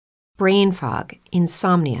brain fog,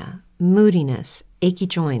 insomnia, moodiness, achy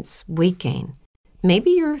joints, weight gain. Maybe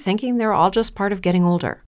you're thinking they're all just part of getting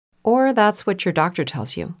older, or that's what your doctor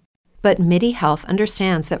tells you. But MIDI Health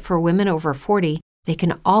understands that for women over 40, they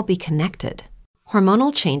can all be connected.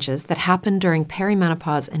 Hormonal changes that happen during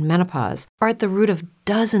perimenopause and menopause are at the root of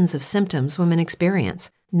dozens of symptoms women experience,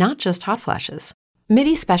 not just hot flashes.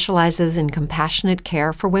 MIDI specializes in compassionate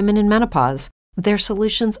care for women in menopause. Their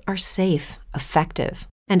solutions are safe, effective,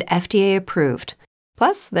 and FDA approved.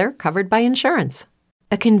 Plus, they're covered by insurance.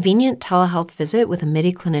 A convenient telehealth visit with a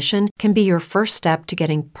MIDI clinician can be your first step to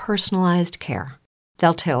getting personalized care.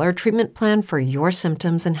 They'll tailor a treatment plan for your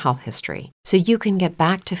symptoms and health history so you can get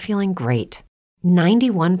back to feeling great.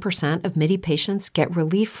 91% of MIDI patients get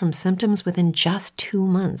relief from symptoms within just 2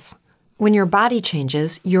 months. When your body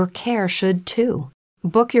changes, your care should too.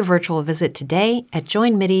 Book your virtual visit today at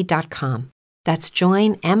joinmidi.com. That's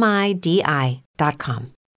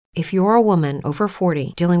joinmidi.com. If you're a woman over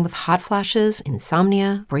 40 dealing with hot flashes,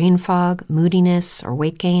 insomnia, brain fog, moodiness, or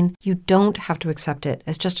weight gain, you don't have to accept it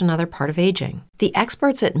as just another part of aging. The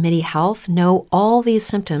experts at MIDI Health know all these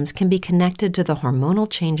symptoms can be connected to the hormonal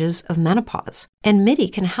changes of menopause, and MIDI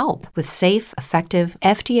can help with safe, effective,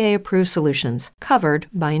 FDA-approved solutions covered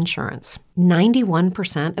by insurance.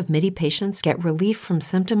 91% of MIDI patients get relief from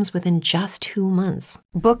symptoms within just 2 months.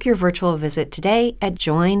 Book your virtual visit today at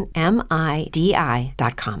joinmidi.com.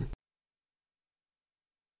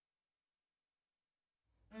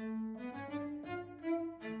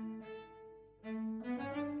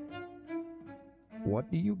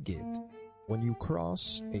 What do you get when you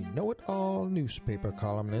cross a know-it-all newspaper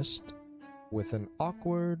columnist with an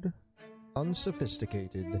awkward,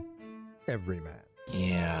 unsophisticated everyman?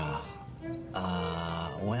 Yeah.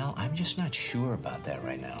 Well, I'm just not sure about that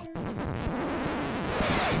right now.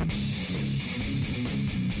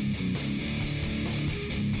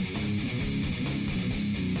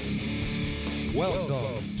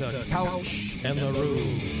 Welcome to Couch and the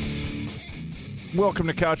Rube. Welcome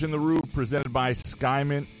to Couch and the Rube, presented by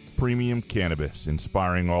Skymint Premium Cannabis,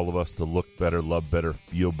 inspiring all of us to look better, love better,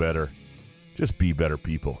 feel better, just be better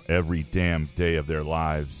people every damn day of their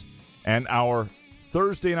lives. And our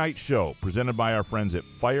Thursday night show, presented by our friends at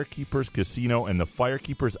Firekeepers Casino and the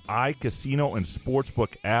Firekeepers iCasino and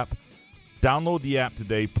Sportsbook app. Download the app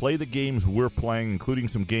today, play the games we're playing, including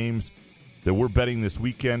some games that we're betting this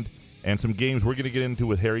weekend, and some games we're going to get into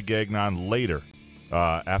with Harry Gagnon later.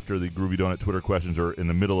 After the Groovy Donut Twitter questions, or in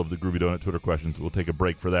the middle of the Groovy Donut Twitter questions. We'll take a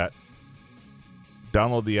break for that.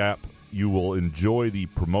 Download the app. You will enjoy the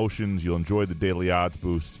promotions. You'll enjoy the daily odds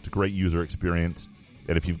boost. It's a great user experience.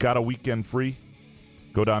 And if you've got a weekend free,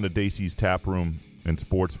 go down to Dacey's Tap Room and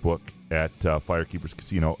Sportsbook at Firekeepers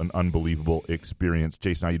Casino. An unbelievable experience.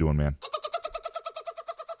 Jason, how you doing, man?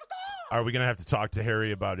 Are we going to have to talk to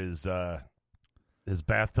Harry about his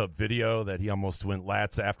bathtub video that he almost went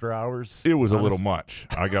lats after hours? It was a little much,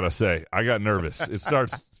 I got to say. I got nervous. It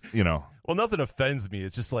starts, Well, nothing offends me.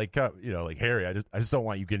 It's just like, like Harry, I just don't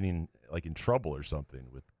want you getting like in trouble or something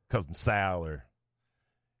with Cousin Sal, or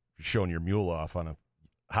you're showing your mule off on a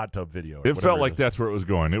hot tub video. It felt like that's where it was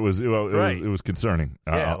going. It was concerning.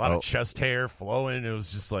 Yeah, a lot of chest hair flowing. It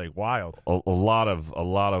was just like wild. A lot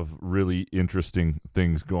of really interesting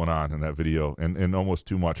things going on in that video, and almost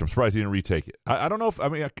too much. I'm surprised he didn't retake it. I don't know if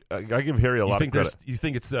I give Harry a lot of credit. You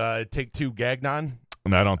think it's take two Gagnon?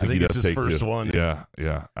 And I don't think he does it's his take first two. one. Yeah.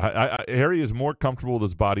 Harry is more comfortable with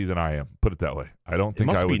his body than I am. Put it that way. I don't think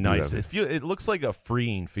it must I would be nice. do that. It looks like a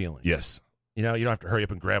freeing feeling. Yes. You don't have to hurry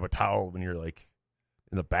up and grab a towel when you're like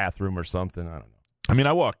in the bathroom or something. I don't know. I mean,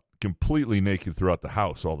 I walk completely naked throughout the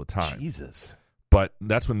house all the time. Jesus. But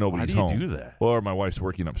that's when nobody's home. Why do you do that? Or my wife's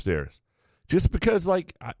working upstairs. Just because,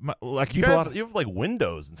 you have like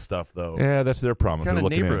windows and stuff, though. Yeah, that's their problem. Kind of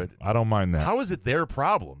neighborhood. I don't mind that. How is it their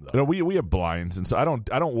problem, though? We have blinds, and so I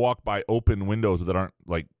don't walk by open windows that aren't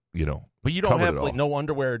But you don't have like no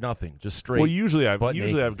underwear, nothing, just straight. Well, usually I've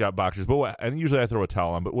got boxers, and usually I throw a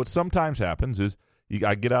towel on. But what sometimes happens is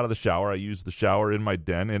I get out of the shower. I use the shower in my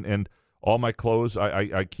den, and all my clothes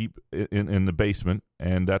I keep in the basement,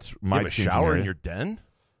 and that's my you have a shower area. in your den.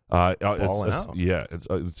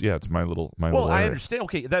 It's my little. Well, I area. understand.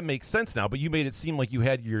 Okay, that makes sense now. But you made it seem like you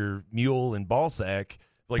had your mule and ball sack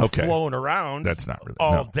flowing around. That's not really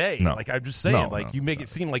all day. No. Like I'm just saying. You make it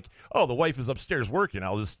seem like, oh, the wife is upstairs working.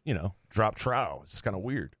 I'll just drop trow. It's just kind of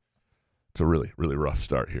weird. It's a really, really rough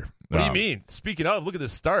start here. What do you mean? Speaking of, look at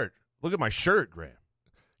this start. Look at my shirt, Graham.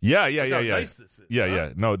 Yeah. Nice this is,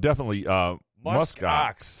 yeah. No, definitely. Musk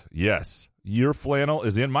Ox. Yes, your flannel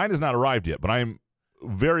is in. Mine has not arrived yet, but I am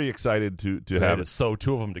very excited to have it. Sew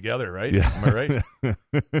two of them together, right? Yeah. Am I right?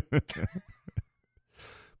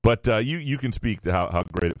 But you can speak to how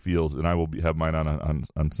great it feels, and I will have mine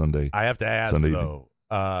on Sunday. I have to ask, Sunday though.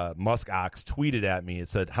 Musk Ox tweeted at me. It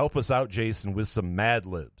said, help us out, Jason, with some Mad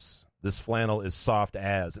Libs. This flannel is soft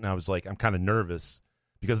as. And I was like, I'm kind of nervous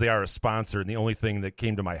because they are a sponsor, and the only thing that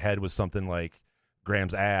came to my head was something like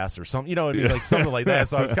Graham's ass or something, like something like that.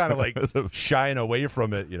 So I was kind of like shying away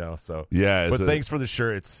from it, So yeah, but thanks for the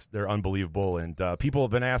shirts; they're unbelievable, and people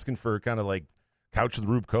have been asking for kind of like Couch of the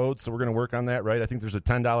Rube code, so we're going to work on that, right? I think there's a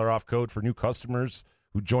 $10 off code for new customers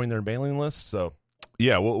who join their mailing list. So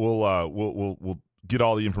yeah, we'll get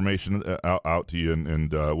all the information out to you,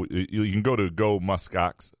 and you can go to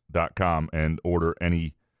gomuskox.com and order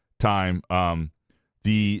any time.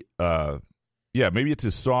 Yeah, maybe it's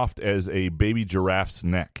as soft as a baby giraffe's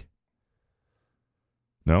neck.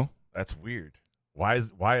 No? That's weird. Why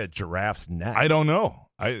a giraffe's neck? I don't know.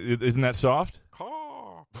 Isn't that soft?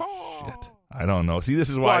 Shit. I don't know. See, this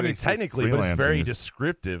is why. Well, I mean, technically, but it's very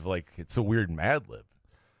descriptive. Like, it's a weird Mad Lib.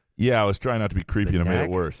 Yeah, I was trying not to be creepy and I made it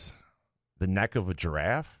worse. The neck of a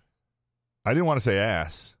giraffe? I didn't want to say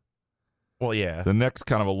ass. Well, yeah. The neck's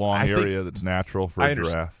kind of a long area that's natural for a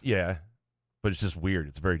giraffe. Yeah, but it's just weird.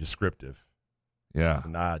 It's very descriptive. Yeah, it's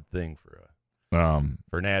an odd thing for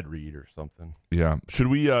an ad read or something. Yeah, should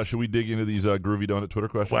we dig into these Groovy Donut Twitter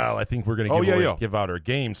questions? Well, I think we're going to give out our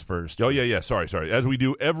games first. Oh yeah. Sorry. As we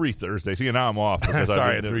do every Thursday. See, now I'm off.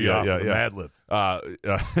 Sorry, I threw you off. Mad Lib.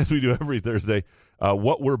 As we do every Thursday,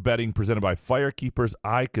 what we're betting presented by Firekeepers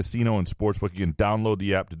iCasino and Sportsbook. You can download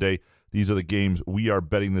the app today. These are the games we are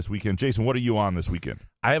betting this weekend. Jason, what are you on this weekend?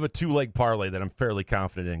 I have a 2-leg parlay that I'm fairly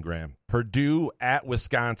confident in, Graham. Purdue at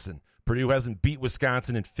Wisconsin. Purdue hasn't beat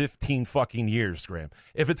Wisconsin in 15 fucking years, Graham.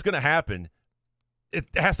 If it's going to happen, it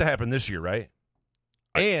has to happen this year, right?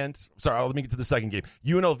 And, let me get to the second game.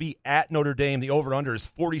 UNLV at Notre Dame. The over-under is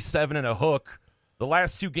 47 and a hook. The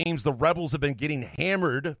last 2 games, the Rebels have been getting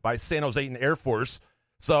hammered by San Jose and Air Force.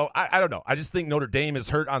 So, I don't know. I just think Notre Dame is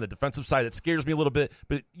hurt on the defensive side. It scares me a little bit,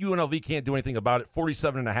 but UNLV can't do anything about it.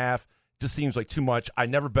 47 and a half just seems like too much. I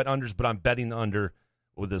never bet unders, but I'm betting the under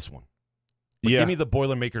with this one. But give me the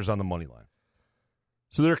Boilermakers on the money line.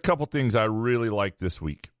 So there are a couple things I really like this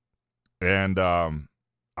week. And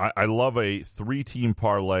I love a 3-team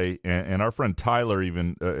parlay. And our friend Tyler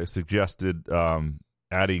even suggested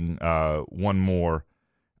adding one more,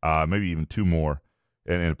 maybe even 2 more.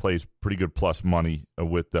 And it plays pretty good plus money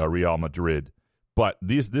with Real Madrid. But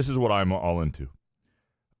this is what I'm all into.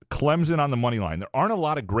 Clemson on the money line. There aren't a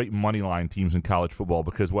lot of great money line teams in college football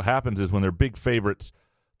because what happens is when they're big favorites,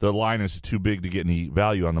 the line is too big to get any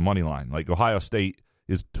value on the money line. Like Ohio State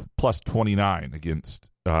is plus 29 against,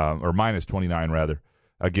 or minus 29 rather,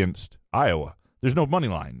 against Iowa. There's no money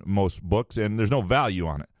line, most books, and there's no value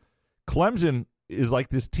on it. Clemson is like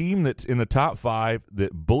this team that's in the top 5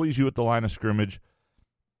 that bullies you at the line of scrimmage,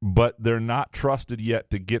 but they're not trusted yet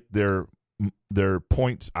to get their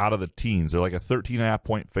points out of the teens. They're like a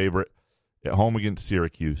 13.5-point favorite at home against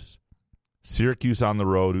Syracuse. Syracuse on the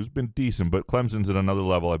road, who's been decent, but Clemson's at another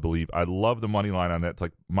level, I believe. I love the money line on that. It's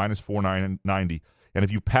like minus 490. And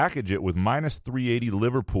if you package it with minus 380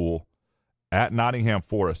 Liverpool at Nottingham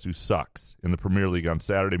Forest, who sucks in the Premier League on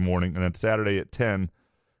Saturday morning, and then Saturday at 10,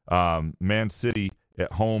 Man City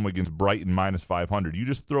at home against Brighton minus 500. You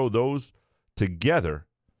just throw those together,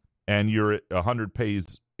 and you're at 100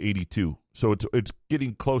 pays 82. So it's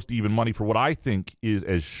getting close to even money for what I think is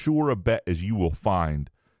as sure a bet as you will find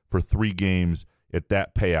for 3 games at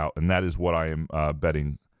that payout, and that is what I am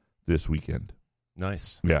betting this weekend.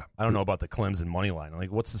 Nice. Yeah. I don't know about the Clemson money line.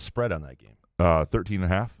 Like, what's the spread on that game?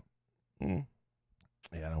 13.5.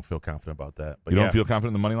 Yeah, I don't feel confident about that. But you don't feel confident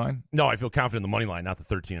in the money line? No, I feel confident in the money line, not the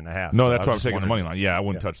 13.5. No, that's why I'm taking the money line. Yeah, I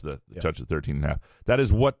wouldn't touch the 13.5. That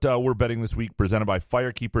is what we're betting this week, presented by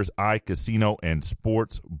Firekeepers iCasino and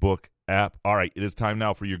Sportsbook app. All right, it is time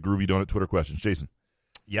now for your Groovy Donut Twitter questions. Jason.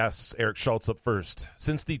 Yes, Eric Schultz up first.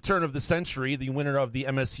 Since the turn of the century, the winner of the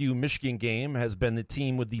MSU-Michigan game has been the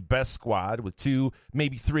team with the best squad, with 2,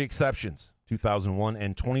 maybe 3 exceptions, 2001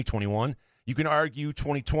 and 2021. You can argue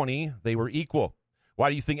 2020, they were equal. Why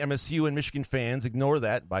do you think MSU and Michigan fans ignore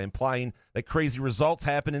that by implying that crazy results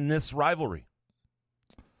happen in this rivalry?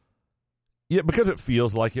 Yeah, because it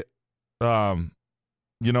feels like it.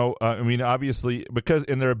 I mean, obviously,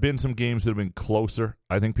 and there have been some games that have been closer.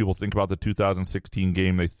 I think people think about the 2016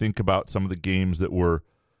 game. They think about some of the games that were,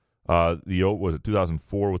 was it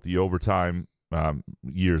 2004 with the overtime?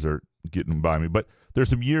 Years are getting by me. But there's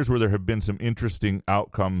some years where there have been some interesting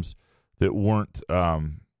outcomes that weren't,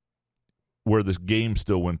 where this game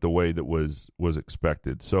still went the way that was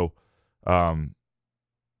expected. So,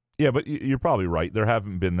 yeah, but you're probably right. There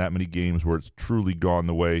haven't been that many games where it's truly gone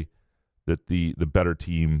the way that the better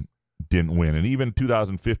team didn't win. And even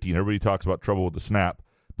 2015, everybody talks about trouble with the snap,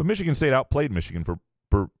 but Michigan State outplayed Michigan for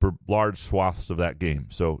large swaths of that game.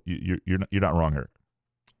 So you're not wrong, Eric.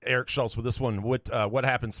 Eric Schultz with this one. What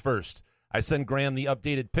happens first? I send Graham the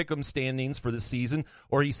updated pick'em standings for this season,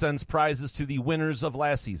 or he sends prizes to the winners of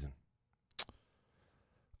last season?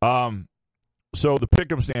 So the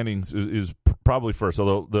pick'em standings is probably first,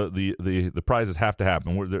 although the prizes have to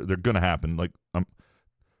happen. They're going to happen. Like,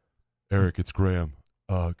 Eric, it's Graham.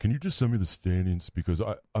 Can you just send me the standings because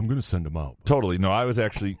I'm going to send them out? Totally. No, I was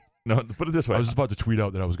actually put it this way. I was just about to tweet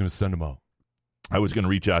out that I was going to send them out. I was going to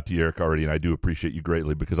reach out to you, Eric, already, and I do appreciate you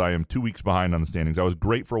greatly because I am 2 weeks behind on the standings. I was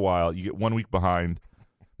great for a while. You get 1 week behind.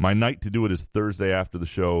 My night to do it is Thursday after the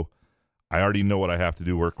show. I already know what I have to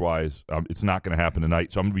do work-wise. It's not going to happen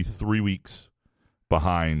tonight, so I'm going to be 3 weeks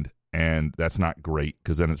behind, and that's not great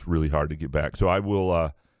because then it's really hard to get back. So I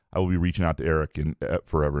will be reaching out to Eric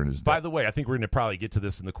forever in his day. By the way, I think we're going to probably get to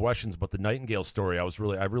this in the questions, but the Nightingale story, I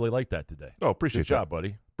really liked that today. Oh, appreciate Good job,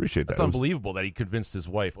 buddy. Appreciate that. That's unbelievable that he convinced his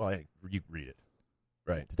wife. Well, you read it.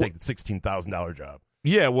 Right, to take the $16,000 job.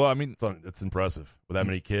 Yeah, well, I mean, it's impressive with that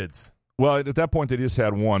many kids. Well, at that point, they just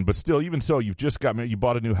had one, but still, even so, you've just got married. You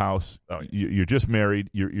bought a new house. Oh, yeah. You're just married.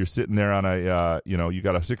 You're sitting there on a you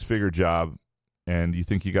got a 6-figure job, and you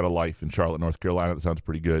think you got a life in Charlotte, North Carolina. That sounds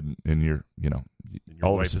pretty good, and your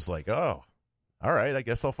wife is like, oh, all right, I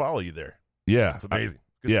guess I'll follow you there. Yeah, it's amazing.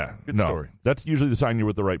 Good no, story. That's usually the sign you're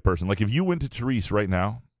with the right person. Like if you went to Therese right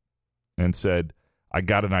now and said, "I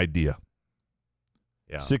got an idea."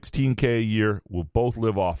 Yeah. $16K a year. We'll both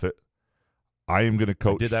live off it. I am going to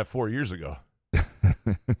coach. I did that 4 years ago. What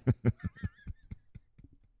are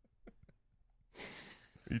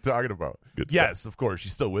you talking about? Yes, of course.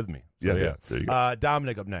 She's still with me. So, yeah. There you go.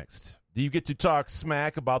 Dominic up next. Do you get to talk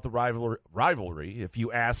smack about the rivalry if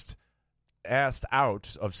you asked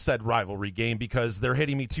out of said rivalry game because they're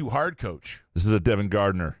hitting me too hard, Coach? This is a Devin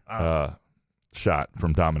Gardner shot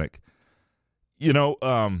from Dominic.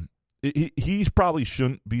 He probably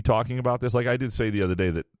shouldn't be talking about this. Like I did say the other day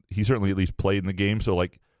that he certainly at least played in the game. So,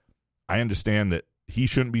 like, I understand that he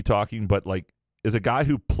shouldn't be talking. But, like, as a guy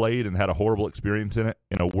who played and had a horrible experience in it,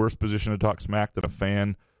 in a worse position to talk smack than a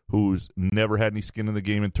fan who's never had any skin in the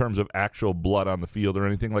game in terms of actual blood on the field or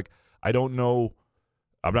anything, like, I don't know.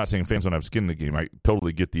 I'm not saying fans don't have skin in the game. I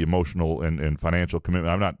totally get the emotional and financial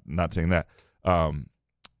commitment. I'm not saying that.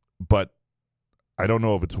 But I don't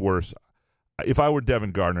know if it's worse. If I were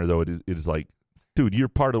Devin Gardner, though, it is like, dude, you're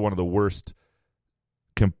part of one of the worst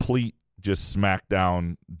complete just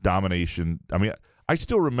smackdown domination. I mean, I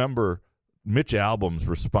still remember Mitch Albom's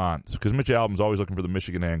response because Mitch Albom's always looking for the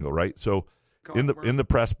Michigan angle, right? So in the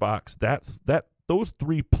press box, those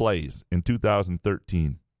 3 plays in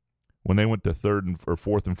 2013 when they went to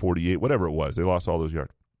 4th and 48, whatever it was, they lost all those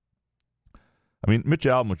yards. I mean, Mitch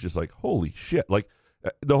Albom was just like, holy shit! Like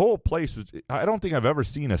the whole place was. I don't think I've ever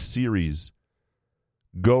seen a series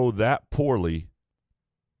go that poorly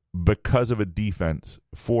because of a defense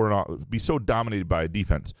be so dominated by a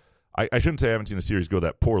defense. I shouldn't say I haven't seen a series go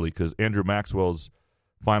that poorly because Andrew Maxwell's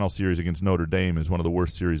final series against Notre Dame is one of the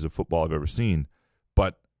worst series of football I've ever seen.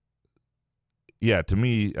 But yeah, to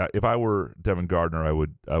me, if I were Devin Gardner, I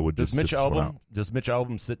would just sit this one out. Does Mitch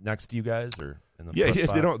Albom sit next to you guys or? They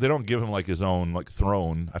don't give him like his own like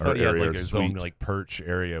throne. I thought he had like his suite. own like perch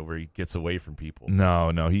area where he gets away from people.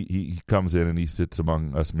 No, he comes in and he sits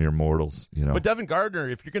among us mere mortals. But Devin Gardner,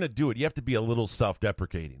 if you're going to do it, you have to be a little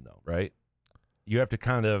self-deprecating, though, right? You have to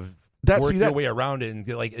kind of work your way around it and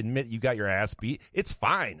like admit you got your ass beat. It's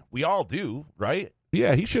fine. We all do, right?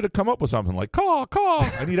 Yeah, he should have come up with something like call.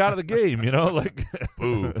 I need out of the game. Like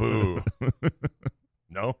boo.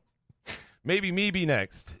 No. Maybe me be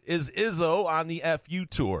next. Is Izzo on the FU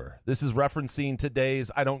tour? This is referencing today's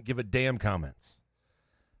I don't give a damn comments.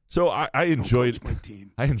 So I enjoyed my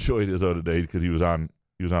team. I enjoyed Izzo today because he was on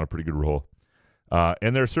a pretty good roll.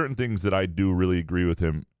 And there are certain things that I do really agree with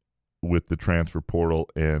him with the transfer portal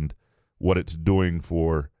and what it's doing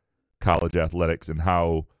for college athletics and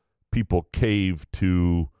how people cave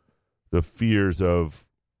to the fears of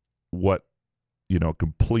what,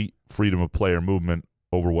 complete freedom of player movement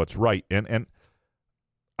over what's right. And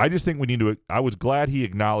I just think we need to – I was glad he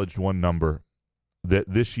acknowledged one number, that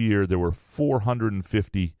this year there were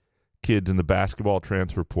 450 kids in the basketball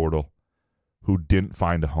transfer portal who didn't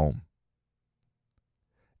find a home.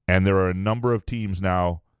 And there are a number of teams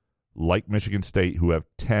now, like Michigan State, who have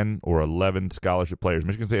 10 or 11 scholarship players.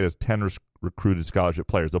 Michigan State has 10 recruited scholarship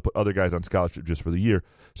players. They'll put other guys on scholarship just for the year.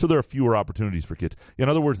 So there are fewer opportunities for kids. In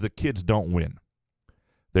other words, the kids don't win.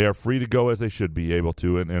 They are free to go as they should be able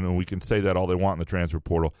to, and we can say that all they want in the transfer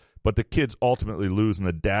portal. But the kids ultimately lose, and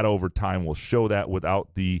the data over time will show that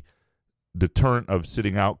without the deterrent of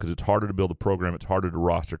sitting out, because it's harder to build a program, it's harder to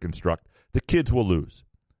roster construct. The kids will lose.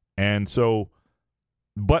 And so,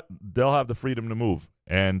 but they'll have the freedom to move.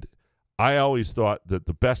 And I always thought that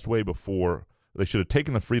the best way before, they should have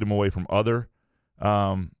taken the freedom away from other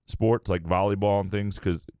sports like volleyball and things,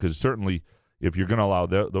 because certainly if you're going to allow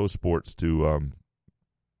those sports to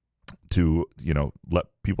let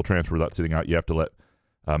people transfer without sitting out, you have to let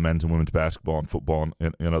men's and women's basketball and football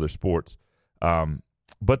and other sports.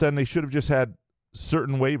 But then they should have just had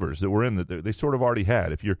certain waivers that were in that they sort of already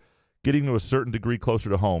had. If you're getting to a certain degree closer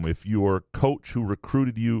to home, if your coach who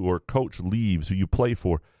recruited you or coach leaves who you play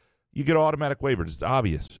for, you get automatic waivers. It's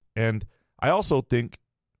obvious. And I also think,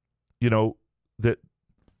 that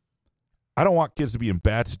I don't want kids to be in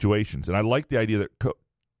bad situations. And I like the idea that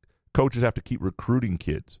coaches have to keep recruiting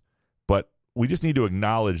kids. But we just need to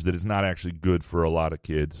acknowledge that it's not actually good for a lot of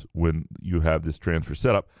kids when you have this transfer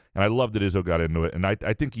setup. And I love that Izzo got into it. And I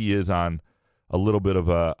think he is on a little bit of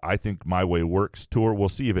a I think my way works tour. We'll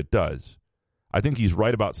see if it does. I think he's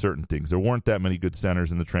right about certain things. There weren't that many good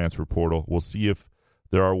centers in the transfer portal. We'll see if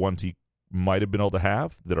there are ones he might have been able to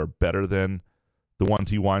have that are better than the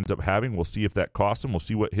ones he winds up having. We'll see if that costs him. We'll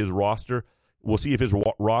see what his roster. We'll see if his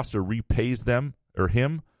roster repays them or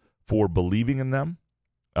him for believing in them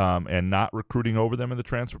and not recruiting over them in the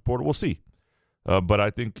transfer portal. We'll see. But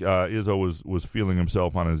I think Izzo was feeling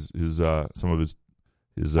himself on his some of his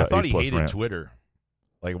I thought he hated rants. Twitter.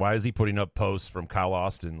 Like, why is he putting up posts from Kyle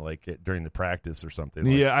Austin during the practice or something?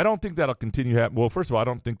 Yeah, I don't think that'll continue happening. Well, first of all, I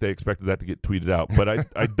don't think they expected that to get tweeted out, but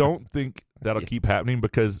I don't think that'll keep happening,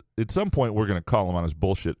 because at some point we're going to call him on his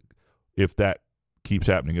bullshit if that keeps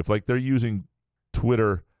happening. If they're using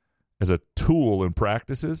Twitter as a tool in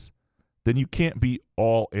practices, then you can't be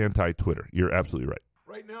all anti-Twitter. You're absolutely right.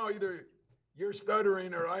 Right now, either you're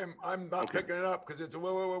stuttering or I'm not picking it up because it's a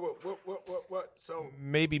what. So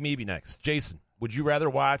maybe next. Jason, would you rather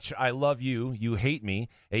watch I Love You, You Hate Me,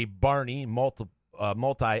 a Barney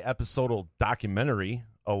multi-episodal documentary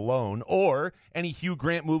alone, or any Hugh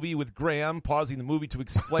Grant movie with Graham pausing the movie to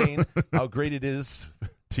explain how great it is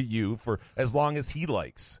to you for as long as he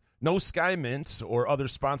likes? No Sky Mint or other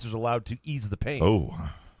sponsors allowed to ease the pain. Oh.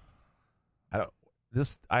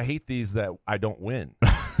 I hate these that I don't win.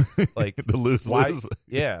 Like the lose.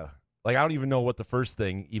 Yeah. Like, I don't even know what the first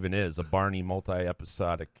thing even is, a Barney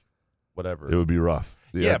multi-episodic whatever. It would be rough.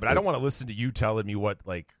 Yeah, but I don't want to listen to you telling me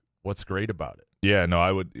what's great about it. Yeah, no,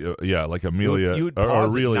 I would. Like Amelia, you would or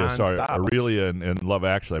pause Aurelia, it sorry, nonstop. Aurelia and Love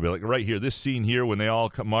Actually. I'd be like, right here, this scene here when they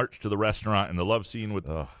all march to the restaurant, and the love scene with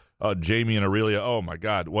Jamie and Aurelia. Oh my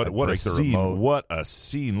God, what a scene! Remote. What a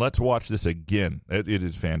scene! Let's watch this again. It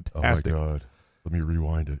is fantastic. Oh my God, let me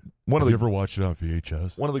rewind it. Have you ever watched it on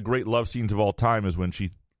VHS? One of the great love scenes of all time is when he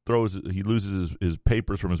loses his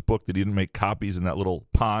papers from his book that he didn't make copies in that little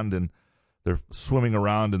pond, and they're swimming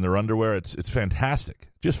around in their underwear. It's fantastic,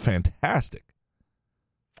 just fantastic.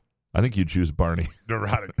 I think you'd choose Barney.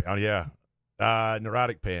 Neurotic. Oh, yeah.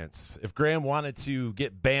 Neurotic Pants. If Graham wanted to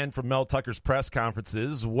get banned from Mel Tucker's press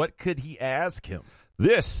conferences, what could he ask him?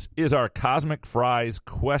 This is our Cosmic Fries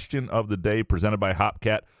question of the day, presented by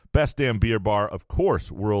Hopcat. Best damn beer bar, of course,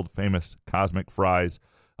 world-famous Cosmic Fries.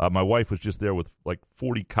 My wife was just there with like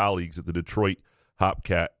 40 colleagues at the Detroit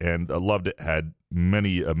Hopcat, and loved it. Had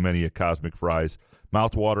many a Cosmic Fries.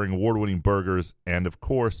 Mouth-watering, award-winning burgers, and, of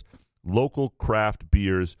course, local craft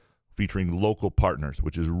beers featuring local partners,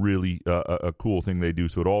 which is really a cool thing they do.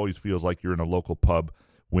 So it always feels like you're in a local pub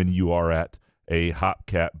when you are at a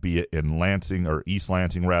Hopcat, be it in Lansing or East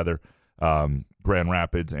Lansing, rather, Grand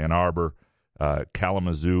Rapids, Ann Arbor,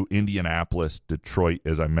 Kalamazoo, Indianapolis, Detroit,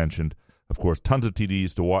 as I mentioned. Of course, tons of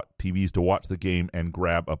TVs to watch the game and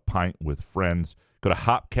grab a pint with friends. Go to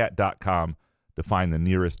hopcat.com to find the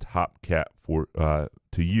nearest Hopcat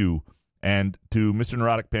to you. And to Mr.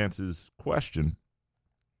 Neurotic Pants' question,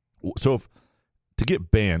 so to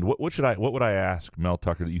get banned, what would I ask Mel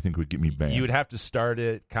Tucker that you think would get me banned? You would have to start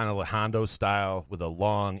it kind of Hondo style with a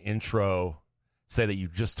long intro. Say that you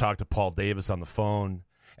just talked to Paul Davis on the phone,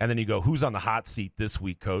 and then you go, "Who's on the hot seat this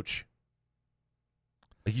week, Coach?"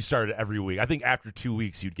 Like, you started every week. I think after 2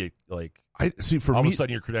 weeks, you'd get like all of a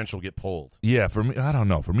sudden your credential would get pulled. Yeah, for me, I don't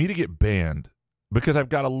know. For me to get banned, because I've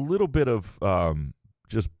got a little bit of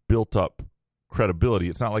just built up credibility.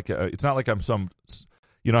 It's not like I'm some.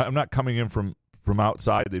 I'm not coming in from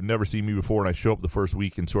outside. They've never seen me before, and I show up the first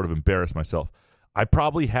week and sort of embarrass myself. I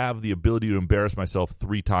probably have the ability to embarrass myself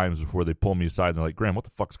 3 times before they pull me aside and they're like, "Graham, what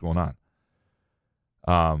the fuck's going on?"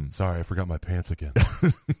 Sorry, I forgot my pants again.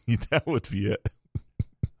 That would be it.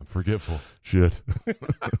 I'm forgetful. Shit. I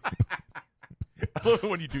love it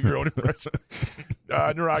when you do your own impression.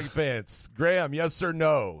 Neurotic fans. Graham, yes or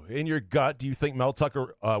no? In your gut, do you think Mel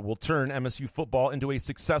Tucker will turn MSU football into a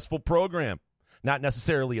successful program? Not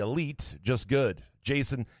necessarily elite, just good.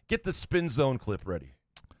 Jason, get the Spin Zone clip ready.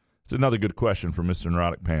 It's another good question from Mr.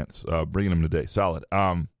 Neurotic Pants. Bringing him today. Solid.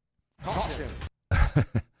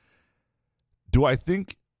 Do I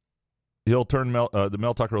think he'll turn Mel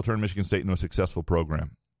Tucker will turn Michigan State into a successful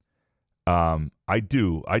program? I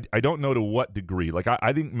do. I don't know to what degree. Like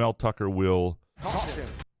I think Mel Tucker will.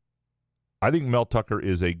 I think Mel Tucker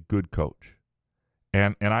is a good coach,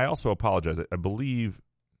 and I also apologize. I believe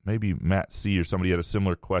maybe Matt C. or somebody had a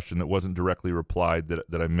similar question that wasn't directly replied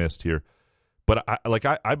that I missed here. But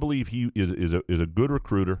I believe he is a good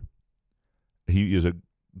recruiter. He is a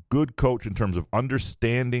good coach in terms of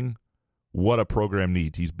understanding what a program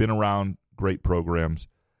needs. He's been around great programs,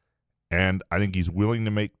 and I think he's willing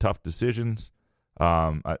to make tough decisions.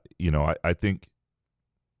 I think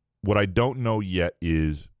what I don't know yet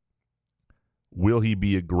is, will he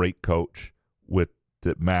be a great coach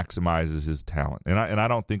that maximizes his talent? And I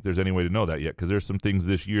don't think there's any way to know that yet, because there's some things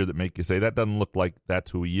this year that make you say that doesn't look like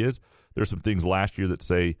that's who he is. There's some things last year that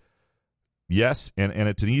say yes, and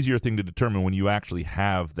it's an easier thing to determine when you actually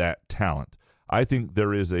have that talent. I think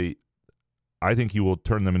I think he will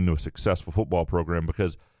turn them into a successful football program,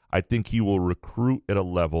 because I think he will recruit at a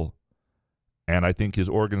level, and I think his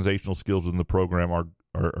organizational skills in the program are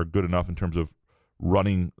good enough in terms of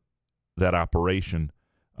running that operation,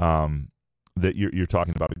 that you're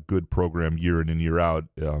talking about a good program year in and year out,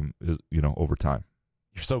 over time.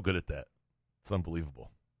 You're so good at that. It's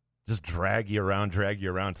unbelievable. Just drag you around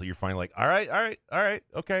until you're finally like, all right,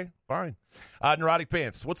 okay, fine. Neurotic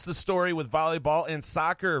Pants, what's the story with volleyball and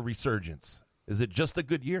soccer resurgence? Is it just a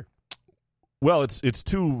good year? Well, it's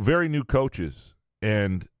two very new coaches,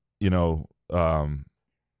 and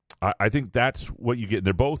I think that's what you get.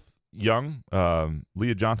 They're both young.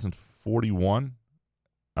 Leah Johnson's 41.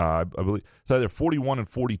 I believe so. They're 41 and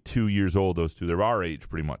 42 years old. Those two, they're our age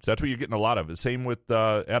pretty much. That's what you're getting a lot of. The same with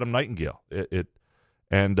Adam Nightingale.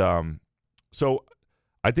 So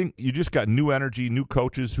I think you just got new energy, new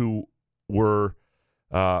coaches who were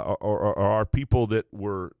or are people that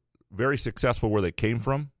were very successful where they came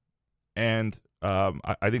from, and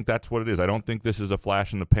I think that's what it is. I don't think this is a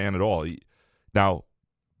flash in the pan at all. Now,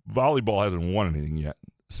 volleyball hasn't won anything yet.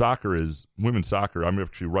 Women's soccer. I'm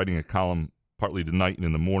actually writing a column partly tonight and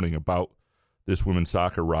in the morning about this women's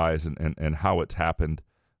soccer rise and how it's happened.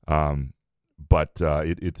 It's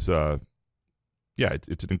an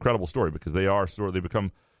incredible story, because they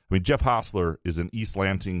become. I mean, Jeff Hostler is an East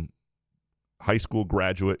Lansing high school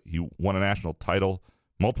graduate. He won a national title,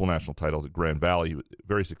 multiple national titles at Grand Valley. He was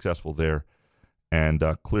very successful there, and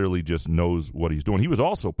clearly just knows what he's doing. He was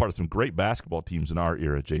also part of some great basketball teams in our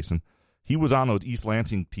era, Jason. He was on those East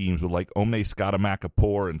Lansing teams with like Omne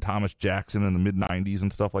Scottamacapore and Thomas Jackson in the mid-'90s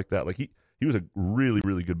and stuff like that. Like he was a really,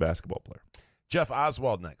 really good basketball player. Jeff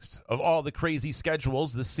Oswald next. Of all the crazy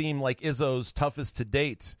schedules, this seemed like Izzo's toughest to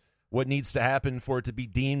date. What needs to happen for it to be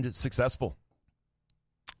deemed successful?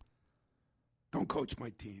 Don't coach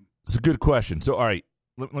my team. It's a good question. So, all right,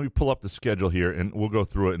 let me pull up the schedule here, and we'll go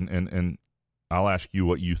through it, and I'll ask you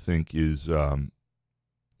what you think is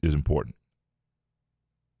important.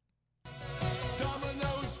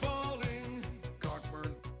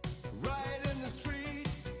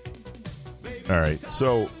 All right,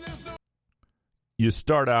 so you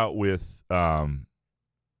start out with Northern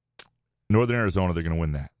Arizona. They're going to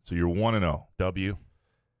win that. So you're 1-0. W.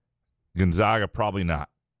 Gonzaga, probably not.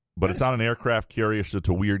 But it's on an aircraft carrier, so it's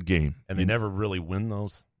a weird game. And they never really win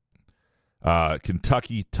those?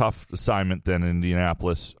 Kentucky, tough assignment then in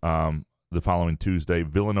Indianapolis the following Tuesday.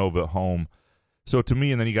 Villanova at home. So to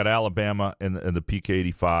me, and then you got Alabama and the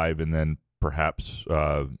PK85, and then perhaps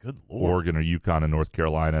Oregon or UConn and North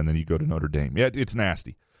Carolina, and then you go to Notre Dame. Yeah, it's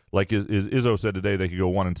nasty. Like as Izzo said today, they could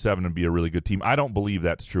go 1-7 and be a really good team. I don't believe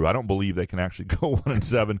that's true. I don't believe they can actually go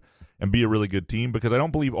 1-7 and be a really good team, because I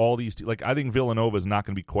don't believe all these I think Villanova is not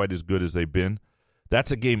going to be quite as good as they've been.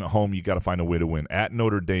 That's a game at home you got to find a way to win. At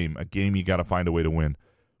Notre Dame, a game you got to find a way to win.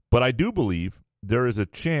 But I do believe there is a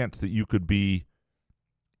chance that you could be,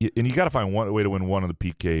 and you got to find a way to win one of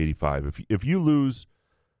the PK85. If you lose,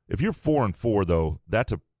 if you're 4-4 though,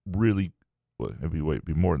 that's a really it'd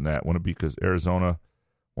be more than that. Wouldn't it be? Because Arizona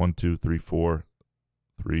 1, 2, 3, 4,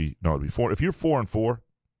 3. No, it'd be 4. If you're 4-4,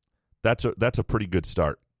 that's a pretty good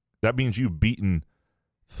start. That means you've beaten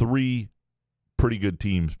 3 pretty good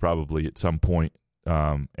teams probably at some point.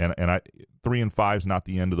 And 3-5 is not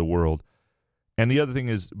the end of the world. And the other thing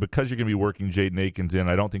is, because you're going to be working Jaden Akins in,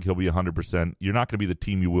 I don't think he'll be 100%. You're not going to be the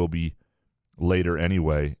team you will be later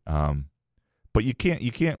anyway. But you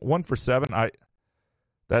can't 1 for 7.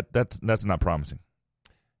 That's not promising.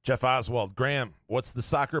 Jeff Oswald, Graham, what's the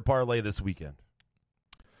soccer parlay this weekend?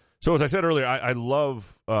 So as I said earlier, I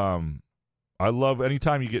love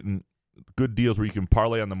anytime you get in good deals where you can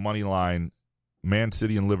parlay on the money line, Man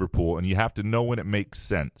City and Liverpool, and you have to know when it makes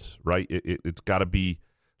sense, right? It's got to be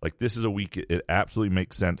like this is a week. It absolutely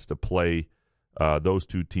makes sense to play those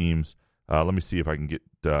two teams. Let me see if I can get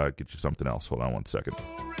you something else. Hold on one second.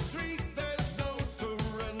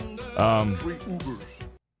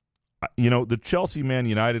 The Chelsea-Man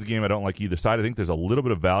United game, I don't like either side. I think there's a little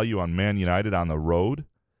bit of value on Man United on the road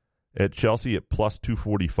at Chelsea at plus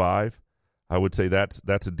 245. I would say that's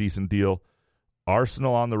a decent deal.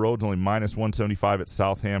 Arsenal on the road is only minus 175 at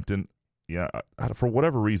Southampton. Yeah, for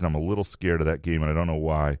whatever reason, I'm a little scared of that game, and I don't know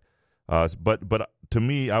why. But to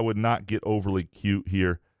me, I would not get overly cute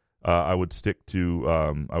here. I would stick to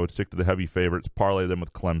the heavy favorites, parlay them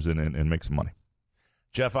with Clemson, and make some money.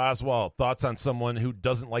 Jeff Oswald, thoughts on someone who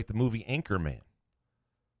doesn't like the movie Anchorman?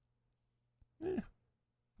 I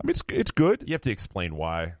mean, it's good. You have to explain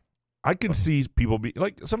why. I can see people be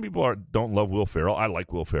like, some people don't love Will Ferrell. I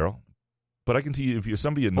like Will Ferrell, but I can see if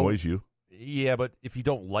somebody annoys you. Yeah, but if you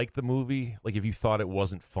don't like the movie, like if you thought it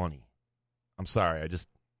wasn't funny, I'm sorry.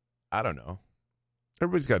 I don't know.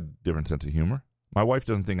 Everybody's got a different sense of humor. My wife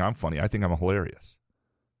doesn't think I'm funny. I think I'm hilarious.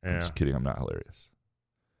 Yeah. I'm just kidding. I'm not hilarious.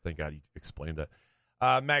 Thank God you explained that.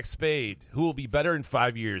 Max Spade, who will be better in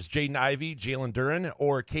 5 years? Jaden Ivey, Jalen Duren,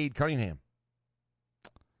 or Cade Cunningham?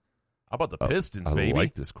 How about the Pistons, baby? I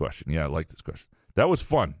like this question. Yeah, I like this question. That was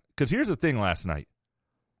fun. Because here's the thing last night.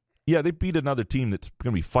 Yeah, they beat another team that's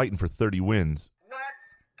going to be fighting for 30 wins. Let's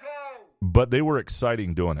go. But they were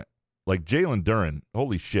exciting doing it. Like Jalen Duren,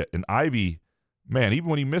 holy shit. And Ivy, man, even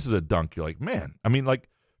when he misses a dunk, you're like, man. I mean, like,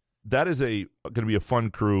 that is going to be a fun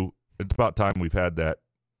crew. It's about time we've had that.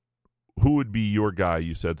 Who would be your guy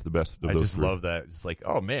you said is the best of those I just three? love that. It's like,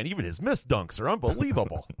 oh, man, even his missed dunks are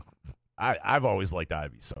unbelievable. I've always liked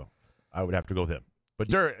Ivy, so I would have to go with him. But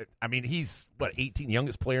Duren, I mean, he's, 18th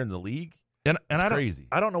youngest player in the league? And it's crazy.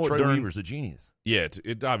 I don't know what Troy Duren, Weaver's a genius. Yeah,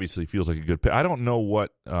 it obviously feels like a good pick. I don't know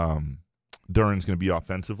what Duren's going to be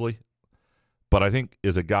offensively, but I think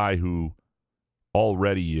as a guy who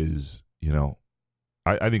already is,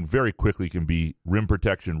 I think very quickly can be rim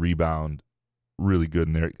protection, rebound, really good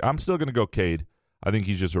in there. I'm still going to go Cade. I think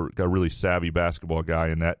he's just a really savvy basketball guy,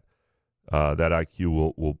 and that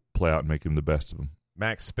IQ will play out and make him the best of them.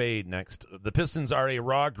 Max Spade next. The Pistons are a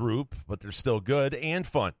raw group, but they're still good and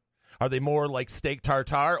fun. Are they more like steak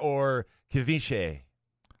tartare or ceviche?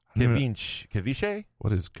 Ceviche?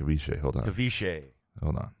 What is ceviche? Hold on. Ceviche.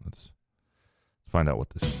 Hold on. Let's find out what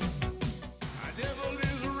this is.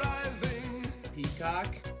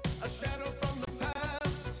 Peacock.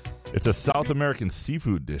 It's a South American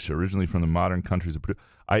seafood dish originally from the modern countries of Peru.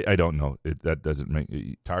 I don't know. That doesn't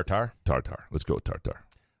make Tartare? Tartare. Let's go with tartare.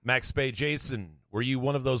 Max Spade, Jason, were you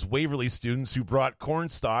one of those Waverly students who brought corn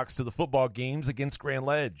stalks to the football games against Grand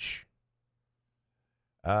Ledge?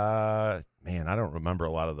 Man, I don't remember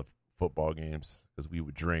a lot of the football games because we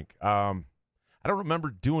would drink. I don't remember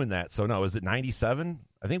doing that. So, no, is it 97?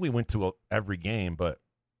 I think we went to every game, but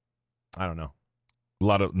I don't know. A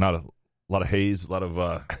lot of haze, a lot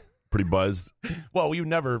of pretty buzzed. Well, we would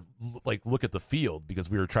never look at the field because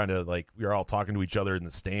we were trying to we were all talking to each other in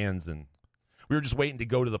the stands, and we were just waiting to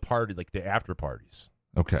go to the party, the after parties.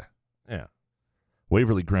 Okay. Yeah.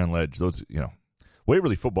 Waverly Grand Ledge, those,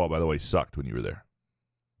 Waverly football, by the way, sucked when you were there.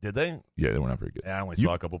 Did they? Yeah, they were not very good. Yeah, I only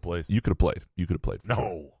saw a couple plays. You could have played.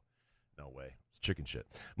 No way. It's chicken shit.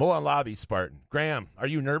 Milan Lobby, Spartan. Graham, are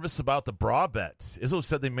you nervous about the bra bet? Izzo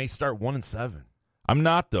said they may start 1-7. I'm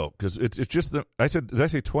not, though, because it's just did I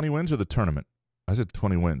say 20 wins or the tournament? I said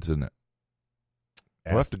 20 wins, isn't it?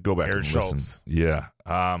 We'll have to go back and Schultz. listen. Yeah.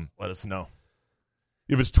 Let us know.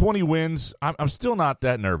 If it's 20 wins, I'm still not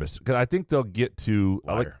that nervous because I think they'll get to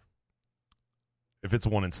If it's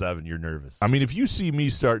 1-7, you're nervous. I mean, if you see me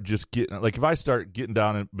start just getting if I start getting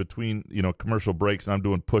down in between commercial breaks and I'm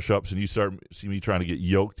doing push-ups and you see me trying to get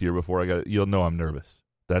yoked here before you'll know I'm nervous.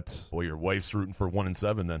 Well, your wife's rooting for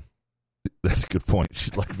 1-7 then. That's a good point.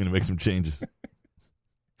 She'd like me to make some changes.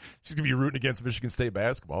 She's going to be rooting against Michigan State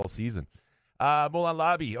basketball all season. Milan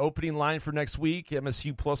Lobby, opening line for next week,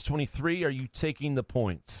 MSU plus 23. Are you taking the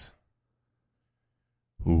points?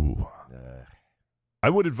 Ooh.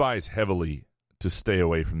 I would advise heavily to stay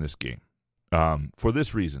away from this game for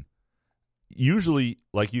this reason. usually,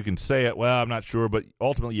 like, you can say it, well, I'm not sure, but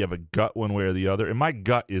ultimately you have a gut one way or the other. And my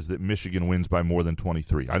gut is that Michigan wins by more than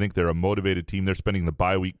 23. I think they're a motivated team. They're spending the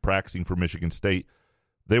bye week practicing for Michigan State.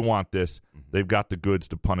 They want this. They've got the goods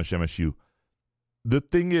to punish MSU. The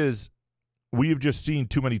thing is, we have just seen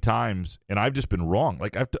too many times, and I've just been wrong.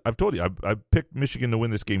 Like I've told you, I've picked Michigan to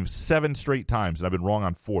win this game 7 straight times, and I've been wrong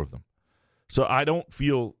on 4 of them. So I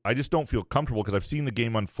just don't feel comfortable because I've seen the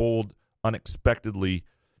game unfold unexpectedly,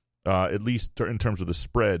 at least in terms of the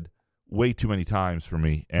spread, way too many times for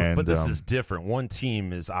me. And but this is different. One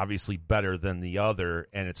team is obviously better than the other,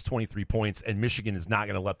 and it's 23 points, and Michigan is not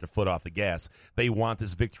going to let their foot off the gas. They want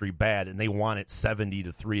this victory bad, and they want it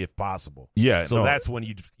 70-3 if possible. Yeah, so that's when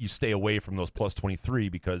you stay away from those plus 23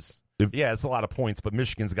 because, it's a lot of points, but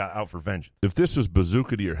Michigan's got out for vengeance. If this was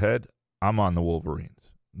bazooka to your head, I'm on the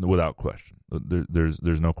Wolverines, without question.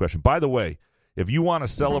 There's no question. By the way, if you want to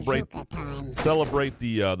celebrate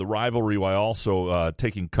the rivalry while also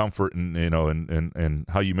taking comfort in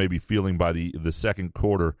how you may be feeling by the second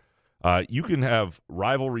quarter, you can have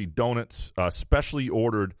rivalry donuts specially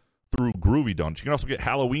ordered through Groovy Donuts. You can also get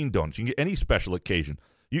Halloween donuts. You can get any special occasion.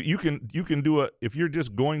 You can do it if you're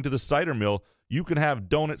just going to the cider mill. You can have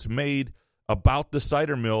donuts made about the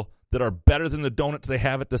cider mill that are better than the donuts they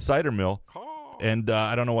have at the cider mill. And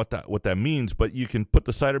I don't know what that means, but you can put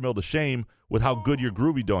the cider mill to shame with how good your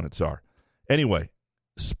Groovy Donuts are. Anyway,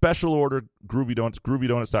 special order Groovy Donuts,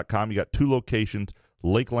 groovydonuts.com. You got 2 locations,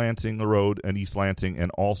 Lake Lansing Road and East Lansing,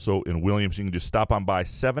 and also in Williams. You can just stop on by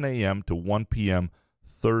 7 a.m. to 1 p.m.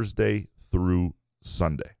 Thursday through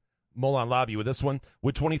Sunday. Molon Lobby with this one.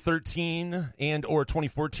 Would 2013 and or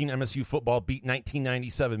 2014 MSU football beat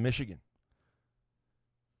 1997 Michigan?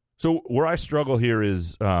 So where I struggle here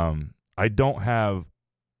is I don't have,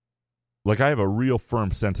 I have a real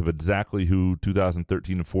firm sense of exactly who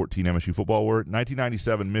 2013 and 14 MSU football were.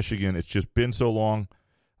 1997 Michigan, it's just been so long.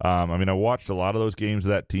 I watched a lot of those games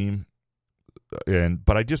of that team,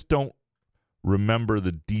 but I just don't remember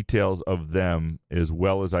the details of them as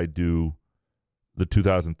well as I do the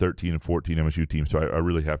 2013 and 14 MSU team, so I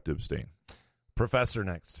really have to abstain. Professor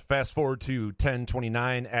next. Fast forward to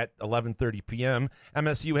 10:29 at 11:30 p.m.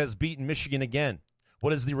 MSU has beaten Michigan again.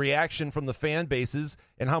 What is the reaction from the fan bases,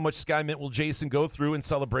 and how much SkyMint will Jason go through in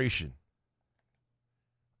celebration?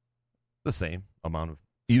 The same amount of.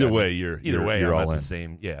 Either SkyMint. way, you're I'm all at in. the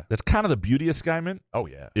same. Yeah, that's kind of the beauty of SkyMint. Oh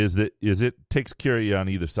yeah, is it takes care of you on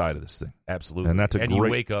either side of this thing. Absolutely, and that's you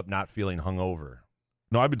wake up not feeling hungover.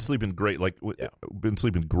 No, I've been sleeping great. Been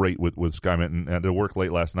sleeping great with SkyMint, and had to work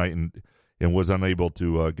late last night, and was unable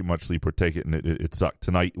to get much sleep or take it, and it sucked.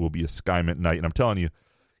 Tonight will be a SkyMint night, and I'm telling you,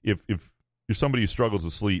 if you're somebody who struggles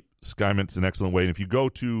to sleep, SkyMint's an excellent way. And if you go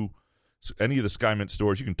to any of the SkyMint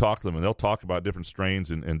stores, you can talk to them, and they'll talk about different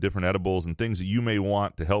strains and different edibles and things that you may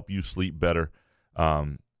want to help you sleep better.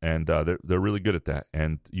 They're really good at that.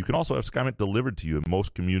 And you can also have SkyMint delivered to you in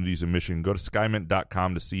most communities in Michigan. Go to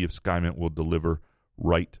skymint.com to see if SkyMint will deliver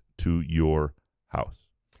right to your house.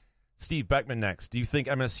 Steve Beckman next. Do you think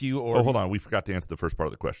MSU or... Oh, hold on. We forgot to answer the first part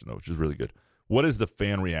of the question, though, which is really good. What is the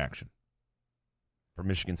fan reaction? For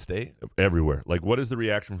Michigan State? Everywhere. What is the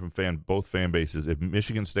reaction from both fan bases if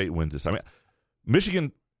Michigan State wins this?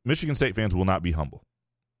 Michigan State fans will not be humble,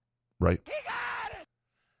 right? He got it!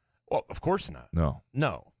 Well, of course not.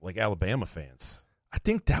 No. Like Alabama fans. I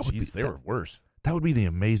think that would be... They were worse. That would be the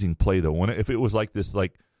amazing play, though, wouldn't it? If it was like this,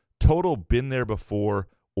 total been there before,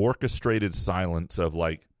 orchestrated silence of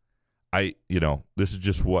this is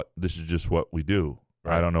just what we do.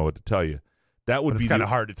 Right. I don't know what to tell you. That would be kind of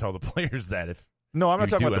hard to tell the players that if... No, I'm not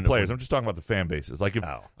talking about the players. I'm just talking about the fan bases.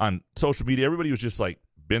 On social media, everybody was just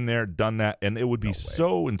been there, done that, and it would be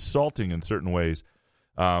so insulting in certain ways.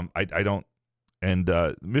 I don't. And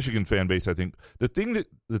Michigan fan base, I think the thing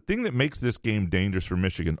that makes this game dangerous for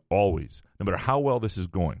Michigan always, no matter how well this is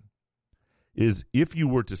going, is if you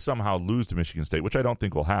were to somehow lose to Michigan State, which I don't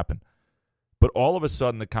think will happen. But all of a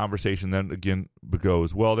sudden, the conversation then again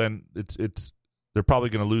goes, well, then it's they're probably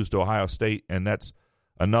going to lose to Ohio State, and that's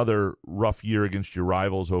another rough year against your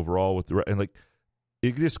rivals overall.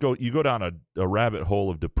 You go down a rabbit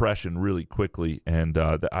hole of depression really quickly, and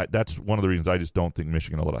that's one of the reasons I just don't think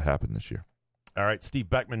Michigan will let it happen this year. All right, Steve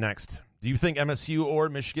Beckman next. Do you think MSU or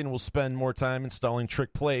Michigan will spend more time installing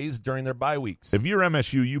trick plays during their bye weeks? If you're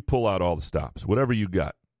MSU, you pull out all the stops, whatever you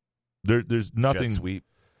got. There's nothing. Jet sweep.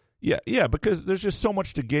 Yeah, because there's just so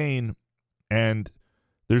much to gain, and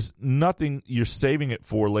there's nothing you're saving it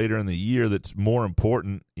for later in the year that's more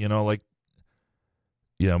important. Maybe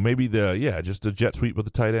just a jet sweep with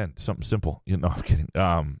the tight end, something simple. I'm kidding.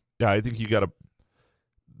 I think you got to.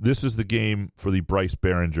 This is the game for the Bryce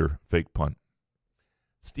Behringer fake punt.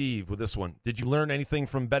 Steve, with this one, did you learn anything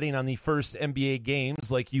from betting on the first NBA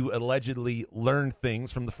games like you allegedly learned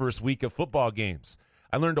things from the first week of football games?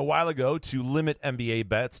 I learned a while ago to limit NBA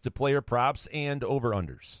bets to player props and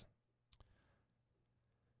over-unders.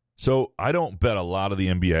 So I don't bet a lot of the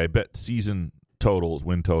NBA. I bet season totals,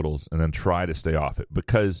 win totals, and then try to stay off it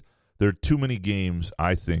because there are too many games,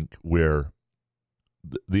 I think, where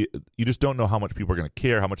you just don't know how much people are going to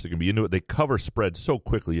care, how much they're going to be into it. They cover spreads so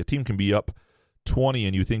quickly. A team can be up 20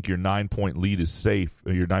 and you think your 9-point lead is safe,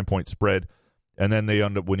 or your 9-point spread, and then they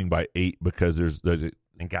end up winning by 8 because there's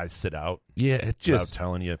and guys sit out. Yeah, it's just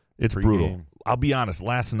telling you it's brutal. I'll be honest.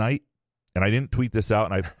 Last night, and I didn't tweet this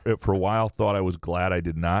out, and I for a while thought I was glad I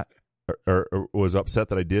did not, or was upset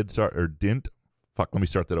that I did or didn't. Fuck, let me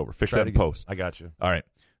start that over. Fix that in post. I got you. All right.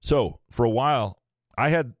 So for a while, I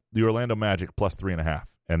had the Orlando Magic plus 3.5,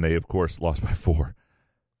 and they of course lost by 4.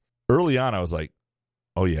 Early on, I was like,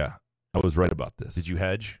 "Oh yeah, I was right about this." Did you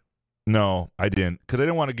hedge? No, I didn't, because I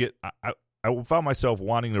didn't want to get. I found myself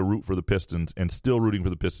wanting to root for the Pistons and still rooting for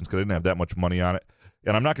the Pistons because I didn't have that much money on it,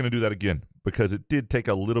 and I'm not going to do that again because it did take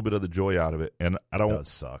a little bit of the joy out of it, and I don't. It does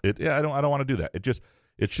suck. I don't want to do that.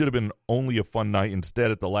 It should have been only a fun night. Instead,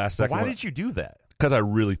 at the last second, why did you do that? Because I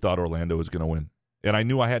really thought Orlando was going to win, and I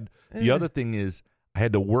knew I had. The other thing is, I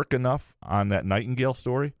had to work enough on that Nightingale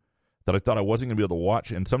story that I thought I wasn't going to be able to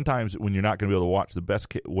watch. And sometimes when you're not going to be able to watch, the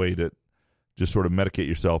best way to just sort of medicate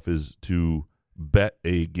yourself is to bet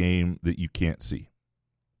a game that you can't see.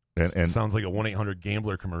 And sounds like a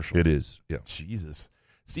 1-800-GAMBLER commercial. It is, yeah. Jesus.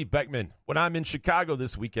 Steve Beckman, when I'm in Chicago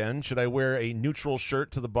this weekend, should I wear a neutral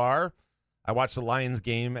shirt to the bar? I watched the Lions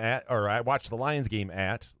game at. Let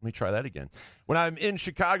me try that again. When I'm in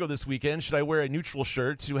Chicago this weekend, should I wear a neutral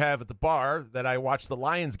shirt to have at the bar that I watched the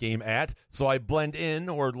Lions game at, so I blend in,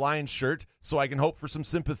 or Lions shirt so I can hope for some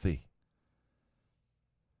sympathy?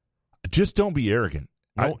 Just don't be arrogant.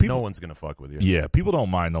 No one's gonna fuck with you. Yeah, people don't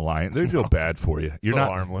mind the Lions. They feel bad for you. You're so not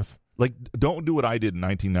harmless. Like, don't do what I did in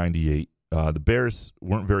 1998. The Bears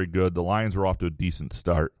weren't very good. The Lions were off to a decent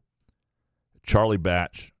start. Charlie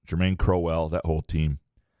Batch, Jermaine Crowell, that whole team.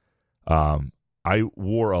 I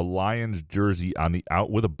wore a Lions jersey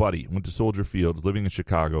with a buddy. Went to Soldier Field, living in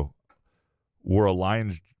Chicago. Wore a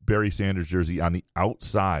Lions Barry Sanders jersey on the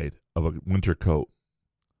outside of a winter coat.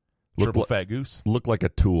 Triple fat goose. Looked like a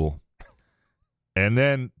tool. And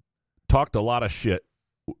then talked a lot of shit.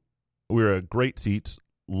 We were at great seats,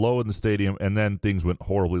 low in the stadium, and then things went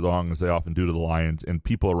horribly wrong, as they often do to the Lions, and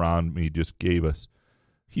people around me just gave us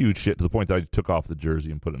huge shit to the point that I took off the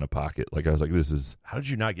jersey and put it in a pocket. Like, I was like, this is... How did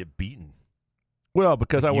you not get beaten? Well,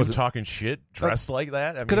 because I wasn't... talking shit, dressed like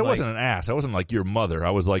that? Because I wasn't an ass. I wasn't like your mother. I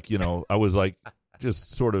was like,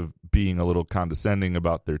 just sort of being a little condescending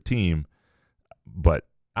about their team. But...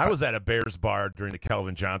 I was at a Bears bar during the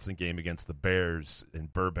Calvin Johnson game against the Bears in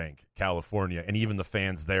Burbank, California, and even the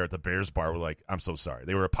fans there at the Bears bar were like, "I'm so sorry."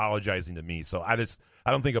 They were apologizing to me. So I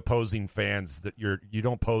don't think opposing fans, that you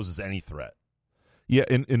don't pose as any threat. Yeah,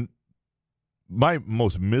 and my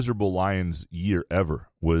most miserable Lions year ever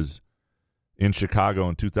was in Chicago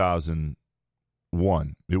in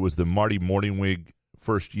 2001. It was the Marty Morningwig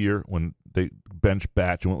first year when they benched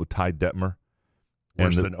Batch and went with Ty Detmer.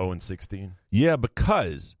 Worse than 0-16? Yeah,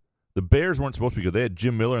 because the Bears weren't supposed to be good. They had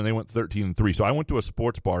Jim Miller, and they went 13-3. So I went to a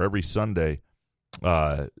sports bar every Sunday,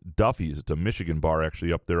 Duffy's. It's a Michigan bar,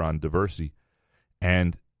 actually, up there on Diversey.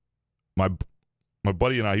 And my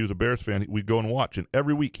buddy and I, he was a Bears fan, we'd go and watch. And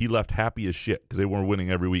every week he left happy as shit because they weren't winning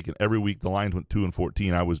every week. And every week the Lions went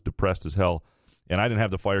 2-14. I was depressed as hell. And I didn't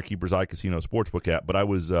have the Firekeeper's Eye Casino Sportsbook app, but I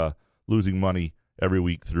was losing money every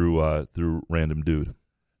week through Random Dude.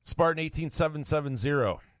 Spartan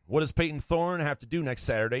 18770. What does Peyton Thorne have to do next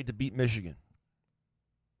Saturday to beat Michigan?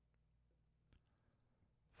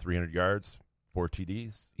 300 yards, 4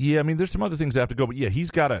 TDs. Yeah, I mean, there's some other things that have to go, but yeah,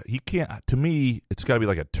 to me, it's got to be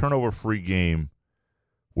like a turnover-free game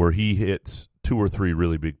where he hits 2 or 3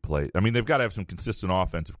 really big plays. I mean, they've got to have some consistent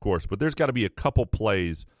offense, of course, but there's got to be a couple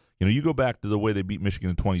plays. You go back to the way they beat Michigan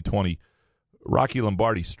in 2020, Rocky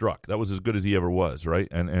Lombardi struck. That was as good as he ever was, right?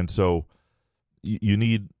 And so you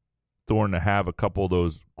need Thorne to have a couple of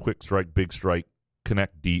those quick strike, big strike,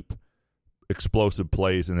 connect deep, explosive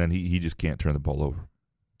plays, and then he just can't turn the ball over.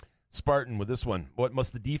 Spartan with this one. What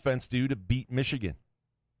must the defense do to beat Michigan?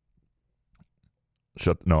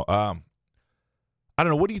 I don't know.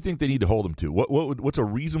 What do you think they need to hold them to? What's a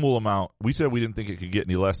reasonable amount? We said we didn't think it could get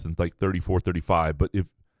any less than like 34, 35, but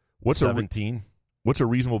what's 17? What's a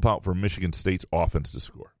reasonable amount for Michigan State's offense to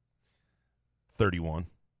score? 31.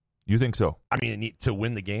 You think so? I mean, to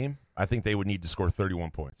win the game, I think they would need to score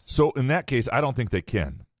 31 points. So in that case, I don't think they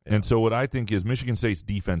can. Yeah. And so what I think is Michigan State's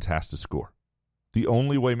defense has to score. the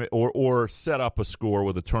only way, or set up a score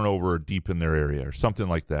with a turnover deep in their area or something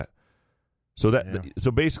like that.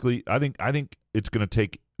 So basically, I think it's going to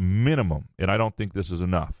take minimum, and I don't think this is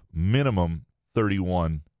enough. Minimum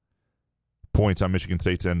 31 points on Michigan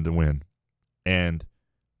State's end to win, and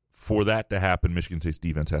for that to happen, Michigan State's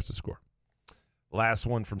defense has to score. Last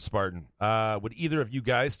one from Spartan. Would either of you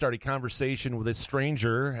guys start a conversation with a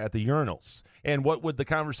stranger at the urinals? And what would the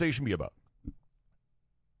conversation be about?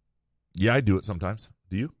 Yeah, I do it sometimes.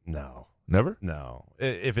 Do you? No. Never? No.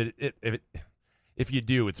 If you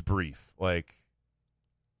do, it's brief. Like,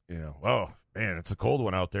 oh, man, it's a cold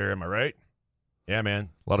one out there. Am I right? Yeah, man.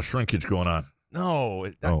 A lot of shrinkage going on. No,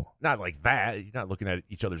 not like that. You're not looking at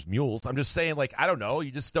each other's mules. I'm just saying, like, I don't know. You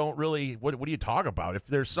just don't really, what do you talk about? If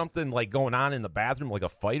there's something, like, going on in the bathroom, like a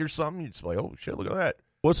fight or something, you just be like, oh, shit, look at that.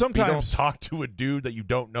 Well, You sometimes don't talk to a dude that you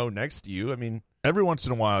don't know next to you. I mean, every once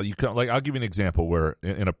in a while, you come. Like, I'll give you an example where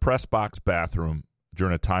in a press box bathroom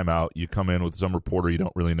during a timeout, you come in with some reporter you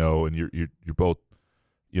don't really know, and you're both,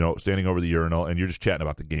 standing over the urinal, and you're just chatting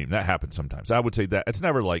about the game. That happens sometimes. I would say that it's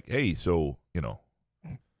never like, hey, so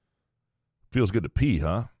feels good to pee,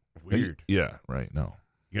 huh? weird. Yeah, right. No,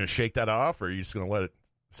 You gonna shake that off, or are you just gonna let it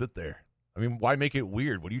sit there? I mean, why make it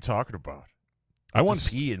weird? What are you talking about? I once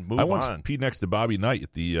pee and move I once on. peed next to Bobby Knight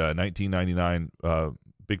at the 1999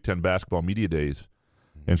 Big Ten basketball media days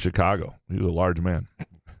in Chicago. He was a large man.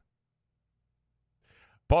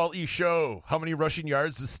 Paul E. Show, how many rushing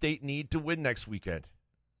yards does State need to win next weekend?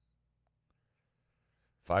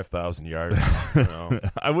 5,000 yards.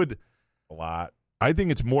 I would. A lot. I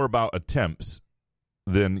think it's more about attempts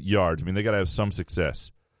than yards. I mean, they got to have some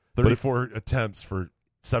success. 34 attempts for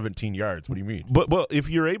 17 yards. What do you mean? But if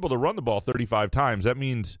you're able to run the ball 35 times, that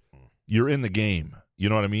means you're in the game. You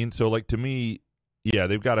know what I mean? So, like, to me, yeah,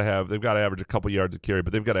 they've got to average a couple yards a carry,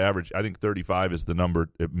 but they've got to average. I think 35 is the number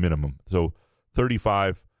at minimum. So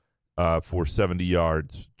 35 for 70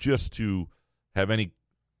 yards, just to have any,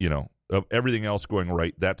 of everything else going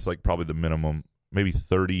right. That's like probably the minimum. Maybe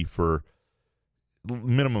 30 for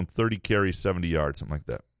minimum 30 carries, 70 yards, something like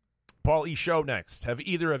that. Paul E. Show next. Have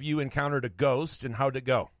either of you encountered a ghost, and how'd it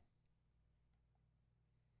go?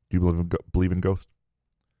 Do you believe in ghosts?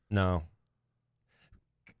 No.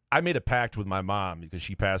 I made a pact with my mom because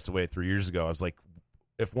she passed away 3 years ago. I was like,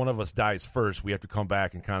 if one of us dies first, we have to come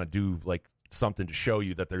back and kind of do like something to show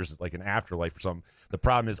you that there's like an afterlife or something. The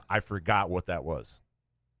problem is I forgot what that was.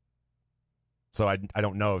 So I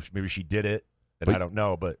don't know if maybe she did it, and I don't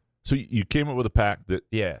know. But so you came up with a pact that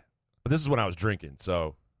yeah. But this is when I was drinking,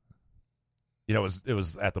 so it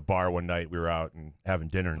was at the bar one night. We were out and having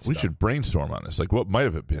dinner and stuff. We should brainstorm on this. Like, what might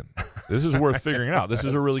have it been? This is worth figuring out. This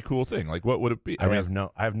is a really cool thing. Like, what would it be? I have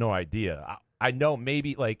no idea. I know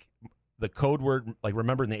maybe like the code word. Like,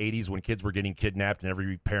 remember in the 80s when kids were getting kidnapped and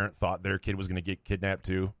every parent thought their kid was going to get kidnapped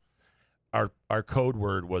too. Our code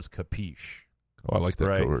word was capiche. Oh, I like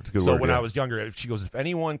that code word. It's a good so word, when yeah. I was younger, she goes, if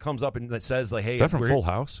anyone comes up and that says like, "Hey," is that from Full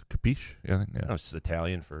House? Capiche? Yeah. No, it's just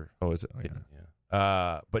Italian for. Oh, is it? Oh,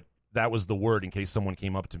 yeah. But that was the word in case someone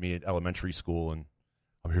came up to me at elementary school and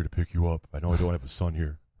I'm here to pick you up. I know I don't have a son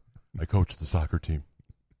here. I coach the soccer team.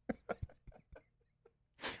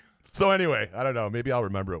 So anyway, I don't know. Maybe I'll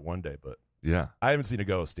remember it one day, but yeah, I haven't seen a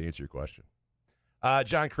ghost to answer your question.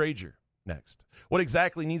 John Crager next. What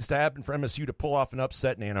exactly needs to happen for MSU to pull off an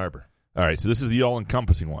upset in Ann Arbor? All right, so this is the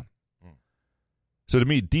all-encompassing one. So to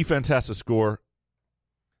me, defense has to score.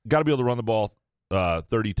 Got to be able to run the ball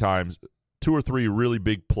 30 times. 2 or 3 really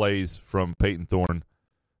big plays from Peyton Thorne,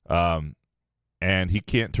 and he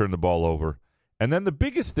can't turn the ball over. And then the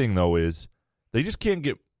biggest thing, though, is they just can't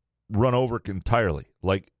get run over entirely.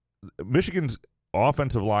 Like, Michigan's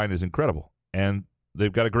offensive line is incredible, and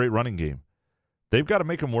they've got a great running game. They've got to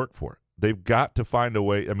make them work for it. They've got to find a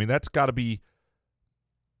way. I mean, that's got to be,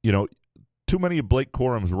 too many of Blake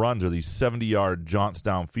Corum's runs are these 70-yard jaunts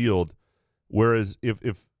downfield, whereas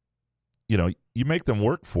if you make them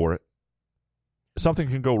work for it, something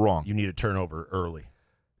can go wrong. You need a turnover early.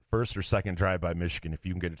 First or second drive by Michigan. If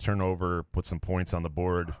you can get a turnover, put some points on the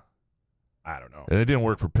board, I don't know. And it didn't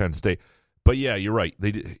work for Penn State. But, yeah, you're right.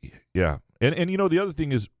 They did, yeah. And the other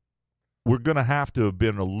thing is we're going to have to have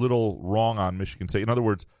been a little wrong on Michigan State. In other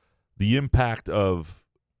words, the impact of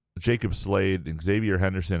Jacob Slade and Xavier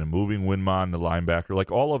Henderson and moving Winmon, the linebacker,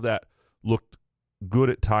 like all of that looked good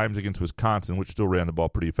at times against Wisconsin, which still ran the ball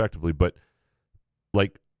pretty effectively. But,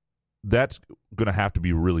 like, that's going to have to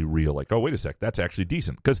be really real. Like, oh, wait a sec, that's actually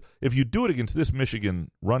decent. Because if you do it against this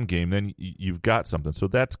Michigan run game, then you've got something. So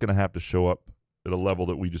that's going to have to show up at a level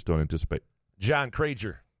that we just don't anticipate. John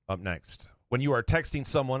Crager up next. When you are texting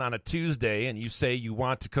someone on a Tuesday and you say you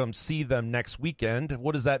want to come see them next weekend,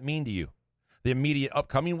 what does that mean to you? The immediate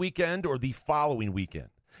upcoming weekend or the following weekend?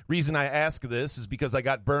 Reason I ask this is because I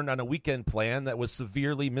got burned on a weekend plan that was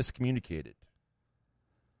severely miscommunicated.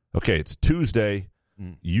 Okay, it's Tuesday.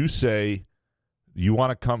 You say you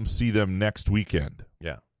want to come see them next weekend.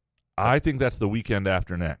 Yeah. I think that's the weekend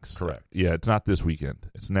after next. Correct. Yeah, it's not this weekend.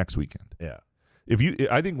 It's next weekend. Yeah.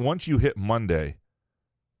 I think once you hit Monday,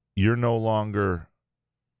 you're no longer.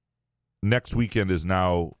 Next weekend is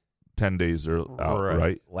now 10 days out,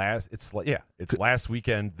 right? It's last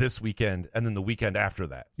weekend, this weekend, and then the weekend after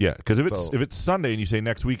that. Yeah, because if it's Sunday and you say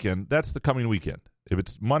next weekend, that's the coming weekend. If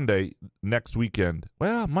it's Monday, next weekend,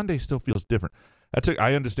 well, Monday still feels different.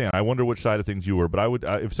 I understand. I wonder which side of things you were, but I would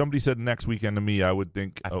if somebody said next weekend to me, I would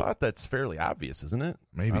think. I thought that's fairly obvious, isn't it?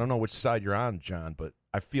 Maybe. I don't know which side you're on, John, but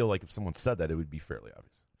I feel like if someone said that, it would be fairly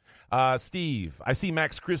obvious. Steve, I see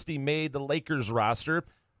Max Christie made the Lakers roster.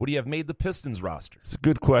 Would he have made the Pistons roster? It's a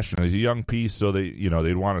good question. He's a young piece, so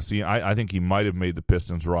they'd want to see. I think he might have made the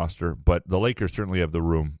Pistons roster, but the Lakers certainly have the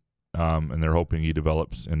room, and they're hoping he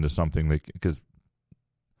develops into something because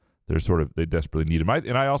they desperately need him.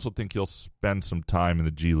 I also think he'll spend some time in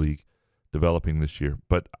the G League developing this year.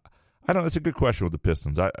 But I don't. It's a good question with the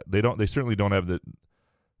Pistons. They certainly don't have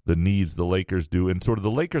the needs the Lakers do, and sort of the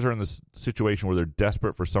Lakers are in this situation where they're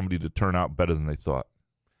desperate for somebody to turn out better than they thought.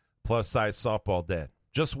 Plus size softball dad.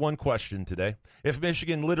 Just one question today. If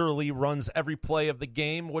Michigan literally runs every play of the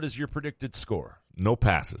game, what is your predicted score? No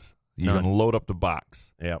passes. You None. can load up the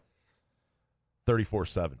box. Yeah.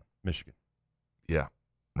 34-7, Michigan. Yeah,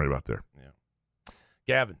 right about there. Yeah.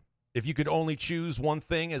 Gavin, if you could only choose one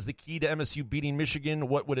thing as the key to MSU beating Michigan,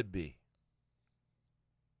 what would it be?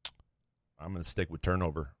 I'm going to stick with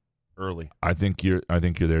turnover early. I think you're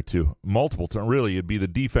there too. Multiple really, it'd be the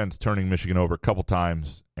defense turning Michigan over a couple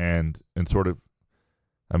times and sort of.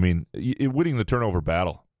 I mean, winning the turnover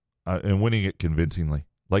battle and winning it convincingly.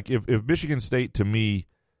 Like if Michigan State, to me,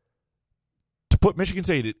 to put Michigan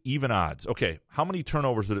State at even odds, okay, how many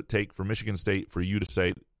turnovers would it take for Michigan State for you to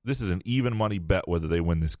say this is an even money bet whether they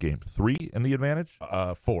win this game? 3 in the advantage?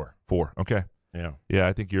 4. 4, okay. Yeah. Yeah,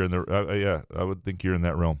 I think you're in I would think you're in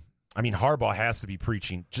that realm. I mean, Harbaugh has to be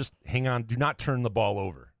preaching, just hang on, do not turn the ball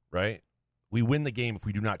over, right? We win the game if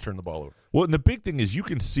we do not turn the ball over. Well, and the big thing is you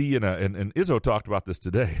can see and Izzo talked about this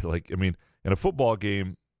today. Like, I mean, in a football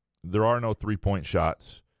game, there are no 3-point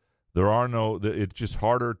shots. It's just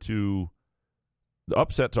harder the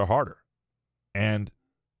upsets are harder. And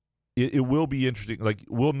it will be interesting. Like,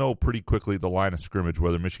 we'll know pretty quickly at the line of scrimmage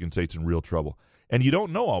whether Michigan State's in real trouble. And you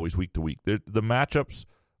don't know always week to week. The matchups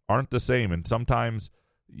aren't the same. And sometimes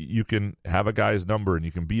you can have a guy's number and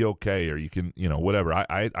you can be okay, or you can, whatever.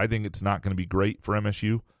 I think it's not going to be great for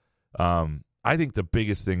MSU. I think the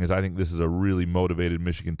biggest thing is I think this is a really motivated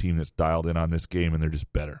Michigan team that's dialed in on this game, and they're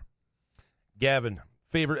just better. Gavin,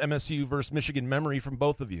 favorite MSU versus Michigan memory from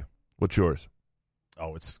both of you? What's yours?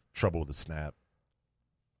 Oh, it's trouble with the snap.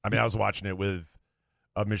 I mean, I was watching it with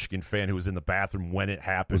a Michigan fan who was in the bathroom when it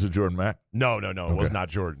happened. Was it Jordan Mack? No, Okay. It was not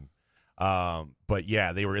Jordan. But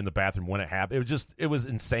yeah, they were in the bathroom when it happened. It was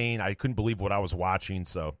insane. I couldn't believe what I was watching.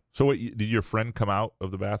 So what, did your friend come out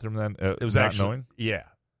of the bathroom then? It was not actually knowing? Yeah.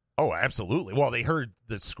 Oh, absolutely. Well, they heard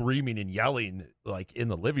the screaming and yelling like in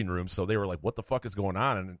the living room, so they were like, "What the fuck is going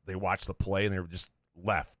on?" And they watched the play and they were just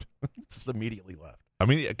left, just immediately left. I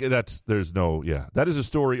mean, that is a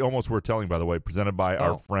story almost worth telling. By the way, presented by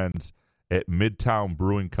our friends at Midtown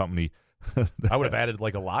Brewing Company. I would have added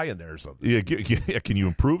like a lie in there or something. Yeah, can you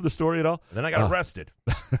improve the story at all? And then I got arrested.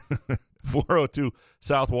 402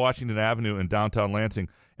 South Washington Avenue in downtown Lansing.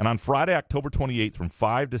 And on Friday, October 28th from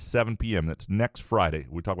 5 to 7 p.m., that's next Friday.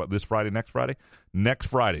 We talk about this Friday, next Friday? Next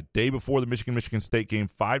Friday, day before the Michigan State game,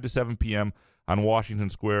 5 to 7 p.m. on Washington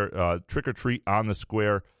Square. Trick or treat on the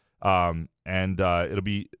square. And it'll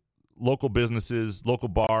be local businesses, local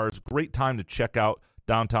bars. Great time to check out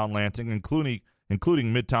downtown Lansing, including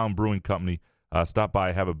Midtown Brewing Company. Stop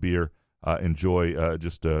by, have a beer, enjoy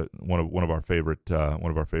one of our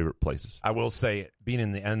favorite places. I will say, being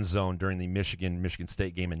in the end zone during the Michigan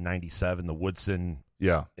State game in '97, the Woodson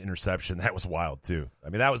interception, that was wild too. I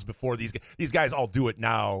mean, that was before these guys all do it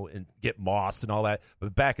now and get mossed and all that.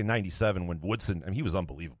 But back in '97, when Woodson, I mean, he was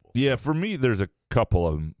unbelievable. Yeah, for me, there's a couple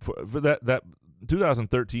of them for that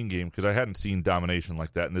 2013 game, because I hadn't seen domination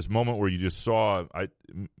like that. In this moment where you just saw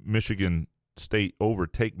Michigan State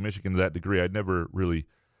overtake Michigan to that degree, I'd never really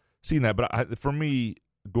seen that. But for me,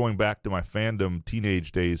 going back to my fandom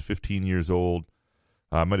teenage days, 15 years old,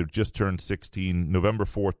 I might have just turned 16, November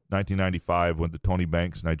 4th, 1995, went the Tony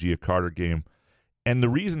Banks and Igea Carter game. And the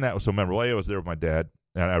reason that was so memorable, I was there with my dad,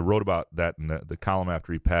 and I wrote about that in the column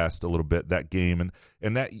after he passed a little bit, that game.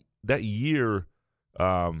 And that year,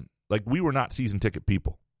 like we were not season ticket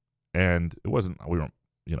people, and it wasn't we weren't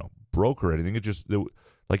broke or anything. It just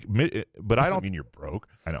but I don't mean you're broke.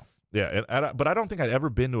 I know. Yeah, but I don't think I'd ever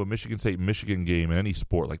been to a Michigan State Michigan game in any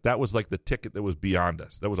sport. Like that was like the ticket that was beyond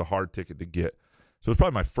us. That was a hard ticket to get. So it was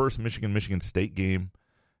probably my first Michigan State game,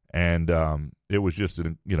 and it was just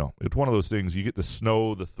it's one of those things. You get the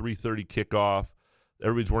snow, the 3:30 kickoff.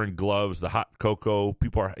 Everybody's wearing gloves, the hot cocoa.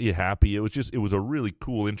 People are happy. It was a really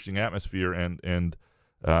cool, interesting atmosphere, and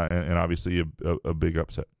obviously a big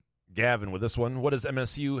upset. Gavin, with this one, what does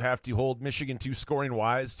MSU have to hold Michigan to scoring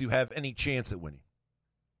wise to have any chance at winning?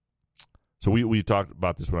 So we talked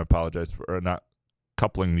about this when I apologize for not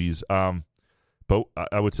coupling these, but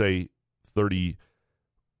I would say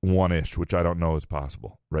 31-ish, which I don't know is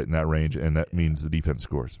possible, right in that range, and that means the defense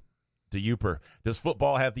scores. DeUper, does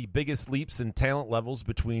football have the biggest leaps in talent levels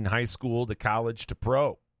between high school to college to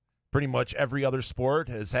pro? Pretty much every other sport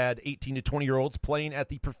has had 18 to 20-year-olds playing at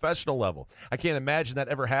the professional level. I can't imagine that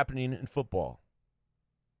ever happening in football.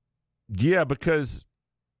 Yeah, because,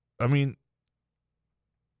 I mean,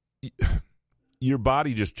 your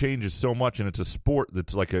body just changes so much, and it's a sport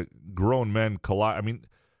that's like a grown men collide. I mean,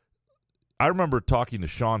 I remember talking to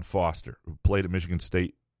Sean Foster, who played at Michigan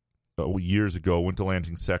State years ago, went to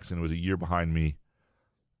Lansing Sexton, was a year behind me,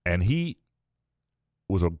 and he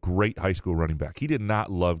was a great high school running back. He did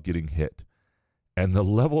not love getting hit. And the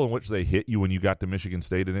level in which they hit you when you got to Michigan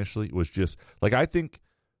State initially was just, like, I think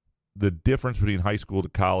the difference between high school to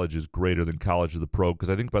college is greater than college to the pro, because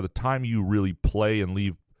I think by the time you really play and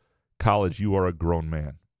leave college, you are a grown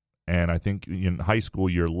man. And I think in high school,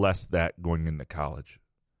 you're less that going into college.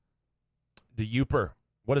 DeUper,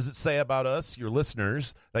 what does it say about us, your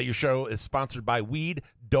listeners, that your show is sponsored by weed,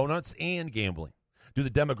 donuts, and gambling? Do the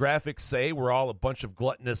demographics say we're all a bunch of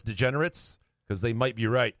gluttonous degenerates? Because they might be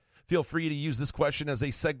right. Feel free to use this question as a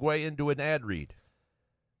segue into an ad read.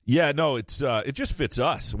 Yeah, no, it just fits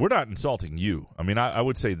us. We're not insulting you. I mean, I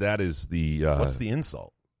would say that is the... What's the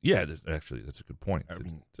insult? Yeah, actually, that's a good point. I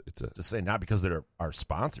mean, just saying, not because they're our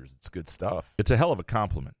sponsors. It's good stuff. It's a hell of a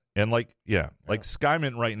compliment. And like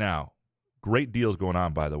Skymint right now, great deals going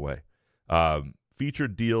on, by the way.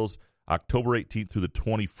 Featured deals October 18th through the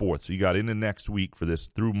 24th. So you got into next week for this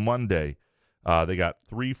through Monday. They got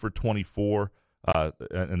 3 for $24,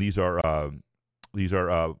 and these are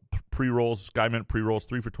pre-rolls, Skymint pre-rolls,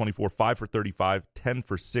 3 for $24, 5 for $35, 10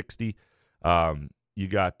 for $60. You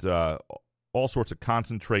got all sorts of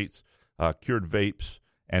concentrates, cured vapes,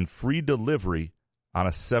 and free delivery on a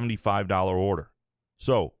 $75 order.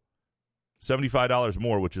 So $75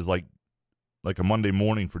 more, which is like a Monday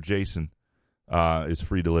morning for Jason, is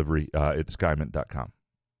free delivery at skymint.com.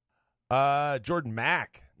 Jordan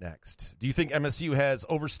Mack next. Do you think MSU has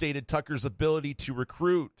overstated Tucker's ability to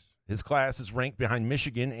recruit? His class is ranked behind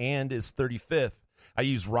Michigan and is 35th. I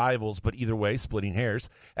use rivals, but either way, splitting hairs.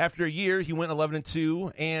 After a year, he went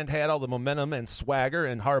 11-2 and had all the momentum and swagger,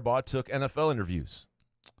 and Harbaugh took NFL interviews.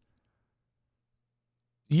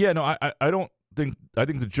 Yeah, no, I don't think – I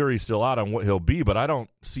think the jury's still out on what he'll be, but I don't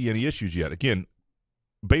see any issues yet. Again,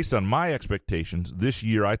 based on my expectations, this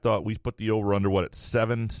year I thought we put the over-under, at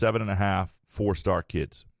 7.5 4-star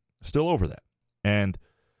kids. Still over that. And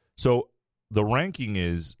so the ranking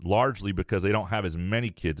is largely because they don't have as many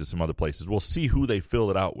kids as some other places. We'll see who they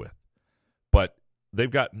fill it out with. But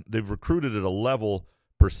they've recruited at a level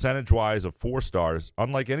percentage-wise of 4 stars,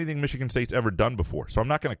 unlike anything Michigan State's ever done before. So I'm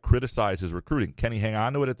not going to criticize his recruiting. Can he hang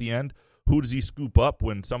on to it at the end? Who does he scoop up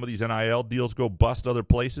when some of these NIL deals go bust other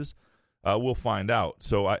places? We'll find out.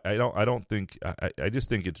 So I just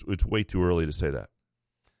think it's way too early to say that.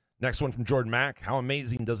 Next one from Jordan Mack. How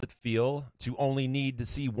amazing does it feel to only need to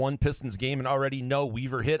see one Pistons game and already know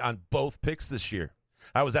Weaver hit on both picks this year?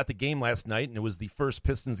 I was at the game last night, and it was the first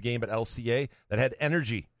Pistons game at LCA that had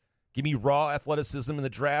energy. Give me raw athleticism in the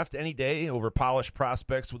draft any day over polished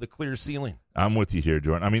prospects with a clear ceiling. I'm with you here,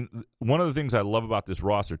 Jordan. I mean, one of the things I love about this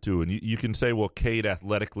roster, too, and you can say, well, Cade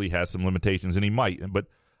athletically has some limitations, and he might, but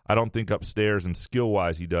I don't think upstairs and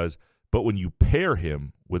skill-wise he does. But when you pair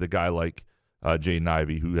him with a guy like Jaden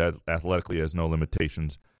Ivey, who athletically has no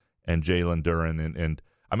limitations, and Jalen Duren, and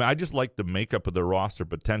I mean, I just like the makeup of the roster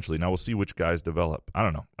potentially. Now we'll see which guys develop. I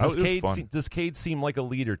don't know. Does Cade seem like a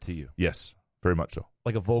leader to you? Yes, very much so.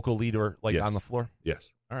 Like a vocal leader, yes. On the floor?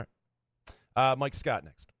 Yes. All right. Mike Scott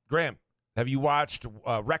next. Graham, have you watched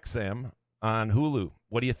Wrexham on Hulu?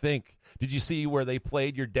 What do you think? Did you see where they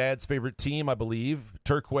played your dad's favorite team, I believe,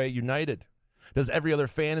 Torquay United? Does every other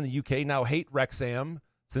fan in the UK now hate Wrexham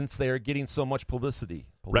since they are getting so much publicity?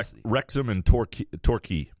 Wrexham and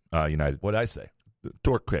Torquay United. What did I say?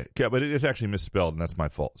 Torquay. Yeah, but it's actually misspelled, and that's my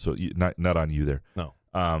fault. So not on you there. No.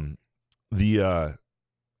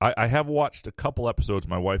 I have watched a couple episodes.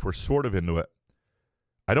 My wife were sort of into it.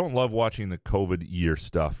 I don't love watching the COVID year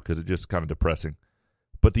stuff because it's just kind of depressing.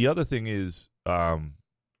 But the other thing is, I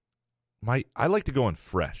like to go in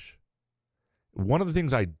fresh. One of the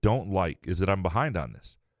things I don't like is that I'm behind on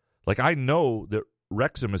this. Like, I know that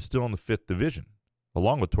Wrexham is still in the 5th division,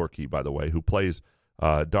 along with Torquay, by the way, who plays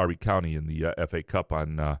Derby County in the FA Cup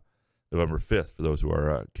on November 5th, for those who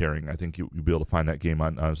are caring. I think you'll be able to find that game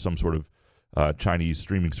on some sort of Chinese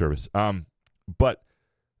streaming service. But,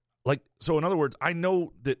 like, so in other words, I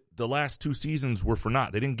know that the last 2 seasons were for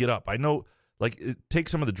naught. They didn't get up. I know, like, it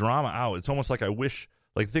takes some of the drama out. It's almost like I wish,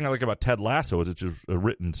 like, the thing I like about Ted Lasso is it's just a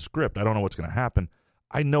written script. I don't know what's going to happen.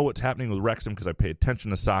 I know what's happening with Wrexham because I pay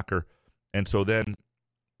attention to soccer. And so then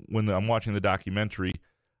when I'm watching the documentary,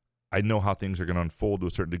 I know how things are going to unfold to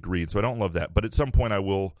a certain degree. And so I don't love that. But at some point I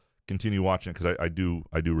will continue watching it because I do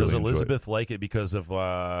really enjoy it. Does Elizabeth like it because of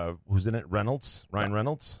who's in it? Ryan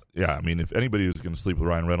Reynolds? Yeah, I mean, if anybody who's going to sleep with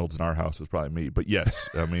Ryan Reynolds in our house, it's probably me. But yes,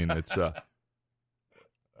 I mean, it's... All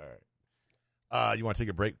right. You want to take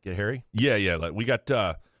a break, get Harry? Yeah. Like, we got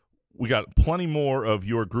plenty more of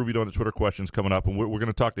your Groovy Donut Twitter questions coming up, and we're going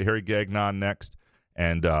to talk to Harry Gagnon next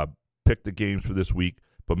and pick the games for this week.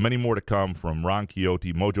 But many more to come from Ron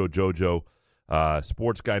Quixote, Mojo Jojo,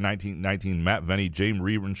 Sports Guy 1919, Matt Venny, James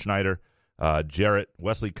Riebenschneider, Jarrett,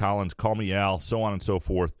 Wesley Collins, Call Me Al, so on and so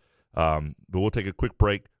forth. But we'll take a quick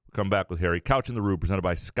break. We'll come back with Harry. Couch in the Rube, presented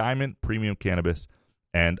by Skymint Premium Cannabis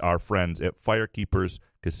and our friends at Firekeepers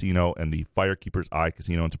Casino and the Firekeepers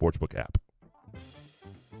iCasino and Sportsbook app.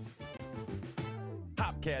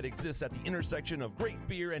 Hopcat exists at the intersection of great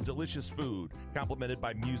beer and delicious food, complemented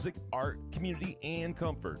by music, art, community, and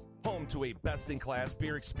comfort. Home to a best-in-class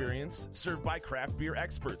beer experience served by craft beer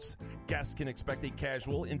experts. Guests can expect a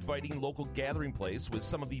casual, inviting local gathering place with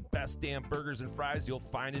some of the best damn burgers and fries you'll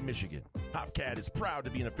find in Michigan. Hopcat is proud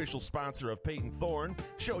to be an official sponsor of Peyton Thorne.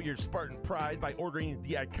 Show your Spartan pride by ordering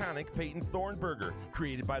the iconic Peyton Thorne burger,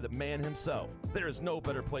 created by the man himself. There is no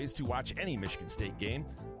better place to watch any Michigan State game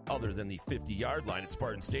other than the 50-yard line at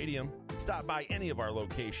Spartan Stadium. Stop by any of our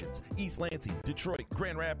locations: East Lansing, Detroit,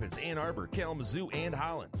 Grand Rapids, Ann Arbor, Kalamazoo, and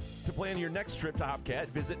Holland. To plan your next trip to Hopcat,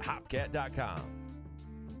 visit hopcat.com.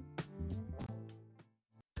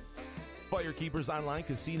 Firekeepers Online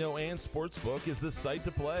Casino and Sportsbook is the site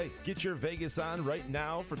to play. Get your Vegas on right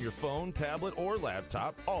now from your phone, tablet, or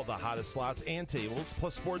laptop. All the hottest slots and tables,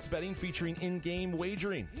 plus sports betting featuring in-game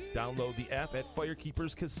wagering. Download the app at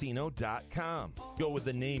firekeeperscasino.com. Go with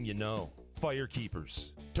the name you know.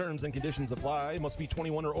 Firekeepers. Terms and conditions apply. Must be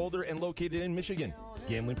 21 or older and located in Michigan.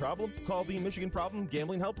 Gambling problem? Call the Michigan Problem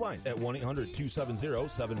Gambling Helpline at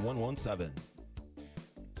 1-800-270-7117.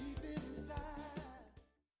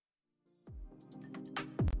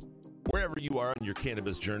 Wherever you are on your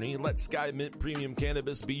cannabis journey, let Skymint Premium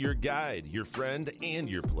Cannabis be your guide, your friend, and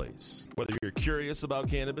your place. Whether you're curious about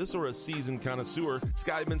cannabis or a seasoned connoisseur,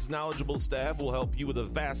 Skymint's knowledgeable staff will help you with a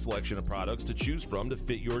vast selection of products to choose from to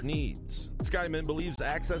fit your needs. Skymint believes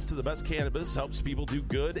access to the best cannabis helps people do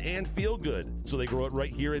good and feel good, so they grow it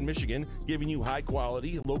right here in Michigan, giving you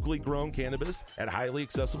high-quality, locally grown cannabis at highly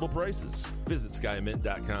accessible prices. Visit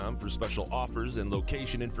skymint.com for special offers and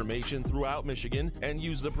location information throughout Michigan, and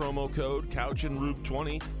use the promo code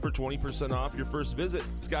CouchAndRube20 for 20% off your first visit.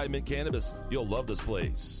 Skymint Cannabis. You'll love this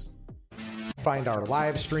place. Find our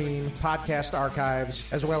live stream, podcast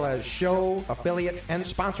archives, as well as show, affiliate, and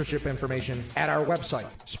sponsorship information at our website,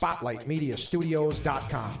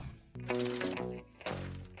 SpotlightMediaStudios.com.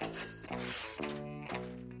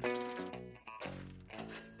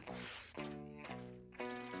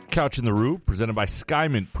 Couch in the Rube, presented by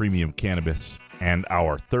Skymint Premium Cannabis, and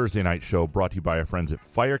our Thursday night show brought to you by our friends at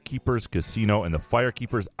Firekeepers Casino and the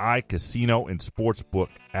Firekeepers iCasino and Sportsbook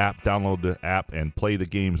app. Download the app and play the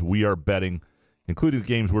games we are betting, including the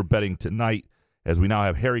games we're betting tonight, as we now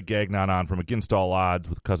have Harry Gagnon on from Against All Odds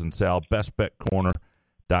with Cousin Sal,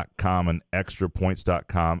 BestBetCorner.com and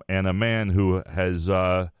ExtraPoints.com, and a man who has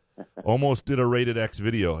almost did a Rated X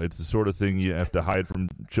video. It's the sort of thing you have to hide from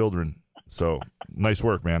children. So, nice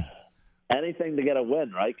work, man. Anything to get a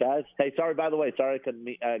win, right, guys? Hey, sorry, by the way, I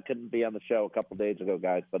couldn't be on the show a couple days ago,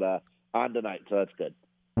 guys, but on tonight, so that's good.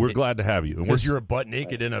 We're glad to have you. Because you were butt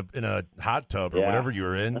naked in a hot tub or whatever you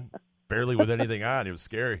were in, barely with anything on. It was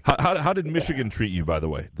scary. How did Michigan treat you, by the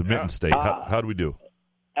way? The Mitten State. How did we do?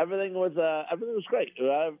 Everything was great.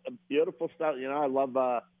 Beautiful stuff. You know, I love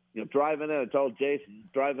driving in. I told Jason,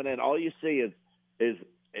 driving in, all you see is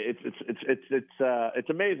it's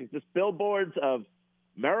amazing. Just billboards of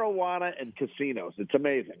marijuana and casinos. It's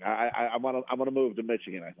amazing. I want to move to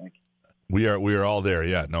Michigan, I think. We are all there.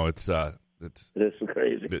 Yeah. No, it's It's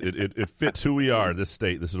crazy. It fits who we are, this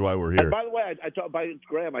state. This is why we're here. And by the way, I talked by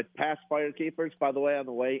Graham. I passed Fire Keepers, by the way, on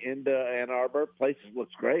the way into Ann Arbor. Place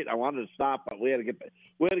looks great. I wanted to stop, but we had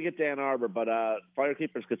to get to Ann Arbor. But Fire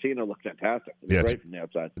Keepers Casino looked fantastic. It was great from the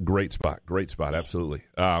outside. Great spot. Absolutely.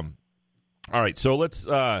 All right, so let's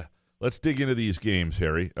dig into these games,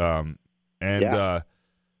 Harry.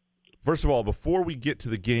 First of all, before we get to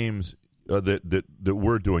the games that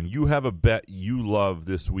we're doing, you have a bet you love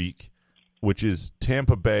this week, which is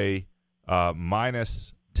Tampa Bay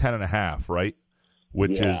minus 10.5, right?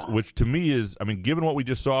 Which to me is, I mean, given what we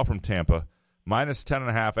just saw from Tampa, minus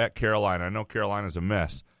 10.5 at Carolina. I know Carolina's a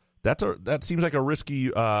mess. That seems like a risky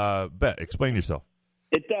bet. Explain yourself.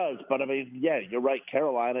 It does, but I mean, yeah, you're right.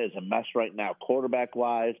 Carolina is a mess right now,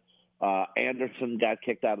 quarterback-wise. Anderson got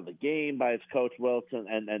kicked out of the game by his coach Wilson,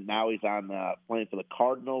 and now he's on playing for the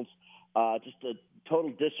Cardinals. Just a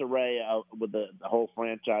total disarray with the whole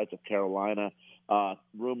franchise of Carolina.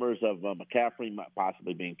 Rumors of McCaffrey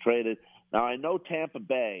possibly being traded. Now, I know Tampa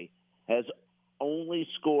Bay has only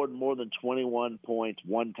scored more than 21 points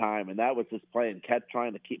one time, and that was just trying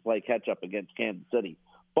to play catch up against Kansas City.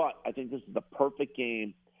 But I think this is the perfect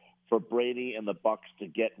game for Brady and the Bucs to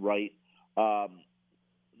get right.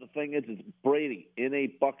 The thing is Brady in a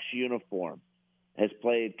Bucs uniform has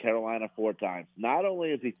played Carolina 4 times. Not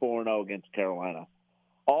only is he 4-0 against Carolina,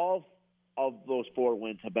 all of those 4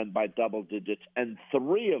 wins have been by double digits, and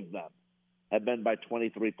 3 of them have been by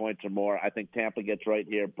 23 points or more. I think Tampa gets right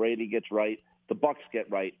here. Brady gets right. The Bucs get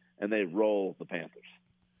right, and they roll the Panthers.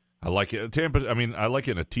 I like it. Tampa, I mean, I like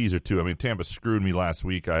it in a teaser, too. I mean, Tampa screwed me last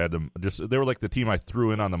week. I had them they were like the team I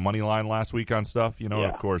threw in on the money line last week on stuff,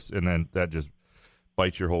 of course, and then that just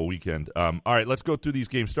bites your whole weekend. All right, let's go through these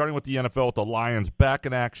games, starting with the NFL with the Lions back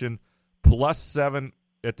in action, +7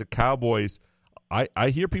 at the Cowboys. I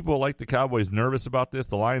hear people like the Cowboys nervous about this.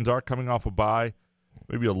 The Lions are coming off a bye,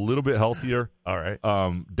 maybe a little bit healthier. All right.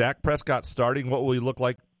 Dak Prescott starting, what will he look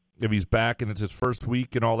like if he's back and it's his first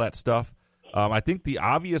week and all that stuff? I think the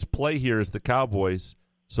obvious play here is the Cowboys,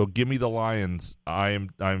 so give me the Lions. I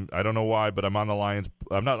don't know why, but I'm on the Lions.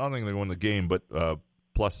 I don't think they're going to win the game, but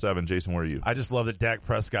 +7. Jason, where are you? I just love that Dak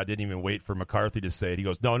Prescott didn't even wait for McCarthy to say it. He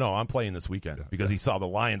goes, no, I'm playing this weekend because he saw the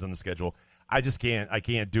Lions on the schedule. I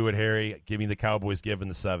can't do it, Harry. Give me the Cowboys giving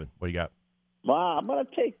the 7. What do you got? Well, I'm going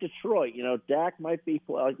to take Detroit. Dak might be,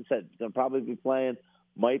 like you said, going to probably be playing,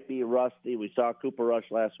 might be rusty. We saw Cooper Rush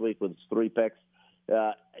last week with his 3 picks.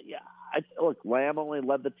 Look, Lamb only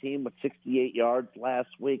led the team with 68 yards last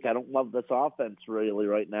week. I don't love this offense really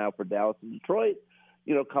right now for Dallas and Detroit.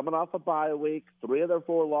 Coming off a bye week, 3 of their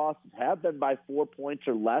 4 losses have been by 4 points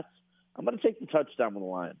or less. I'm going to take the touchdown with the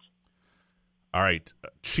Lions. All right,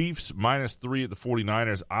 Chiefs -3 at the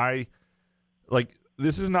 49ers.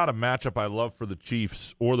 This is not a matchup I love for the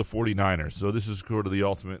Chiefs or the 49ers. So this is sort of the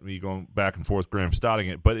ultimate me going back and forth, Graham starting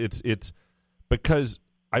it. But it's because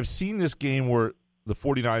I've seen this game where the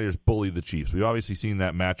 49ers bully the Chiefs. We've obviously seen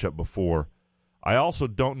that matchup before. I also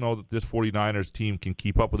don't know that this 49ers team can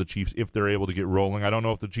keep up with the Chiefs if they're able to get rolling. I don't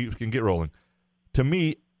know if the Chiefs can get rolling. To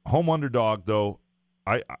me, home underdog, though,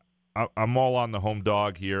 I'm all on the home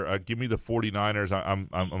dog here. Give me the 49ers. I'm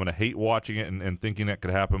going to hate watching it and thinking that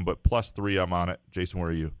could happen, but +3, I'm on it. Jason, where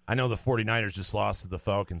are you? I know the 49ers just lost to the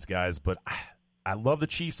Falcons, guys, but I love the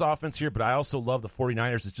Chiefs offense here, but I also love the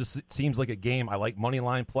 49ers. It seems like a game. I like money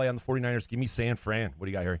line play on the 49ers. Give me San Fran. What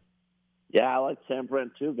do you got, Harry? Yeah, I like San Fran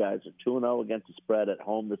too, guys. They're 2-0 against the spread at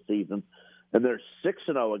home this season, and they're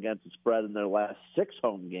 6-0 against the spread in their last 6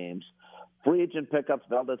 home games. Free agent pickups,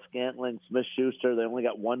 Valdez-Scantling, Smith-Schuster, they only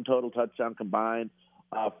got 1 total touchdown combined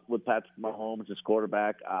with Patrick Mahomes as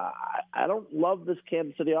quarterback. I don't love this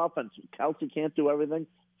Kansas City offense. Kelsey can't do everything.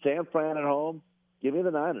 San Fran at home, give me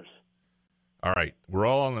the Niners. All right, we're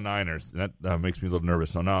all on the Niners. That makes me a little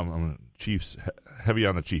nervous. So now I'm Chiefs, heavy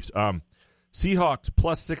on the Chiefs. Seahawks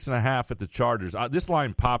 +6.5 at the Chargers. This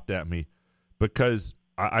line popped at me because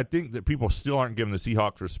I think that people still aren't giving the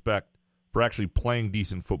Seahawks respect for actually playing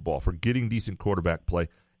decent football, for getting decent quarterback play.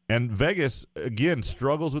 And Vegas, again,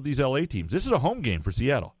 struggles with these L.A. teams. This is a home game for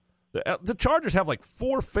Seattle. The Chargers have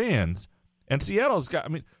 4 fans, and Seattle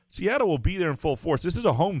will be there in full force. This is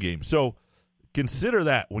a home game. So consider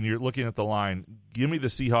that when you're looking at the line. Give me the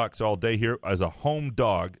Seahawks all day here as a home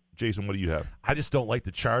dog. Jason, what do you have? I just don't like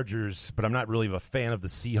the Chargers, but I'm not really a fan of the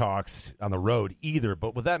Seahawks on the road either.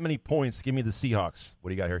 But with that many points, give me the Seahawks. What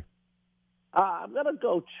do you got here? I'm going to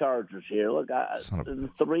go Chargers here. Look, in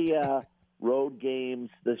 3 road games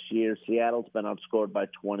this year, Seattle's been outscored by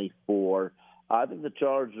 24. I think the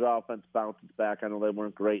Chargers offense bounces back. I know they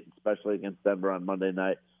weren't great, especially against Denver on Monday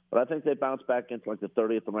night. But I think they bounce back into like the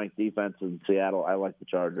 30th ranked defense in Seattle. I like the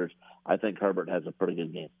Chargers. I think Herbert has a pretty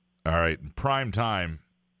good game. All right, prime time,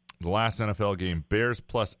 the last NFL game, Bears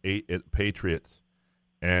 +8 at Patriots,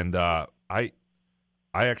 and I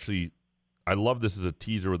love this as a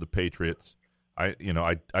teaser with the Patriots. I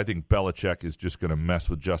think Belichick is just going to mess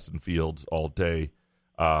with Justin Fields all day.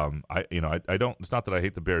 I don't. It's not that I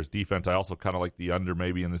hate the Bears defense. I also kind of like the under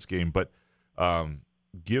maybe in this game, but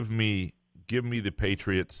give me the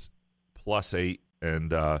Patriots +8,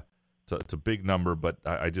 and it's a big number, but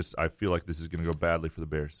I feel like this is going to go badly for the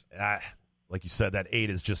Bears. Like you said, that 8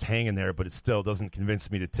 is just hanging there, but it still doesn't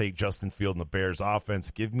convince me to take Justin Field and the Bears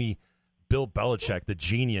offense. Give me Bill Belichick, the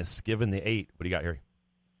genius, given the 8. What do you got, Harry?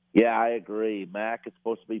 Yeah, I agree. Mac is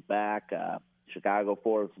supposed to be back. Chicago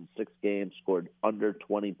 4 from 6 games, scored under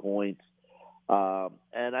 20 points.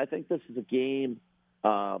 And I think this is a game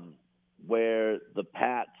where the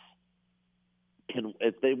Pats can,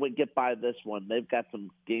 if they would get by this one, they've got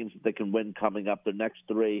some games that they can win coming up. Their next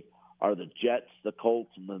 3 are the Jets, the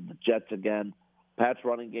Colts, and then the Jets again. Pats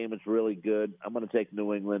running game is really good. I'm going to take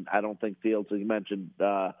New England. I don't think Fields, as you mentioned,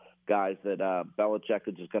 guys, that Belichick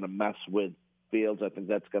is just going to mess with Fields. I think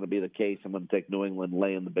that's going to be the case. I'm going to take New England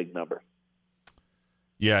laying the big number.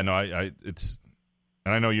 Yeah, no, it's,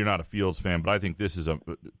 and I know you're not a Fields fan, but I think this is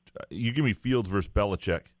you give me Fields versus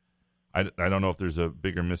Belichick. I don't know if there's a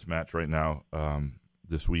bigger mismatch right now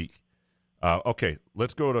this week. Okay,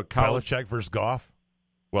 let's go to college. Belichick versus Goff.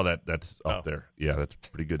 Well, that's up there. Yeah, that's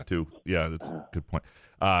pretty good too. Yeah, that's a good point.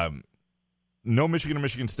 No Michigan or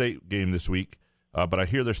Michigan State game this week, but I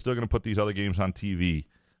hear they're still going to put these other games on TV.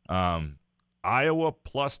 Iowa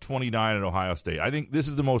 +29 at Ohio State. I think this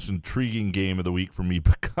is the most intriguing game of the week for me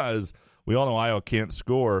because we all know Iowa can't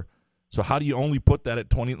score. So how do you only put that at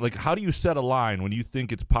 20? Like, how do you set a line when you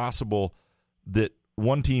think it's possible that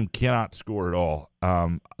one team cannot score at all?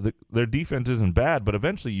 Their defense isn't bad, but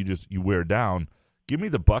eventually you wear down. Give me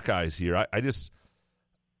the Buckeyes here.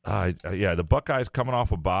 The Buckeyes coming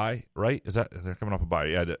off a bye, right? Is that they're coming off a bye?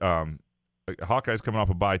 Yeah. Hawkeyes coming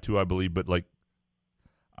off a bye too, I believe. But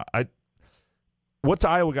what's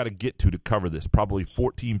Iowa got to get to cover this? Probably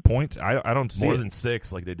 14 points. I don't see more than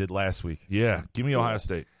 6 like they did last week. Yeah, give me Ohio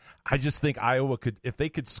State. I just think Iowa could, if they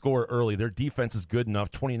could score early, their defense is good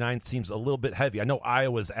enough. 29 seems a little bit heavy. I know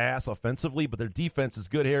Iowa's ass offensively, but their defense is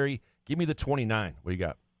good, Harry. Give me the 29. What do you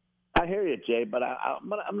got? I hear you, Jay, but I'm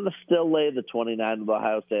gonna still lay the 29 with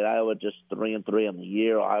Ohio State. Iowa just 3-3 on the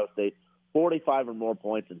year. Ohio State 45 or more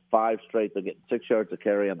points in 5 straight. They're getting 6 yards to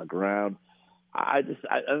carry on the ground. I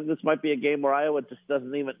think this might be a game where Iowa just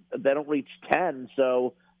doesn't even, they don't reach 10.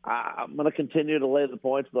 So I'm going to continue to lay the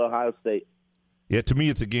points with Ohio State. Yeah, to me,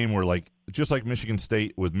 it's a game where, like, just like Michigan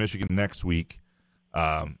State with Michigan next week,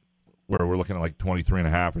 where we're looking at like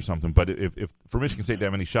 23.5 or something. But if for Michigan State to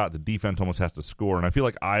have any shot, the defense almost has to score. And I feel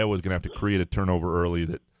like Iowa is going to have to create a turnover early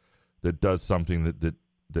that does something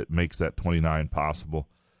that makes that 29 possible.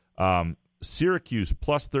 Syracuse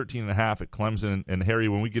 +13.5 at Clemson. And Harry,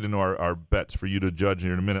 when we get into our bets for you to judge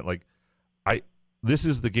here in a minute, this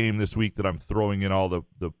is the game this week that I'm throwing in all the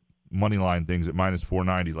money line things at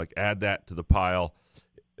 -490. Like, add that to the pile.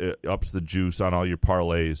 It ups the juice on all your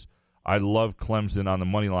parlays. I love Clemson on the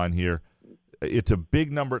money line here. It's a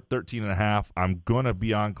big number at 13.5. I'm going to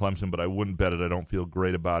be on Clemson, but I wouldn't bet it. I don't feel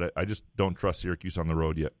great about it. I just don't trust Syracuse on the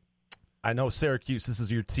road yet. I know Syracuse, this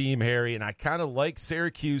is your team, Harry, and I kind of like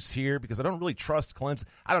Syracuse here because I don't really trust Clemson.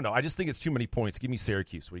 I don't know. I just think it's too many points. Give me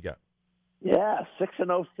Syracuse. What do you got? Yeah,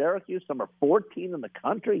 6-0 Syracuse, number 14 in the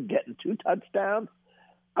country, getting 2 touchdowns.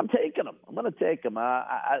 I'm taking them. I'm going to take them,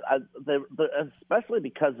 especially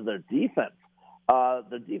because of their defense.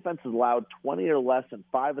 Their defense has allowed 20 or less in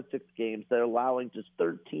 5 of 6 games. They're allowing just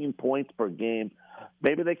 13 points per game.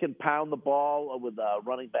 Maybe they can pound the ball with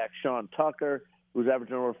running back Sean Tucker, who's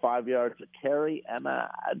averaging over 5 yards a carry. And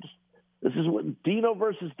this is Dino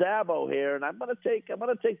versus Dabo here, and I'm going to take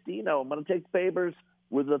Dino. I'm going to take Favors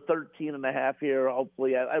with the 13.5 here.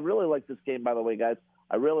 Hopefully, I really like this game. By the way, guys,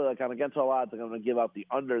 I really like. I'm against all odds. I'm going to give out the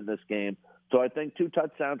under in this game. So I think 2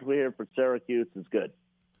 touchdowns here for Syracuse is good.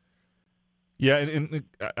 Yeah, and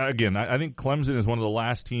again, I think Clemson is one of the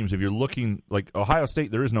last teams. If you're looking, like Ohio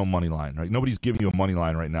State, there is no money line, right? Nobody's giving you a money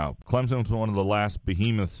line right now. Clemson's one of the last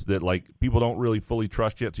behemoths that, like, people don't really fully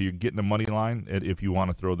trust yet, so you're getting a money line if you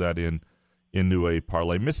want to throw that into a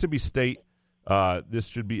parlay. Mississippi State, this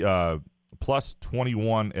should be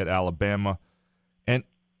 +21 at Alabama. And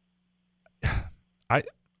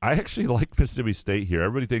I actually like Mississippi State here.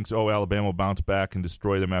 Everybody thinks, Alabama will bounce back and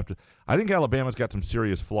destroy them after. I think Alabama's got some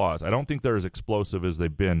serious flaws. I don't think they're as explosive as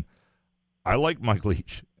they've been. I like Mike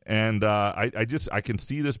Leach, And I can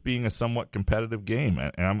see this being a somewhat competitive game.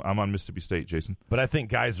 And I'm on Mississippi State, Jason. But I think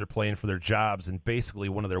guys are playing for their jobs, and basically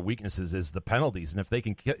one of their weaknesses is the penalties. And if they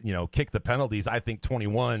can, kick the penalties, I think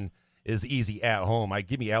 21 is easy at home.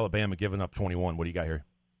 Give me Alabama giving up 21. What do you got here?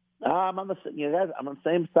 I'm on the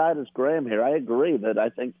same side as Graham here. I agree that I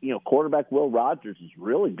think quarterback Will Rogers is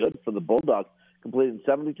really good for the Bulldogs, completing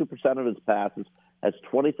 72% of his passes, has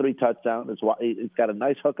 23 touchdowns. He's got a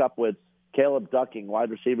nice hookup with Caleb Ducking,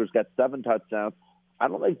 wide receiver's got 7 touchdowns. I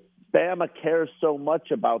don't think Bama cares so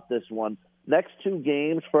much about this one. Next 2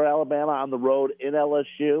 games for Alabama on the road in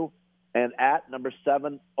LSU and at number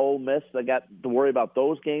 7 Ole Miss. They got to worry about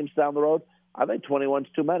those games down the road. I think 21's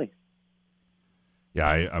too many.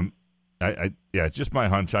 Yeah, it's just my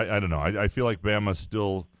hunch. I don't know. I feel like Bama's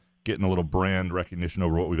still getting a little brand recognition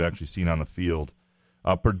over what we've actually seen on the field.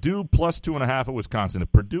 Purdue plus 2.5 at Wisconsin.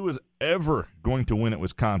 If Purdue is ever going to win at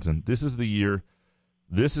Wisconsin, this is the year.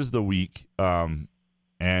 This is the week. And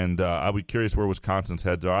I'll be curious where Wisconsin's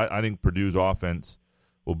heads are. I think Purdue's offense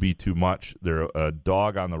will be too much. They're a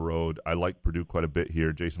dog on the road. I like Purdue quite a bit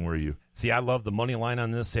here. Jason, where are you? See, I love the money line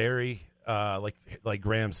on this, Harry. Like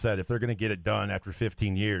Graham said, if they're going to get it done after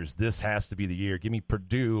 15 years, this has to be the year. Give me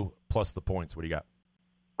Purdue plus the points. What do you got?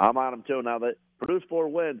 I'm on them too. Now, Purdue's 4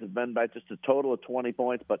 wins have been by just a total of 20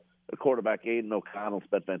 points, but the quarterback Aiden O'Connell's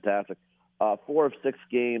been fantastic. 4 of 6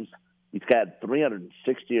 games, he's got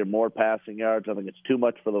 360 or more passing yards. I think it's too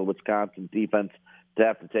much for the Wisconsin defense to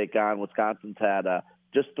have to take on. Wisconsin's had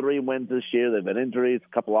just 3 wins this year. They've had injuries,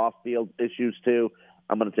 a couple off-field issues too.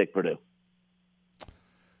 I'm going to take Purdue.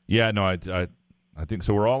 Yeah, no, I think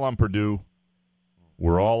so. We're all on Purdue.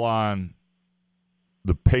 We're all on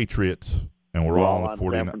the Patriots, and we're all on the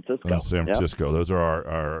 49ers. San Francisco. Yep. Those are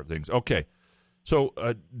our things. Okay. So,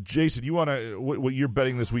 Jason, you want to what you're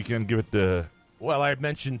betting this weekend? Give it the. Well, I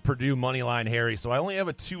mentioned Purdue money line, Harry. So I only have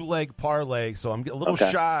a 2-leg parlay. So I'm a little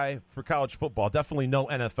shy for college football. Definitely no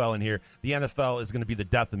NFL in here. The NFL is going to be the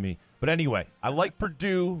death of me. But anyway, I like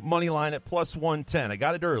Purdue money line at plus 110. I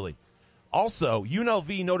got it early. Also,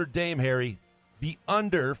 UNLV Notre Dame, Harry, the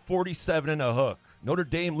under 47 and a hook. Notre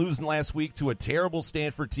Dame losing last week to a terrible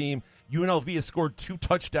Stanford team. UNLV has scored 2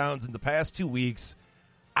 touchdowns in the past 2 weeks.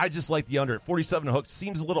 I just like the under at 47 and a hook.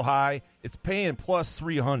 Seems a little high. It's paying plus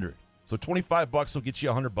 300. So $25 will get you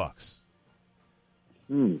 $100.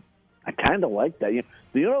 I kind of like that.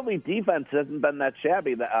 The UNLV defense hasn't been that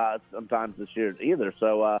shabby sometimes this year either.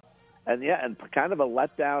 So, and kind of a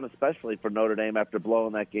letdown, especially for Notre Dame after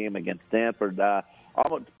blowing that game against Stanford.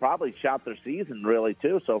 Almost probably shot their season, really,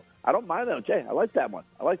 too. So I don't mind that. Jay, I like that one.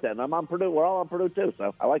 I like that. And I'm on Purdue. We're all on Purdue, too,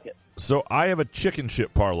 so I like it. So I have a chicken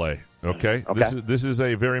shit parlay, okay? This is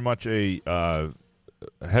a very much a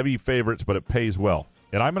heavy favorites, but it pays well.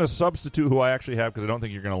 And I'm going to substitute who I actually have because I don't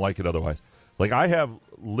think you're going to like it otherwise. Like, I have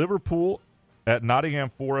Liverpool at Nottingham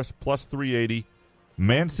Forest plus 380.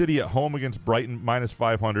 Man City at home against Brighton minus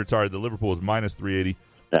 500. Sorry, the Liverpool is minus 380.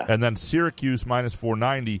 Yeah. And then Syracuse minus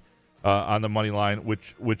 490 on the money line,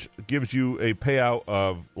 which gives you a payout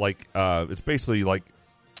of it's basically like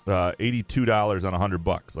 $82 on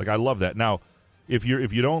 $100. Like, I love that. Now, if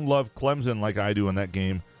you don't love Clemson like I do in that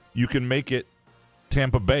game, you can make it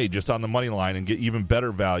Tampa Bay just on the money line and get even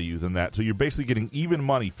better value than that. So you're basically getting even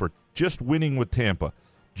money for just winning with Tampa,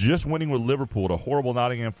 just winning with Liverpool, a horrible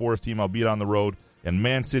Nottingham Forest team, albeit on the road, and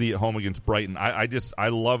Man City at home against Brighton. I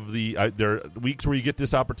love there are weeks where you get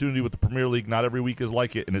this opportunity with the Premier League. Not every week is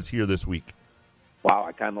like it, and it's here this week. Wow,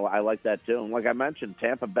 I like that too. And like I mentioned,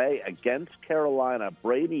 Tampa Bay against Carolina,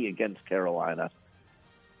 Brady against Carolina.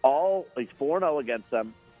 He's 4-0 against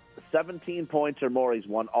them. 17 points or more. He's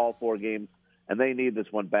won all 4 games. And they need this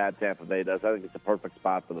one bad, Tampa Bay does. I think it's a perfect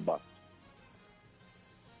spot for the Bucs.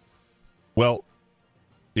 Well,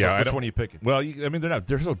 yeah. So which one are you picking? Well, I mean,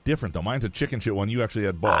 they're so different though. Mine's a chicken shit one. You actually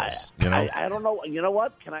had balls. I don't know. You know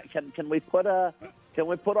what? Can we put all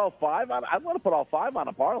 5 on? I want to put all 5 on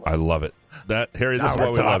a parlay. I love it. Harry, this is why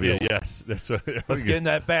we love you. Yes. Let's get in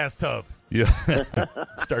that bathtub. Yeah.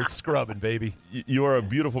 Start scrubbing, baby. You are a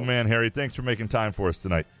beautiful man, Harry. Thanks for making time for us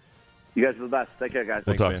tonight. You guys are the best. Take care, guys.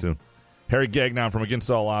 We'll talk soon. Harry Gagnon from Against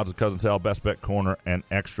All Odds with Cousins Hell, Best Bet Corner, and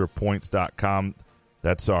ExtraPoints.com.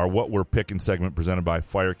 That's our What We're Picking segment presented by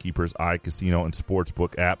Firekeepers iCasino and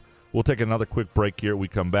Sportsbook app. We'll take another quick break here. We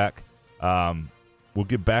come back. We'll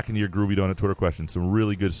get back into your Groovy Donut Twitter questions. Some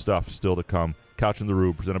really good stuff still to come. Couch in the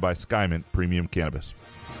Rube, presented by Skymint Premium Cannabis.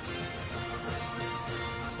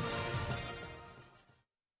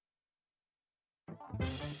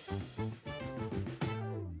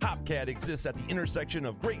 Hopcat exists at the intersection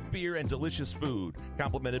of great beer and delicious food,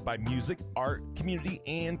 complemented by music, art, community,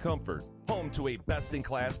 and comfort. Home to a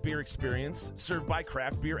best-in-class beer experience served by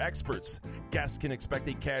craft beer experts. Guests can expect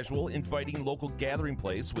a casual, inviting local gathering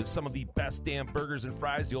place with some of the best damn burgers and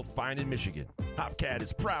fries you'll find in Michigan. Hopcat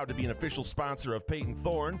is proud to be an official sponsor of Peyton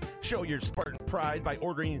Thorne. Show your Spartan pride by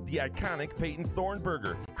ordering the iconic Peyton Thorne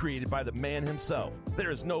burger, created by the man himself.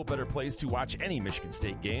 There is no better place to watch any Michigan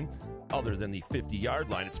State game other than the 50-yard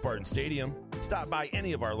line at Spartan Stadium. Stop by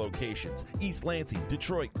any of our locations: East Lansing,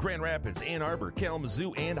 Detroit, Grand Rapids, Ann Arbor,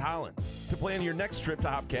 Kalamazoo, and Holland. To plan your next trip to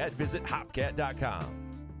Hopcat, visit hopcat.com.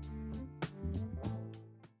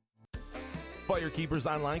 Firekeepers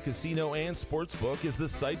Online Casino and Sportsbook is the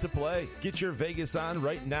site to play. Get your Vegas on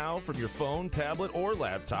right now from your phone, tablet, or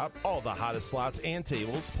laptop. All the hottest slots and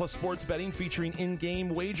tables, plus sports betting featuring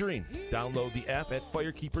in-game wagering. Download the app at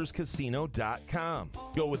firekeeperscasino.com.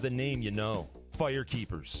 Go with the name you know.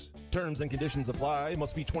 Firekeepers. Terms and conditions apply.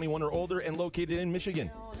 Must be 21 or older and located in Michigan.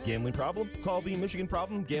 Gambling problem? Call the Michigan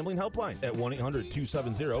Problem Gambling Helpline at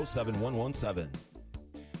 1-800-270-7117.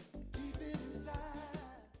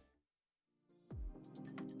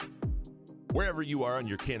 Wherever you are on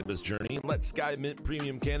your cannabis journey, let Sky Mint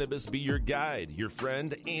Premium Cannabis be your guide, your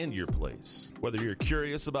friend, and your place. Whether you're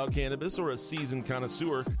curious about cannabis or a seasoned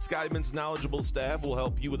connoisseur, Sky Mint's knowledgeable staff will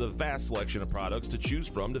help you with a vast selection of products to choose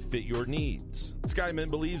from to fit your needs. Sky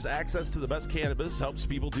Mint believes access to the best cannabis helps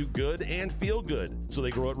people do good and feel good, so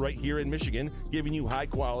they grow it right here in Michigan, giving you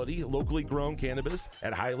high-quality, locally grown cannabis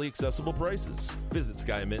at highly accessible prices. Visit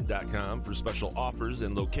skymint.com for special offers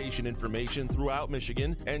and location information throughout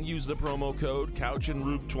Michigan, and use the promo code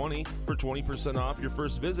CouchAndRube20 for 20% off your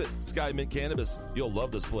first visit. Sky Mint Cannabis. You'll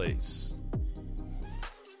love this place.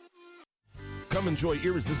 Come enjoy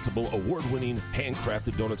irresistible, award-winning,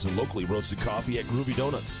 handcrafted donuts and locally roasted coffee at Groovy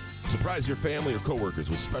Donuts. Surprise your family or coworkers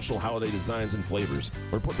with special holiday designs and flavors,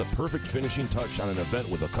 or put the perfect finishing touch on an event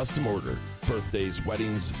with a custom order. Birthdays,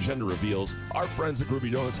 weddings, gender reveals, our friends at Groovy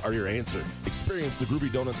Donuts are your answer. Experience the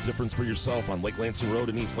Groovy Donuts difference for yourself on Lake Lansing Road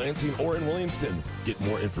in East Lansing or in Williamston. Get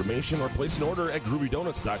more information or place an order at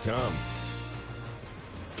groovydonuts.com.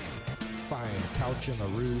 Find Couch in the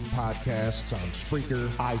Rube podcasts on Spreaker,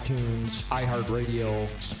 iTunes, iHeartRadio,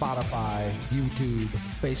 Spotify, YouTube,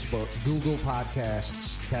 Facebook, Google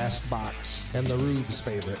Podcasts, CastBox, and the Rube's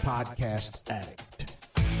favorite, Podcast Addict.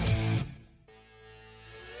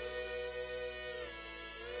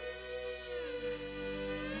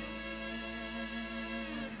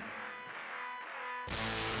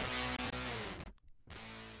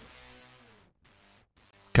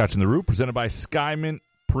 Couch in the Rube, presented by Skymint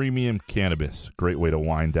Premium Cannabis. Great way to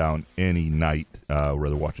wind down any night,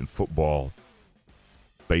 whether watching football,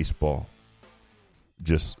 baseball,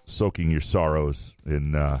 just soaking your sorrows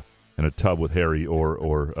in a tub with Harry,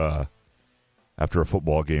 or after a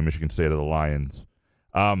football game, Michigan State of the Lions.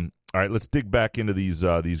 All right, let's dig back into these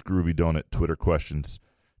Groovy Donut Twitter questions.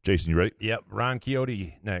 Jason, you ready? Yep, Ron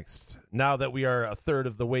Quixote next. Now that we are a third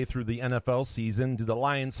of the way through the NFL season, do the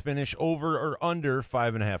Lions finish over or under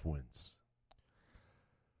 5.5 wins?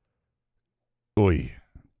 Oy.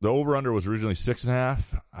 The over-under was originally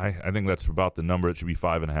 6.5. I think that's about the number. It should be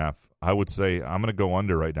 5.5. I would say I'm going to go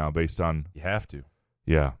under right now based on... You have to.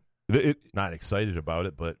 Yeah. Not excited about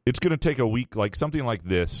it, but... It's going to take a week, like something like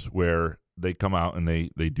this, where they come out and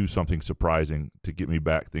they do something surprising to get me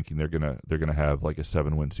back thinking they're gonna have like a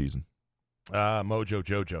 7-win season. Mojo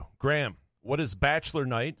Jojo. Graham, what is Bachelor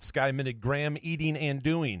Night? Sky Minute Graham eating and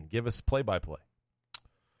doing. Give us play-by-play.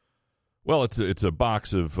 Well, it's a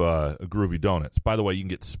box of Groovy Donuts. By the way, you can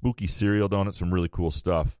get spooky cereal donuts, some really cool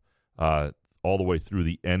stuff, all the way through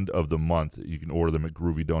the end of the month. You can order them at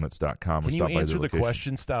groovydonuts.com. Can you answer the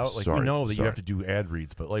question, Stout? Like, we know that you have to do ad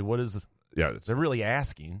reads, but like, what is? Yeah, they're really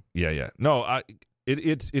asking. Yeah. No,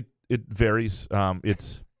 it varies.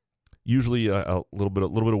 It's usually a little bit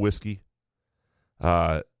of whiskey.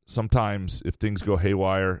 Sometimes, if things go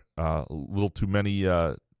haywire, a little too many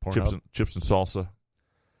chips and salsa.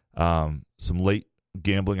 Some late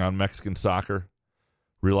gambling on Mexican soccer,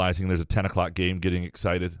 realizing there's a 10 o'clock game, getting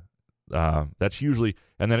excited. That's usually,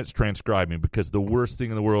 and then it's transcribing, because the worst thing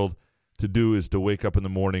in the world to do is to wake up in the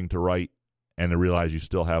morning to write and to realize you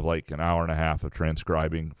still have like an hour and a half of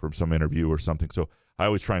transcribing from some interview or something. So I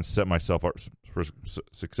always try and set myself up for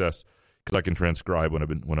success, because I can transcribe when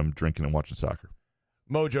I'm drinking and watching soccer.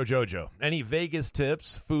 Mojo Jojo, any Vegas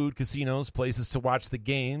tips, food, casinos, places to watch the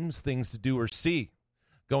games, things to do or see?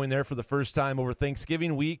 Going there for the first time over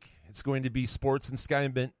Thanksgiving week, it's going to be Sports and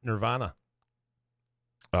Skymint Nirvana.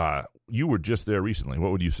 You were just there recently.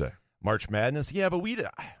 What would you say? March Madness? Yeah, but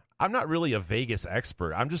I'm not really a Vegas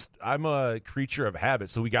expert. I'm a creature of habit.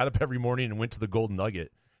 So we got up every morning and went to the Golden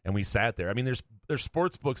Nugget, and we sat there. I mean, there's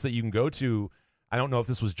sports books that you can go to I don't know if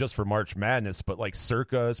this was just for March Madness, but like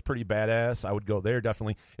Circa is pretty badass. I would go there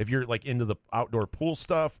definitely if you're like into the outdoor pool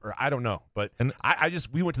stuff, or I don't know. But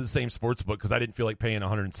we went to the same sports book because I didn't feel like paying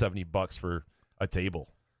 $170 for a table.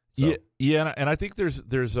 So. Yeah, and I think there's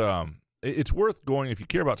it's worth going if you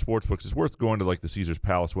care about sports books. It's worth going to like the Caesar's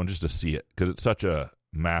Palace one just to see it because it's such a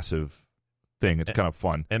massive thing. It's kind of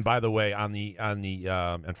fun. And by the way, on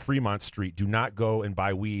Fremont Street, do not go and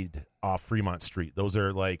buy weed off Fremont Street. Those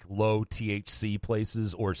are like low THC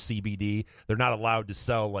places or CBD. They're not allowed to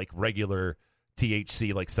sell like regular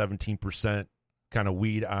THC, like 17% kind of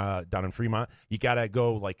weed down in Fremont. You got to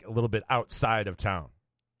go like a little bit outside of town.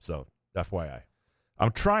 So FYI.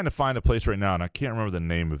 I'm trying to find a place right now, and I can't remember the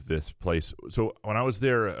name of this place. So when I was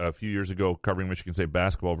there a few years ago covering Michigan State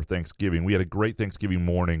basketball over Thanksgiving, we had a great Thanksgiving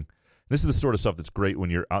morning. This is the sort of stuff that's great when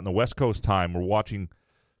you're out in the West Coast time. We're watching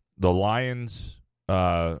the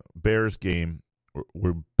Lions-Bears game.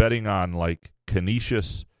 We're betting on, like,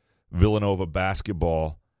 Canisius Villanova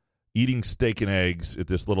basketball, eating steak and eggs at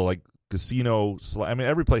this little, like, casino. I mean,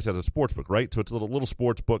 every place has a sports book, right? So it's a little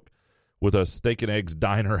sports book with a steak and eggs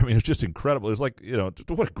diner. I mean, it's just incredible. It's like,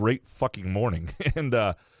 what a great fucking morning. And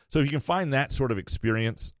so if you can find that sort of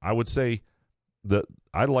experience, I would say that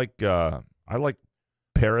I like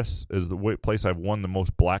Paris is the place I've won the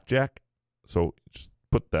most blackjack. So just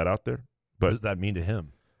put that out there. But what does that mean to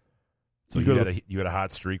him? So you had a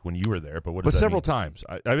hot streak when you were there, but what does that several mean? Times.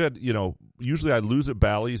 I've had, usually I lose at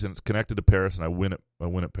Bally's and it's connected to Paris and I win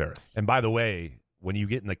at Paris. And by the way, when you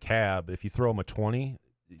get in the cab, if you throw them a 20,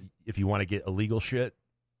 if you want to get illegal shit,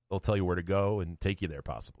 they'll tell you where to go and take you there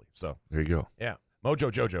possibly. So there you go. Yeah. Mojo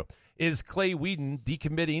Jojo. Is Clay Whedon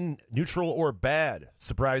decommitting neutral or bad?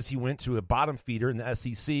 Surprised he went to a bottom feeder in the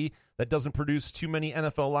SEC that doesn't produce too many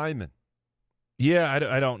NFL linemen. Yeah,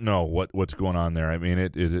 I don't know what's going on there. I mean,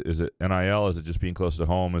 is it NIL? Is it just being close to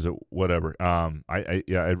home? Is it whatever?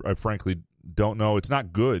 I frankly don't know. It's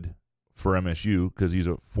not good for MSU because he's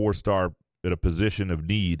a 4-star at a position of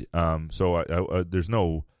need. So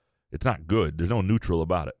it's not good. There's no neutral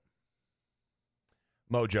about it.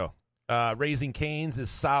 Mojo. Raising Cane's is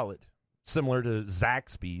solid, similar to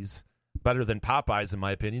Zaxby's, better than Popeyes in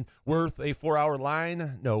my opinion. Worth a 4-hour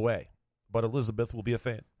line? No way. But Elizabeth will be a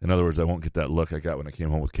fan. In other words, I won't get that look I got when I came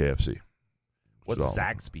home with KFC. What's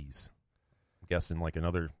Zaxby's? I'm guessing like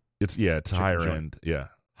another. It's higher joint. End. Yeah.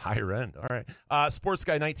 Higher end. All right. Sports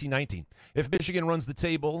Guy 1919. If Michigan runs the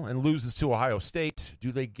table and loses to Ohio State,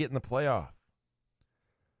 do they get in the playoff?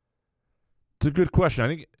 It's a good question. I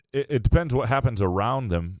think it depends what happens around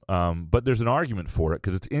them, but there's an argument for it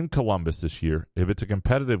because it's in Columbus this year. If it's a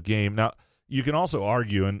competitive game, now you can also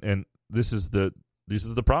argue, and this is the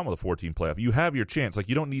problem with the 14 playoff. You have your chance. Like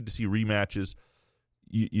you don't need to see rematches.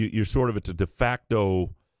 You're sort of it's a de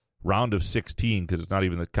facto round of 16 because it's not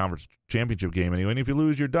even the conference championship game anyway. And if you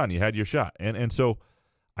lose, you're done. You had your shot. And so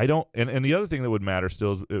I don't. And the other thing that would matter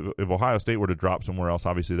still is if Ohio State were to drop somewhere else,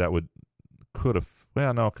 obviously that could have.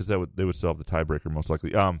 Well, no, because they would still have the tiebreaker most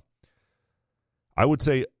likely. I would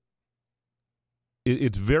say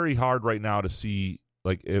it's very hard right now to see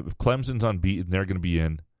like if Clemson's unbeaten, they're going to be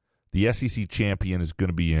in. The SEC champion is going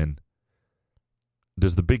to be in.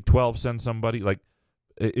 Does the Big 12 send somebody? Like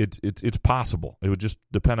it's possible. It would just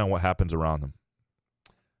depend on what happens around them.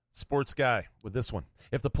 Sports Guy with this one.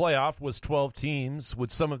 If the playoff was 12 teams,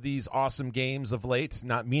 would some of these awesome games of late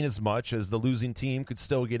not mean as much as the losing team could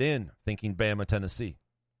still get in? Thinking Bama, Tennessee.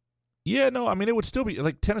 Yeah, no, I mean, it would still be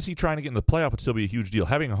like Tennessee trying to get in the playoff would still be a huge deal.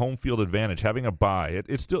 Having a home field advantage, having a bye,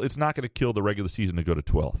 it's not going to kill the regular season to go to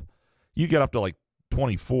 12. You get up to like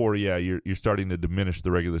 24, yeah, you're starting to diminish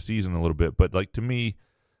the regular season a little bit. But like to me,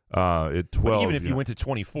 at 12, but even if you went to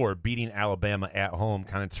 24, beating Alabama at home,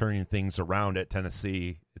 kind of turning things around at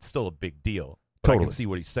Tennessee, it's still a big deal. But totally. I can see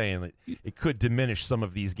what he's saying. It could diminish some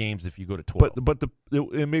of these games if you go to 12. But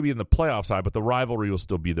maybe in the playoff side, but the rivalry will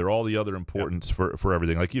still be there. All the other importance for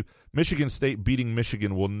everything. Like Michigan State beating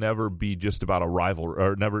Michigan will never be just about a rivalry,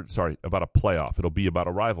 or about a playoff. It'll be about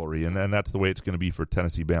a rivalry, and that's the way it's going to be for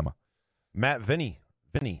Tennessee Bama. Matt Vinny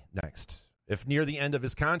next. If near the end of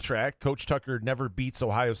his contract, Coach Tucker never beats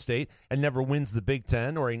Ohio State and never wins the Big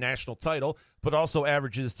Ten or a national title, but also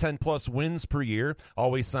averages 10-plus wins per year,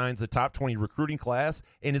 always signs a top 20 recruiting class,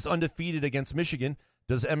 and is undefeated against Michigan,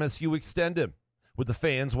 does MSU extend him? Would the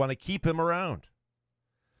fans want to keep him around?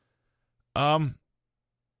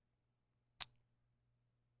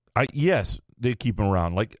 Yes, they keep him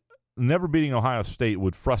around. Like, never beating Ohio State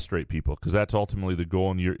would frustrate people because that's ultimately the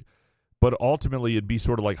goal, but ultimately, it'd be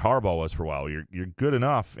sort of like Harbaugh was for a while. You're good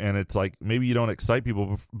enough, and it's like maybe you don't excite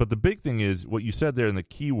people. But the big thing is what you said there in the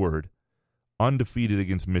key word, undefeated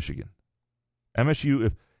against Michigan.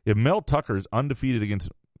 MSU, if Mel Tucker is undefeated against,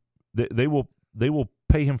 they will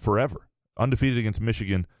pay him forever. Undefeated against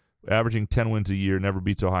Michigan, averaging 10 wins a year, never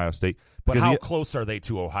beats Ohio State. But how close are they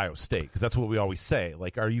to Ohio State? Because that's what we always say.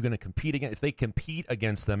 Like, are you going to compete against? If they compete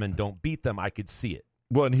against them and don't beat them, I could see it.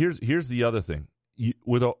 Well, and here's the other thing.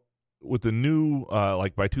 With the new,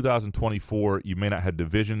 like by 2024, you may not have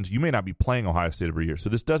divisions. You may not be playing Ohio State every year. So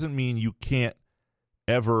this doesn't mean you can't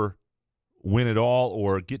ever win it all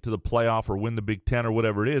or get to the playoff or win the Big Ten or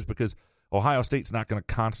whatever it is, because Ohio State's not going to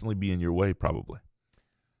constantly be in your way, probably.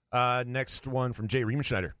 Next one from Jay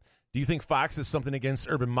Riemenschneider. Do you think Fox has something against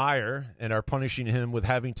Urban Meyer and are punishing him with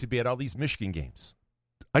having to be at all these Michigan games?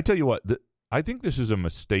 I tell you what, I think this is a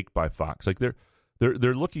mistake by Fox. Like they're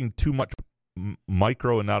looking too much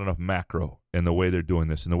micro and not enough macro in the way they're doing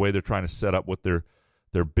this, and the way they're trying to set up what their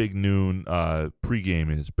big noon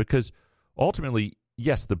pregame is. Because ultimately,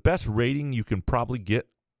 yes, the best rating you can probably get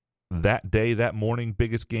that day, that morning,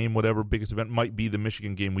 biggest game, whatever, biggest event might be the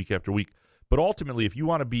Michigan game week after week. But ultimately, if you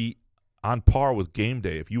want to be on par with game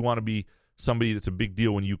day, if you want to be somebody that's a big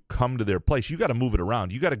deal when you come to their place, you got to move it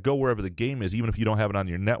around. You got to go wherever the game is, even if you don't have it on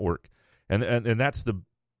your network. And that's the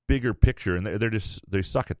bigger picture, and they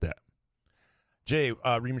suck at that. Jay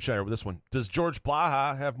Riemenschneider with this one. Does George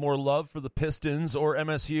Blaha have more love for the Pistons or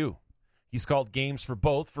MSU? He's called games for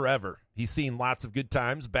both forever. He's seen lots of good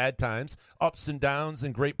times, bad times, ups and downs,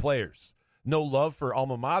 and great players. No love for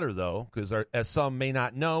alma mater, though, because as some may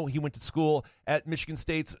not know, he went to school at Michigan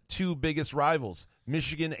State's two biggest rivals,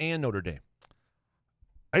 Michigan and Notre Dame.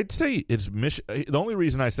 I'd say it's the only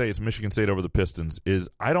reason I say it's Michigan State over the Pistons is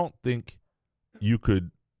I don't think you could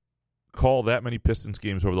call that many Pistons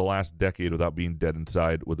games over the last decade without being dead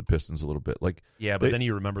inside with the Pistons a little bit. Like, yeah, but then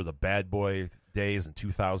you remember the bad boy days in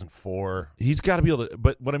 2004. He's got to be able to.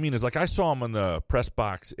 But what I mean is, like, I saw him in the press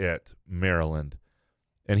box at Maryland,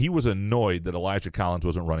 and he was annoyed that Elijah Collins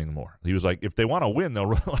wasn't running more. He was like, if they want to win, they'll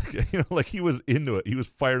run. Like he was into it. He was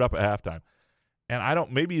fired up at halftime.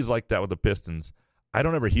 And maybe he's like that with the Pistons. I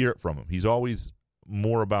don't ever hear it from him. He's always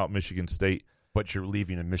more about Michigan State. But you're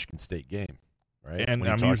leaving a Michigan State game, right? And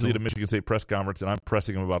I'm usually at a Michigan State press conference, and I'm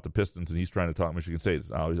pressing him about the Pistons, and he's trying to talk Michigan State.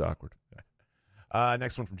 It's always awkward.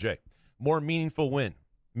 Next one from Jay. More meaningful win.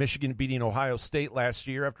 Michigan beating Ohio State last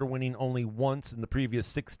year after winning only once in the previous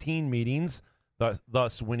 16 meetings,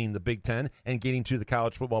 thus winning the Big Ten and getting to the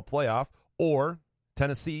college football playoff, or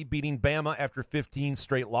Tennessee beating Bama after 15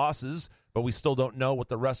 straight losses, but we still don't know what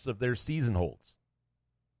the rest of their season holds.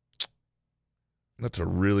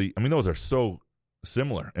 Those are so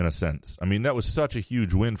similar in a sense. I mean, that was such a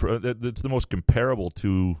huge win for. It's the most comparable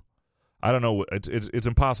to. I don't know. It's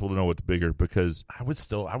impossible to know what's bigger because I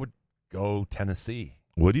would go Tennessee.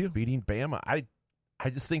 Would you? Beating Bama. I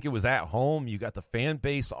just think it was at home. You got the fan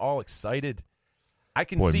base all excited. I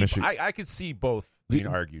could see both being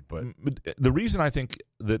argued, but the reason I think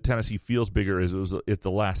that Tennessee feels bigger is it was at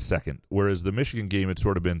the last second, whereas the Michigan game had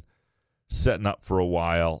sort of been setting up for a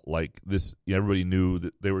while. Like this, everybody knew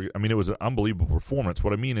that they were. I mean, it was an unbelievable performance.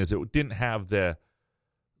 What I mean is, it didn't have the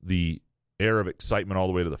air of excitement all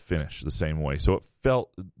the way to the finish the same way, so it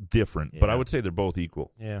felt different. Yeah. But I would say they're both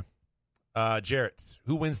equal. Yeah. Jarrett,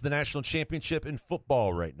 who wins the national championship in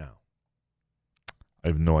football right now? I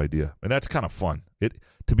have no idea, and that's kind of fun.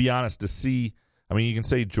 To be honest, to see. I mean, you can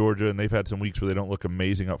say Georgia, and they've had some weeks where they don't look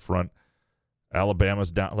amazing up front.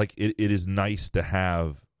 Alabama's down. Like it is nice to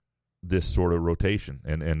have this sort of rotation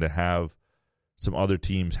and to have some other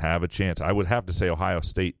teams have a chance. I would have to say Ohio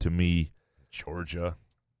State to me. Georgia.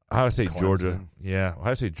 Ohio State, Clemson. Georgia. Yeah,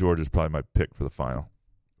 Ohio State, Georgia is probably my pick for the final.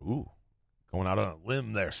 Ooh, going out on a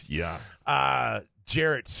limb there. Yeah.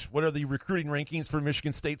 Jarrett, what are the recruiting rankings for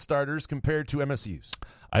Michigan State starters compared to MSU's?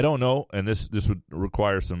 I don't know, and this would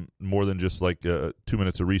require some more than just like 2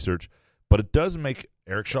 minutes of research, but it does make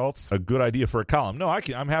Eric Schultz a good idea for a column. No,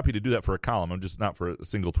 I'm happy to do that for a column. I'm just not for a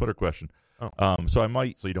single Twitter question. Oh. So I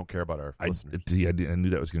might. So you don't care about our listeners? I knew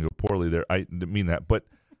that was going to go poorly there. I didn't mean that, but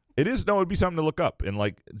it is. No, it'd be something to look up and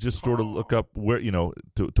like just sort of look up where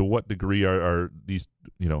to what degree are these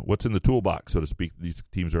what's in the toolbox, so to speak. These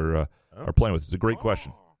teams are playing with. It's a great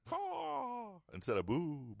question. Instead of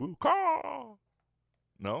boo boo caw.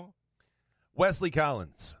 No. Wesley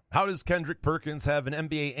Collins. How does Kendrick Perkins have an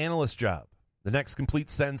NBA analyst job? The next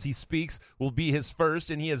complete sentence he speaks will be his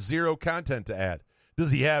first, and he has zero content to add.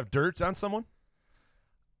 Does he have dirt on someone?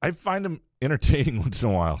 I find him entertaining once in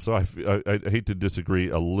a while, so I hate to disagree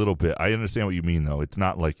a little bit. I understand what you mean, though. It's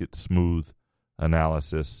not like it's smooth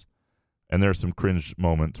analysis, and there's some cringe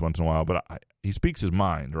moments once in a while, but he speaks his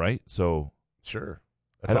mind, right? So sure.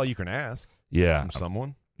 That's all you can ask. Yeah. From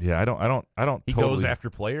someone. Yeah, I don't. He goes after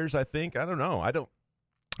players, I think. I don't know. I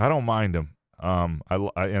don't mind him.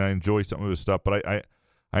 I enjoy some of his stuff, but I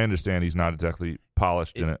understand he's not exactly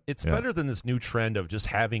polished in it. It's better than this new trend of just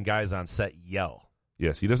having guys on set yell.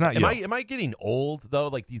 Yes, he does not yell. Am I getting old, though?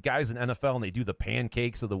 Like these guys in NFL, and they do the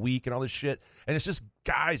pancakes of the week and all this shit, and it's just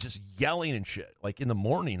guys just yelling and shit. Like in the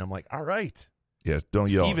morning, I'm like, all right. Yes, don't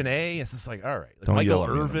yell. Stephen A. It's just like, all right. Like don't Michael yell at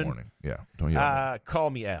me Irvin. in the morning. Yeah, don't yell. Call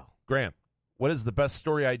me Al. Graham, what is the best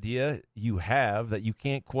story idea you have that you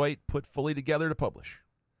can't quite put fully together to publish?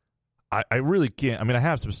 I really can't. I mean, I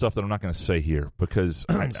have some stuff that I'm not going to say here because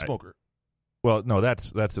Smoker. Well, no,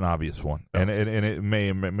 that's an obvious one, and it may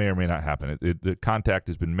or may not happen. The contact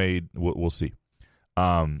has been made. We'll see.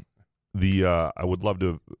 I would love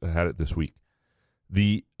to have had it this week.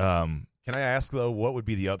 Can I ask though, what would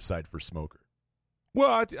be the upside for Smoker? Well,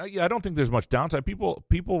 I don't think there's much downside. People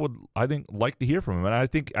would, I think, like to hear from him, and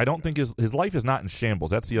I don't think his life is not in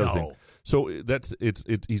shambles. That's the other thing. So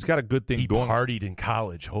he's got a good thing going. He partied in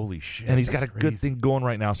college. Holy shit! And he's got a good thing going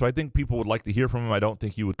right now. So I think people would like to hear from him. I don't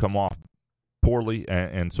think he would come off poorly,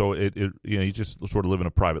 and so he's just sort of living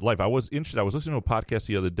a private life. I was interested. I was listening to a podcast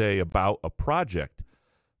the other day about a project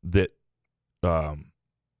that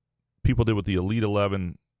people did with the Elite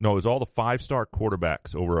 11. No, it was all the 5-star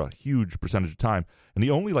quarterbacks over a huge percentage of time, and the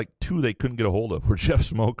only two they couldn't get a hold of were Jeff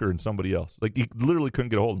Smoker and somebody else. Like he literally couldn't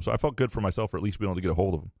get a hold of him. So I felt good for myself for at least being able to get a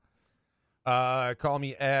hold of him. Call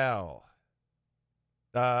me Al.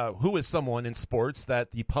 Who is someone in sports that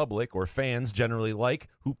the public or fans generally like,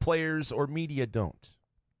 who players or media don't?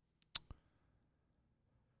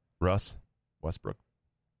 Russ Westbrook.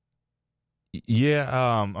 Yeah,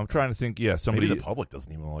 I'm trying to think. Yeah, somebody. Maybe the public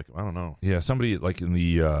doesn't even like him. I don't know. Yeah, somebody like in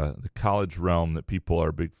the college realm that people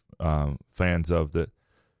are big fans of. That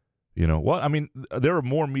I mean, there are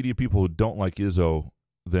more media people who don't like Izzo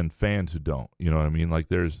than fans who don't. You know what I mean? Like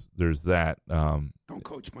there's that. Don't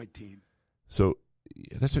coach my team. So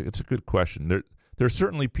it's a good question. There are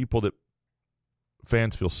certainly people that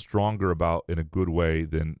fans feel stronger about in a good way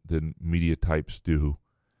than media types do.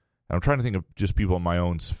 I'm trying to think of just people in my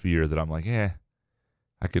own sphere that I'm like, I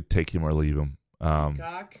could take him or leave him. And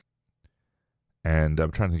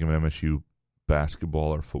I'm trying to think of an MSU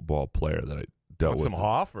basketball or football player that I dealt with. Some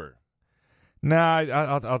Hoff or? Nah,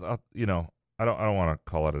 I'll I don't want to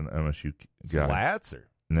call it an MSU guy. Lats or?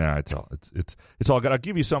 Nah, it's all good. I'll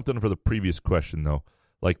give you something for the previous question though.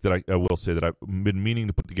 Like that, I will say that I've been meaning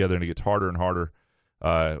to put together, and it gets harder and harder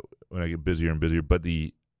when I get busier and busier. But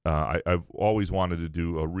I've always wanted to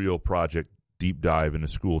do a real project deep dive into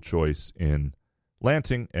school choice in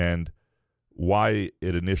Lansing and why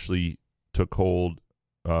it initially took hold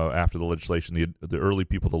after the legislation, the early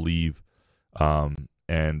people to leave, and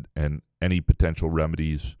any potential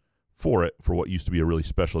remedies for it, for what used to be a really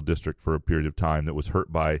special district for a period of time that was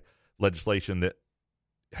hurt by legislation that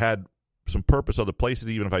had some purpose other places,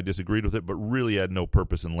 even if I disagreed with it, but really had no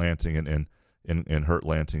purpose in Lansing and hurt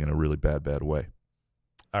Lansing in a really bad way.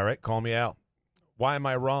 All right, call me out. Why am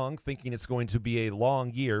I wrong thinking it's going to be a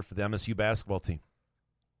long year for the MSU basketball team?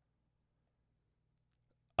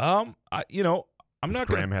 I'm not.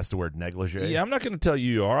 Graham has to wear negligee. Yeah, I'm not going to tell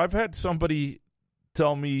you are. I've had somebody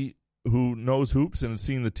tell me who knows hoops and has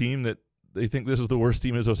seen the team that they think this is the worst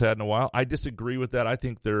team Izzo's had in a while. I disagree with that. I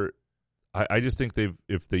think I just think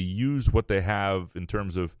if they use what they have in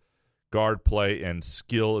terms of guard play and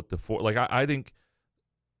skill at the four, I think.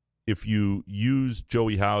 If you use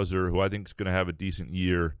Joey Hauser, who I think is going to have a decent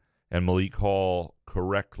year, and Malik Hall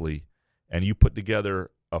correctly, and you put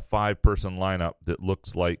together a 5-person lineup that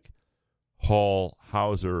looks like Hall,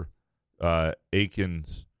 Hauser,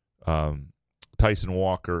 Akins, Tyson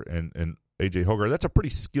Walker, and A.J. Hogarth, that's a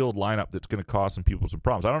pretty skilled lineup that's going to cause some people some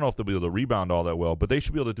problems. I don't know if they'll be able to rebound all that well, but they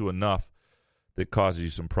should be able to do enough that causes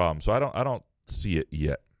you some problems. So I don't see it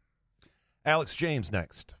yet. Alex James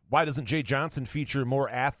next. Why doesn't Jay Johnson feature more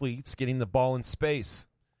athletes getting the ball in space?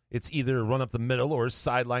 It's either run up the middle or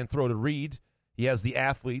sideline throw to Reed. He has the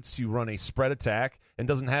athletes to run a spread attack and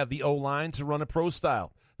doesn't have the O-line to run a pro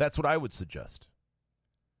style. That's what I would suggest.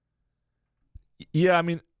 Yeah, I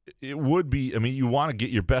mean, it would be. I mean, you want to get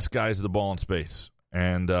your best guys the ball in space,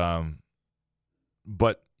 and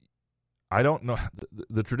but I don't know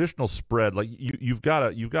the traditional spread. Like you've got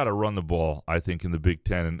to run the ball. I think in the Big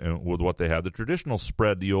Ten and with what they have, the traditional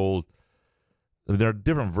spread, there are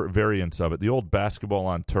different variants of it. The old basketball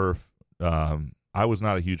on turf, I was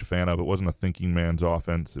not a huge fan of. It wasn't a thinking man's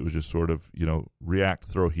offense. It was just sort of react,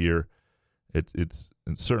 throw here. It's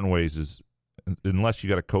in certain ways is unless you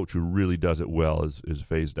got a coach who really does it well is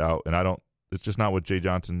phased out, and it's just not what Jay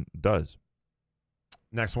Johnson does.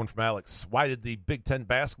 Next one from Alex. Why did the Big Ten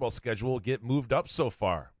basketball schedule get moved up so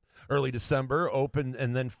far? Early December, open,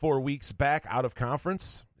 and then 4 weeks back out of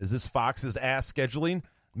conference. Is this Fox's ass scheduling?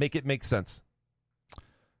 Make it make sense.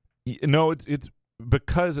 No, it's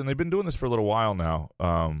because, and they've been doing this for a little while now,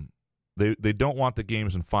 they don't want the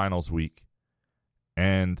games in finals week,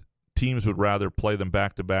 and teams would rather play them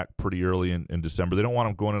back-to-back pretty early in December. They don't want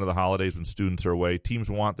them going into the holidays when students are away. Teams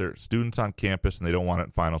want their students on campus, and they don't want it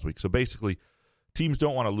in finals week. So basically, teams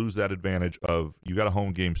don't want to lose that advantage of you got a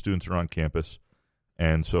home game, students are on campus,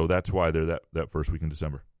 and so that's why they're that first week in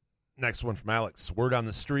December. Next one from Alex. Word on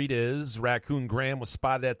the street is Raccoon Graham was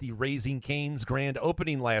spotted at the Raising Cane's grand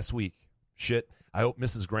opening last week. Shit. I hope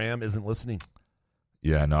Mrs. Graham isn't listening.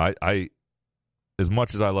 Yeah, no, I as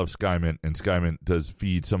much as I love Skymint, and Skymint does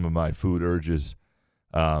feed some of my food urges,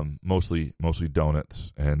 mostly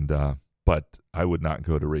donuts, and but I would not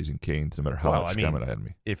go to Raising Cane's no matter how much Skymint had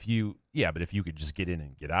me. But if you could just get in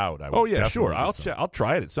and get out, I would. Oh yeah, definitely sure. I'll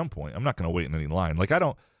try it at some point. I'm not going to wait in any line. Like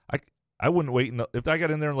I wouldn't wait if I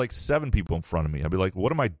got in there and like 7 people in front of me. I'd be like,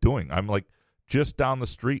 what am I doing? I'm like just down the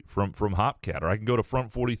street from Hopcat, or I can go to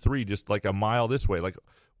Front 43 just like a mile this way. Like,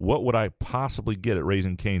 what would I possibly get at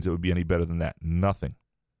Raising Cane's that would be any better than that? Nothing.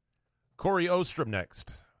 Corey Ostrom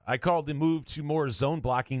next. I called the move to more zone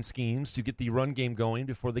blocking schemes to get the run game going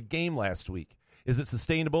before the game last week. Is it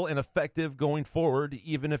sustainable and effective going forward,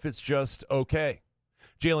 even if it's just okay?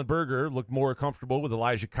 Jalen Berger looked more comfortable with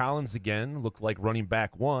Elijah Collins again, looked like running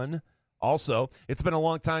back one. Also, it's been a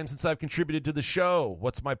long time since I've contributed to the show.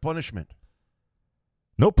 What's my punishment?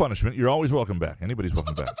 No punishment. You're always welcome back. Anybody's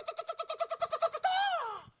welcome back.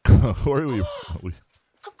 Corey,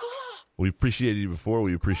 we appreciated you before.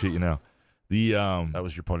 We appreciate you now. That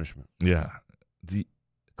was your punishment. Yeah.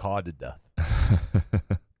 Cawed to death.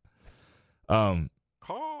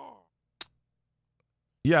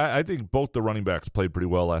 Yeah, I think both the running backs played pretty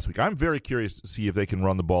well last week. I'm very curious to see if they can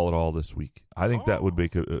run the ball at all this week. I think that would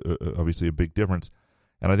make obviously a big difference.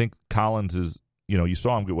 And I think Collins is, you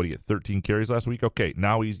saw him get 13 carries last week. Okay,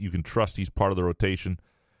 now you can trust he's part of the rotation,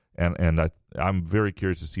 and I'm very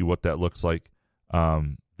curious to see what that looks like.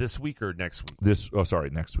 This week or next week?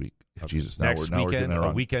 Next week. Okay. Jesus, next weekend, we're getting that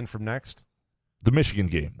wrong. A weekend from next? The Michigan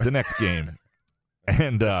game, the next game,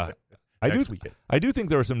 and. I do think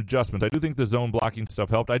there are some adjustments. I do think the zone blocking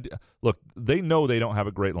stuff helped. Look, they know they don't have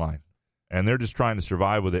a great line, and they're just trying to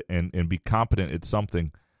survive with it and be competent at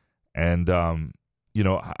something. And,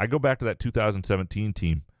 I go back to that 2017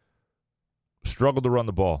 team, struggled to run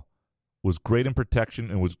the ball, was great in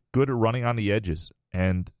protection, and was good at running on the edges.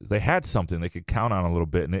 And they had something they could count on a little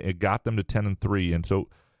bit, and it got them to 10-3. And so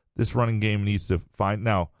this running game needs to find –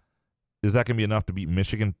 now, is that going to be enough to beat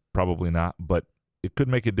Michigan? Probably not, but – it could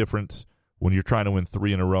make a difference when you're trying to win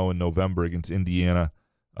 3 in a row in November against Indiana,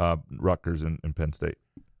 Rutgers, and Penn State.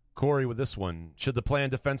 Corey with this one. Should the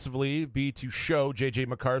plan defensively be to show J.J.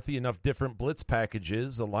 McCarthy enough different blitz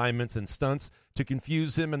packages, alignments, and stunts to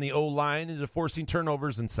confuse him and the O-line into forcing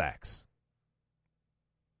turnovers and sacks?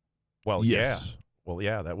 Well, yes. Yeah. Well,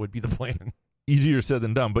 yeah, that would be the plan. Easier said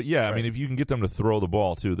than done. But, yeah, right. I mean, if you can get them to throw the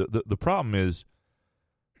ball, too. The problem is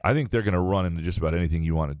I think they're going to run into just about anything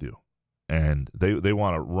you want to do. And they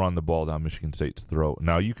want to run the ball down Michigan State's throat.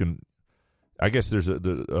 Now, you can – I guess there's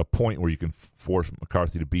a point where you can force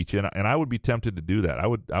McCarthy to beat you, and I would be tempted to do that. I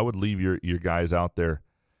would leave your guys out there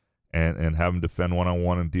and have them defend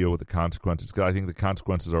one-on-one and deal with the consequences, because I think the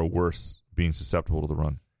consequences are worse being susceptible to the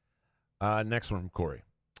run. Next one from Corey.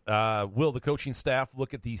 Will the coaching staff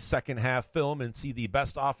look at the second half film and see the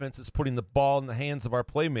best offense is putting the ball in the hands of our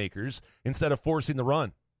playmakers instead of forcing the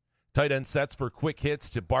run? Tight end sets for quick hits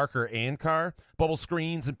to Barker and Carr. Bubble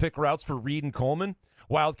screens and pick routes for Reed and Coleman.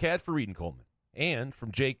 Wildcat for Reed and Coleman. And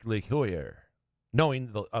from Jake LeHoyer.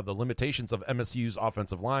 Knowing the limitations of MSU's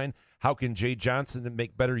offensive line, how can Jay Johnson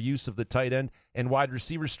make better use of the tight end and wide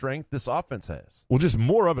receiver strength this offense has? Well, just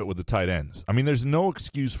more of it with the tight ends. I mean, there's no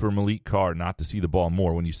excuse for Malik Carr not to see the ball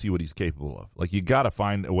more when you see what he's capable of. Like, you got to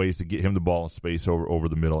find ways to get him the ball in space over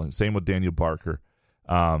the middle. And same with Daniel Barker.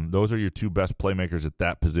 Those are your two best playmakers at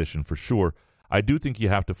that position for sure. I do think you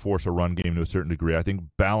have to force a run game to a certain degree. I think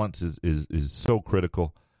balance is so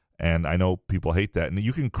critical, and I know people hate that. And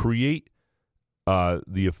you can create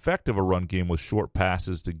the effect of a run game with short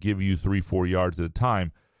passes to give you 3-4 yards at a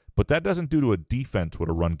time, but that doesn't do to a defense what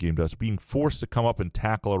a run game does. Being forced to come up and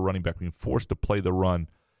tackle a running back, being forced to play the run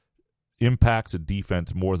impacts a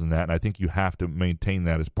defense more than that, and I think you have to maintain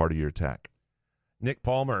that as part of your attack. Nick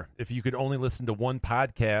Palmer, if you could only listen to one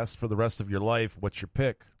podcast for the rest of your life, what's your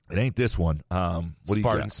pick? It ain't this one. What do you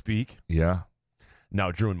Spartan got? Speak. Yeah.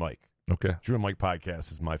 No, Drew and Mike. Okay. Drew and Mike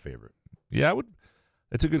podcast is my favorite. Yeah, I would.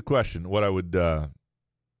 It's a good question. What I would,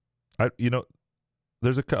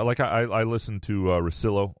 There's I listen to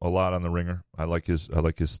Russillo a lot on the Ringer. I like his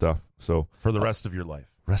stuff. So For the rest of your life.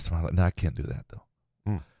 Rest of my life, no, I can't do that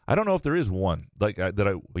though. I don't know if there is one that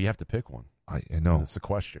I. Well, you have to pick one. I know that's the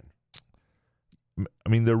question. I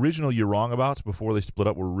mean, the original "You're Wrong Abouts" before they split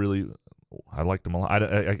up were really. I liked them a lot.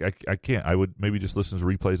 I can't. I would maybe just listen to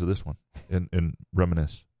replays of this one and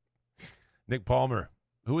reminisce. Nick Palmer,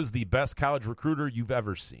 who is the best college recruiter you've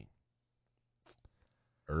ever seen?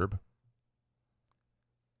 Herb.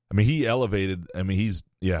 I mean, he elevated. I mean,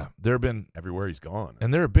 there have been everywhere he's gone,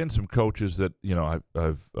 and there have been some coaches that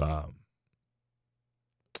I've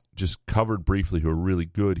just covered briefly who are really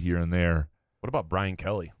good here and there. What about Brian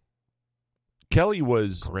Kelly? Kelly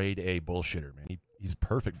was grade A bullshitter, man. He's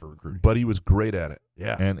perfect for recruiting, but he was great at it.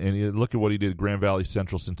 Yeah, and you look at what he did at Grand Valley,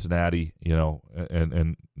 Central, Cincinnati,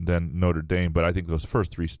 and then Notre Dame. But I think those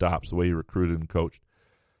first 3 stops, the way he recruited and coached,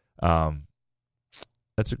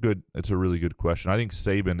 it's a really good question. I think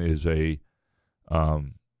Saban is a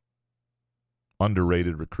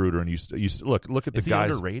underrated recruiter, and you look at the is he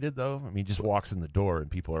guys. Underrated though? I mean, he just walks in the door and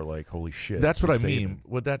people are like, "Holy shit!" That's what I mean.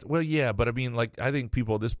 Well, yeah, but I mean, like, I think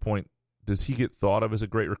people at this point, does he get thought of as a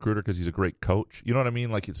great recruiter because he's a great coach? You know what I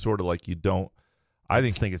mean? Like, it's sort of like you don't. I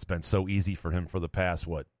just think it's been so easy for him for the past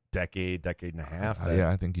decade and a half.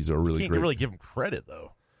 I think he's a really can't great. really give him credit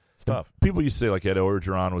though. Stuff. People used to say like Ed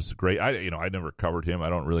Orgeron was great. I never covered him. I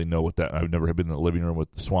don't really know what that. I've never been in the living room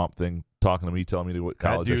with the Swamp Thing talking to me, telling me what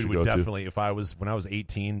college that I dude should would go definitely, to. When I was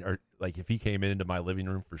 18, or like if he came into my living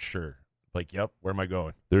room for sure. Like, yep, where am I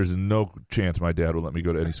going? There's no chance my dad would let me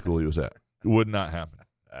go to any school he was at. It would not happen.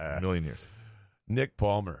 A million years. Nick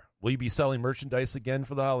Palmer, will you be selling merchandise again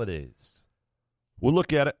for the holidays? We'll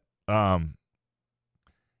look at it.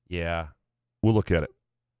 Yeah, we'll look at it.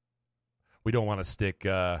 We don't want to stick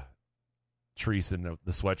Treese in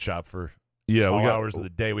the sweatshop for hours of the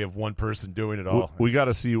day. We have one person doing it all. We got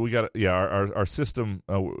to see. Our system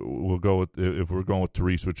will go with, if we're going with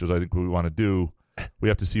Therese, which is I think what we want to do. We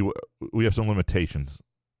have to see we have some limitations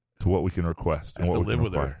to what we can request. I have and what to live we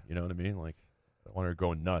with can her. You know what I mean? Like, I don't want her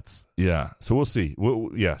going nuts. Yeah. So we'll see.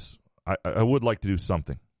 Yes, I would like to do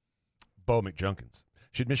something. Bo McJunkins.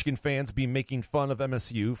 Should Michigan fans be making fun of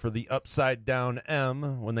MSU for the upside-down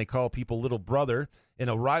M when they call people little brother in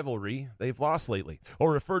a rivalry they've lost lately,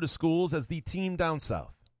 or refer to schools as the team down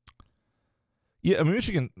south? Yeah, I mean,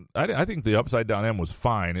 Michigan, I think the upside-down M was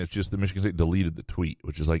fine. It's just that Michigan State deleted the tweet,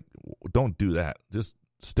 which is like, don't do that. Just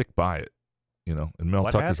stick by it, And Mel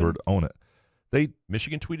Tucker's word, own it.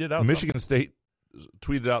 Michigan tweeted out Michigan State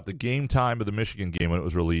tweeted out the game time of the Michigan game when it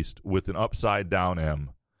was released with an upside-down M,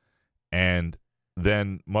 and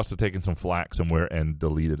then must have taken some flack somewhere and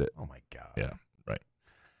deleted it. Oh, my God. Yeah, right.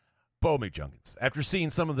 Bo McJunkins. After seeing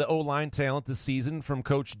some of the O-line talent this season from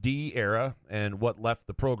Coach D era and what left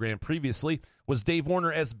the program previously, was Dave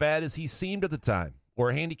Warner as bad as he seemed at the time,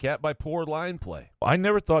 or handicapped by poor line play? I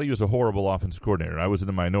never thought he was a horrible offensive coordinator. I was in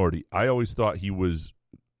the minority. I always thought it was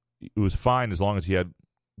fine as long as he had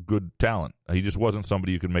good talent. He just wasn't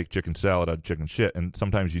somebody who could make chicken salad out of chicken shit, and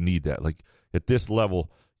sometimes you need that. Like, at this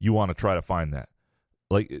level, you want to try to find that.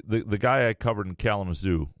 Like, the guy I covered in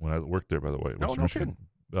Kalamazoo when I worked there, by the way, no Michigan,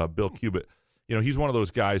 Bill Cubitt, he's one of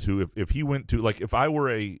those guys who, if he went to, like, if I were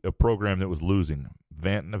a program that was losing,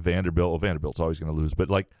 Vanderbilt's always going to lose, but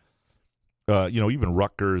like, even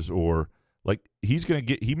Rutgers, or like,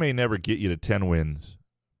 he may never get you to 10 wins,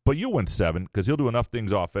 but you'll win 7 because he'll do enough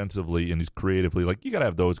things offensively and he's creatively. Like, you got to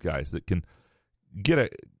have those guys that can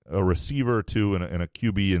get a receiver or two and a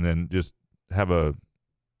QB and then just have a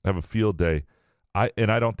field day. I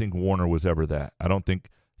don't think Warner was ever that. I don't think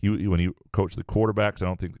when he coached the quarterbacks, I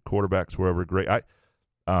don't think the quarterbacks were ever great.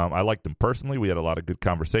 I liked him personally. We had a lot of good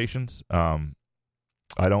conversations. He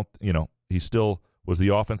still was the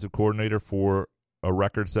offensive coordinator for a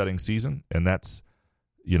record-setting season, and that's,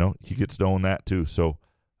 he gets to own that too. So,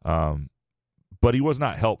 but he was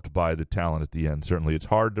not helped by the talent at the end. Certainly, it's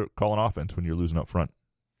hard to call an offense when you're losing up front.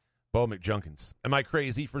 Bo McJunkins. Am I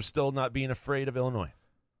crazy for still not being afraid of Illinois?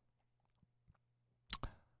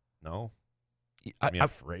 No. I'm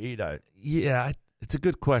afraid. It's a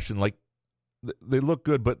good question. Like, they look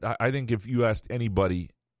good, but I think if you asked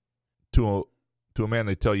anybody to a man,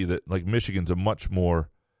 they tell you that, like, Michigan's a much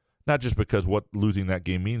more, not just because what losing that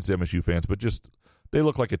game means to MSU fans, but just they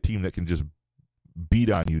look like a team that can just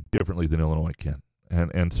beat on you differently than Illinois can.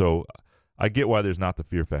 And so I get why there's not the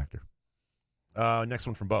fear factor. Next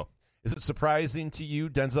one from Bo. Is it surprising to you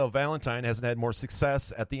Denzel Valentine hasn't had more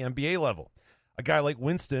success at the NBA level? A guy like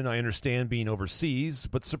Winston, I understand being overseas,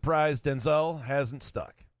 but surprised Denzel hasn't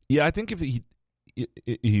stuck. Yeah, I think if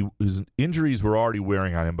his injuries were already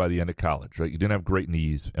wearing on him by the end of college, right? You didn't have great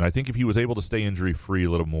knees. And I think if he was able to stay injury-free a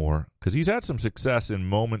little more, because he's had some success in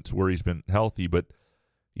moments where he's been healthy, but,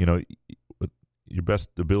 your best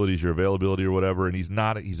ability is your availability or whatever, and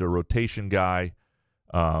he's a rotation guy.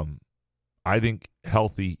 I think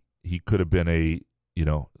healthy, he could have been a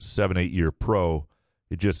 7-8 year pro.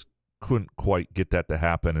 It just couldn't quite get that to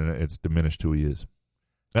happen, and it's diminished who he is.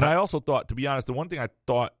 And I also thought, to be honest, the one thing I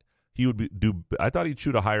thought he would I thought he'd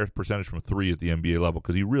shoot a higher percentage from three at the NBA level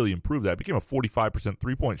because he really improved that. Became a 45%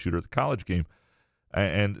 three-point shooter at the college game,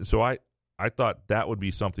 and so I thought that would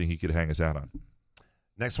be something he could hang his hat on.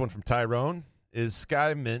 Next one from Tyrone. Is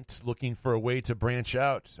Sky Mint looking for a way to branch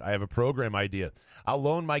out? I have a program idea. I'll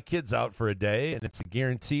loan my kids out for a day, and it's a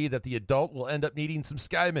guarantee that the adult will end up needing some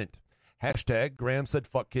Sky Mint. # Graham said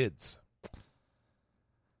fuck kids.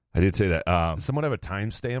 I did say that. Does someone have a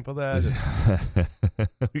timestamp of that?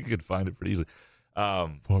 We could find it pretty easily.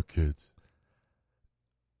 Fuck kids.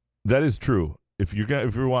 That is true. If you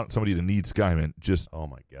want somebody to need Skymint, just oh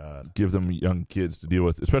my god, give them young kids to deal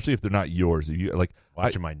with, especially if they're not yours. If you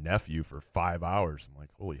watching my nephew for 5 hours, I'm like,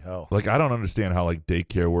 holy hell! Like I don't understand how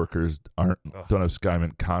daycare workers don't have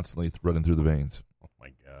Skymint constantly running through the veins. Oh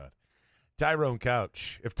my god, Tyrone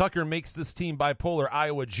Couch. If Tucker makes this team bipolar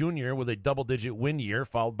Iowa Junior with a double-digit win year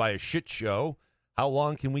followed by a shit show, how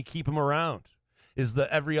long can we keep him around? Is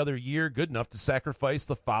the every other year good enough to sacrifice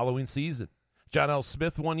the following season? John L.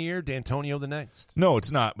 Smith 1 year, D'Antonio the next. No, it's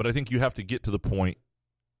not. But I think you have to get to the point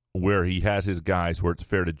where he has his guys where it's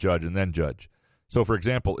fair to judge and then judge. So, for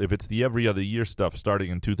example, if it's the every other year stuff starting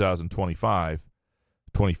in 2025,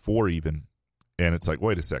 24 even, and it's like,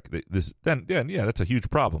 wait a second, then that's a huge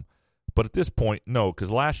problem. But at this point, no, because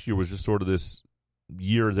last year was just sort of this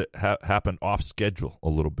year that happened off schedule a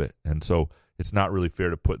little bit. And so it's not really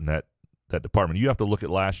fair to put in that department. You have to look at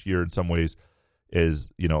last year in some ways is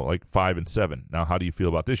 5 and 7. Now, how do you feel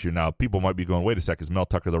about this year? Now, people might be going, wait a second, is Mel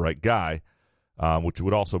Tucker the right guy? Which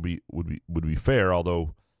would also be fair,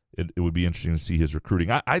 although it would be interesting to see his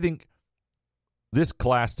recruiting. I think this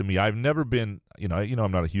class to me, I've never been,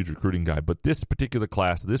 I'm not a huge recruiting guy, but this particular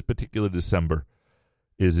class, this particular December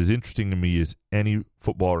is as interesting to me as any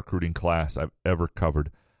football recruiting class I've ever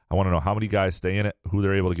covered. I want to know how many guys stay in it, who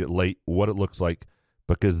they're able to get late, what it looks like,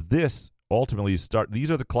 because this ultimately these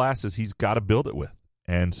are the classes he's got to build it with,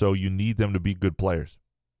 and so you need them to be good players.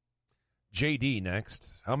 JD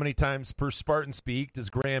next. How many times per Spartan Speak does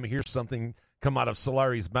Graham hear something come out of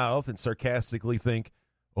Solari's mouth and sarcastically think,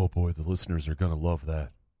 oh boy, the listeners are going to love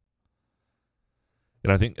that?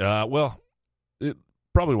 And I think, it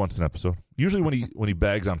probably once an episode. Usually when he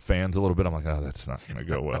bags on fans a little bit, I'm like, oh, that's not going to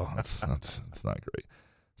go well. That's not great.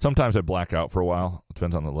 Sometimes I black out for a while. It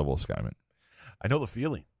depends on the level of Skymint. I know the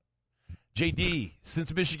feeling. JD,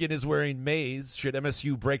 since Michigan is wearing maize, should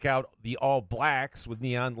MSU break out the All Blacks with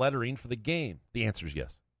neon lettering for the game? The answer is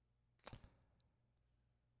yes.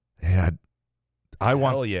 Yeah,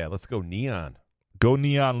 Hell yeah, let's go neon. Go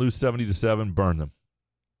neon, lose 70-7, burn them.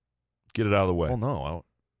 Get it out of the way. Well, no,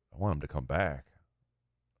 I want them to come back.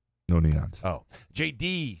 No neons. Oh,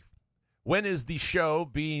 JD, when is the show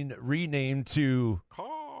being renamed to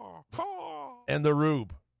and the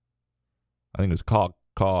Rube? I think it's called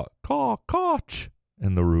Koch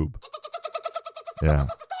and the Rube. Yeah.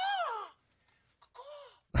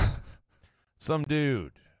 Some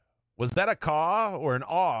dude. Was that a caw or an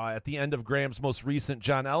awe at the end of Graham's most recent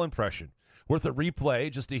John L. impression? Worth a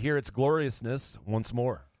replay just to hear its gloriousness once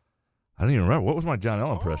more. I don't even remember. What was my John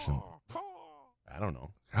L. impression? I don't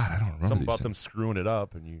know. God, I don't remember. Something about them screwing it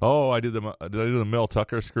up. And you. Oh, did I do the Mel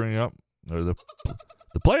Tucker screwing up? Or the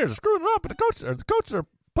players are screwing it up, and the coaches are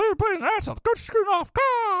playing an ass off. The coach is screwing off.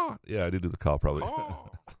 Caw! Yeah, I did do the call probably.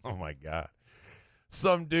 Oh, my God.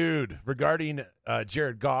 Some dude regarding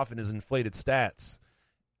Jared Goff and his inflated stats.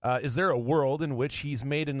 Is there a world in which he's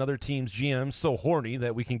made another team's GM so horny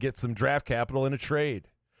that we can get some draft capital in a trade?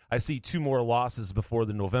 I see 2 more losses before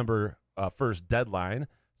the November 1st deadline.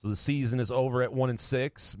 So the season is over at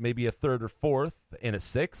 1-6, maybe a 3rd or 4th and a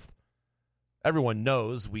 6th. Everyone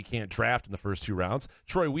knows we can't draft in the first 2 rounds.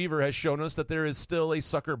 Troy Weaver has shown us that there is still a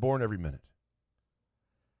sucker born every minute.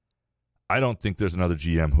 I don't think there's another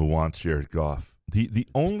GM who wants Jared Goff. The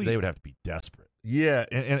only they would have to be desperate. Yeah,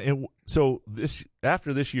 and so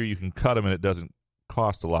after this year you can cut him and it doesn't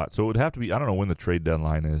cost a lot. So it would have to be, I don't know when the trade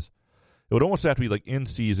deadline is. It would almost have to be like in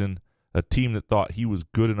season, a team that thought he was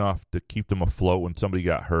good enough to keep them afloat when somebody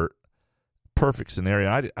got hurt. Perfect scenario.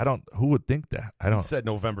 I don't. Who would think that? I don't. He said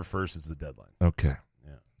November 1st is the deadline. Okay.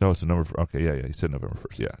 Yeah. No, it's November. Okay. Yeah. He said November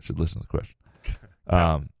 1st. Yeah. I should listen to the question.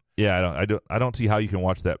 Yeah. I don't see how you can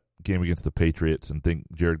watch that game against the Patriots and think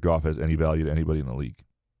Jared Goff has any value to anybody in the league.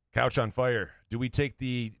 Couch on fire. Do we take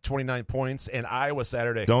the 29 points and Iowa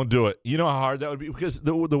Saturday? Don't do it. You know how hard that would be? Because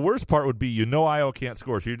the worst part would be Iowa can't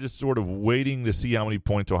score. So you're just sort of waiting to see how many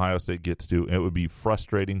points Ohio State gets to. And it would be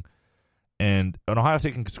frustrating. And Ohio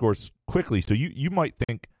State can score quickly. So you might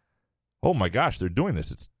think, oh, my gosh, they're doing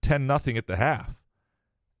this. It's 10-0 at the half.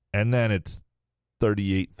 And then it's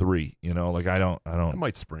 38-3. You know, like I don't. I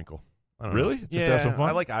might sprinkle. I don't really? know. Just have some fun?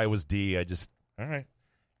 I like Iowa's D. All right.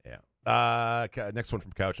 Next one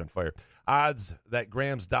from Couch on Fire. Odds that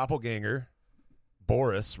Graham's doppelganger,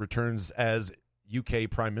 Boris, returns as UK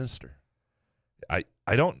Prime Minister. I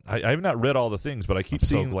have not read all the things, but I keep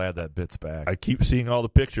seeing. So glad that bit's back. I keep seeing all the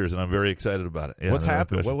pictures, and I'm very excited about it. Yeah, what's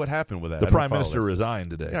happened? What happened with that? The Prime Minister resigned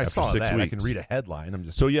today. Yeah, I after saw 6 that. weeks. I can read a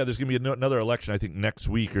headline. So yeah, there's going to be another election. I think next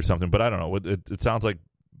week or something. But I don't know. It sounds like.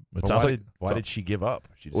 Why did she give up?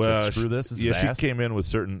 She just said, screw this. She came in with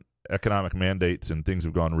certain economic mandates, and things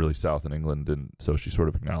have gone really south in England, and so she sort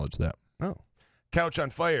of acknowledged that. Oh, Couch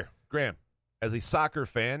on Fire, Graham. As a soccer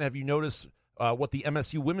fan, have you noticed what the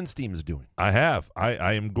MSU women's team is doing? I have.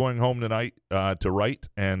 I am going home tonight to write,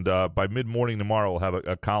 and by mid-morning tomorrow, we'll have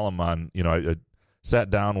a column on. You know, I sat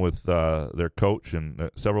down with their coach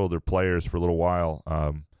and several of their players for a little while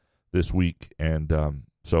this week, and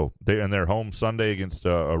so they're home Sunday against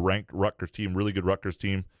a ranked Rutgers team, really good Rutgers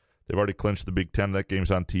team. They've already clinched the Big Ten. That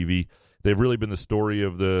game's on TV. They've really been the story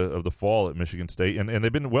of the fall at Michigan State, and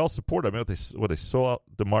they've been well supported. I mean, they sold out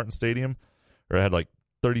the Martin Stadium, or had like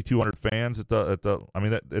 3,200 fans at the. I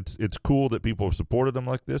mean, it's cool that people have supported them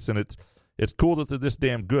like this, and it's cool that they're this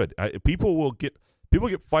damn good. People get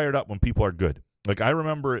fired up when people are good. Like I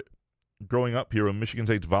remember it growing up here when Michigan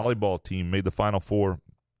State's volleyball team made the Final Four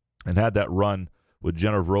and had that run with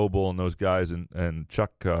Jenna Vrobel and those guys, and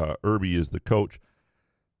Chuck Irby is the coach.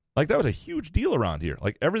 Like, that was a huge deal around here.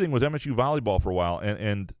 Like, everything was MSU volleyball for a while,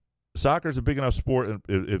 and soccer is a big enough sport, and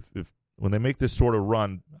if when they make this sort of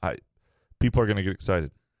run, people are going to get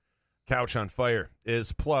excited. Couch on Fire.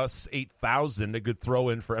 Is plus 8,000 a good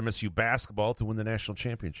throw-in for MSU basketball to win the national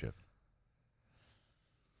championship?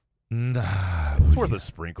 Nah. It's worth a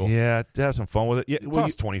sprinkle. Yeah, to have some fun with it. Yeah,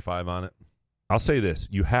 toss 25 on it. I'll say this.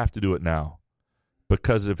 You have to do it now.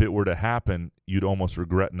 Because if it were to happen, you'd almost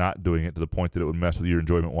regret not doing it to the point that it would mess with your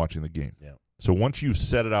enjoyment watching the game. Yeah. So once you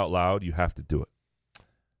said it out loud, you have to do it.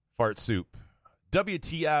 Fart Soup.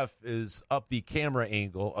 WTF is up with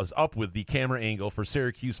the camera angle for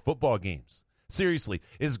Syracuse football games. Seriously,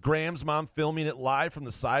 is Graham's mom filming it live from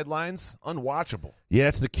the sidelines? Unwatchable. Yeah,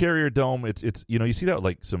 it's the Carrier Dome. It's you see that with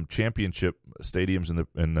like some championship stadiums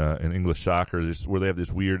in English soccer, where they have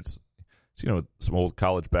this weird. Some old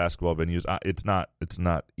college basketball venues. It's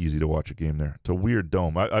not easy to watch a game there. It's a weird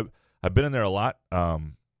dome. I've been in there a lot.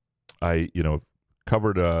 I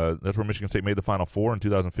covered. That's where Michigan State made the Final Four in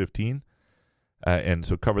 2015, and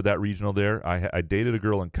so covered that regional there. I dated a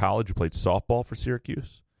girl in college who played softball for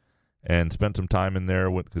Syracuse, and spent some time in there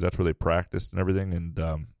because that's where they practiced and everything.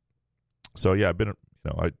 And so yeah, I've been.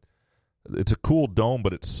 It's a cool dome,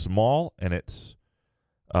 but it's small and it's.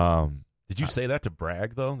 Did you say that to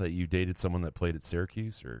brag, though, that you dated someone that played at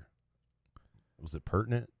Syracuse, or was it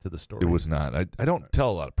pertinent to the story? It was not. I don't tell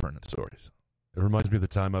a lot of pertinent stories. It reminds me of the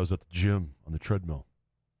time I was at the gym on the treadmill.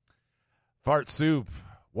 Fart Soup.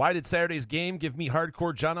 Why did Saturday's game give me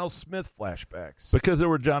hardcore John L. Smith flashbacks? Because there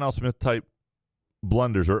were John L. Smith type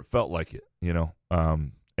blunders, or it felt like it,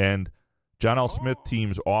 and John L. Smith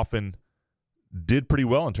teams often did pretty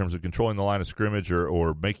well in terms of controlling the line of scrimmage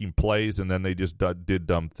or making plays, and then they just did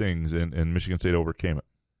dumb things, and Michigan State overcame it.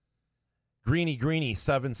 Greeny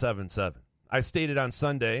 777. I stated on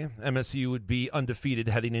Sunday MSU would be undefeated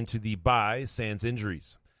heading into the bye sans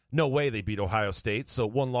injuries. No way they beat Ohio State, so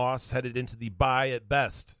one loss headed into the bye at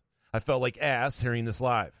best. I felt like ass hearing this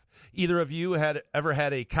live. Either of you had ever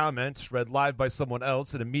had a comment read live by someone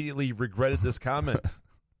else and immediately regretted this comment?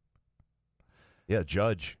 Yeah,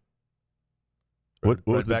 Judge. What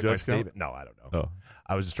was the judge statement? No, I don't know. Oh.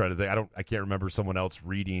 I was just trying to think. I can't remember someone else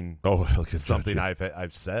reading something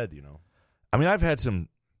I've said. I mean, I've had some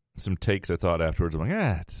takes I thought afterwards. I'm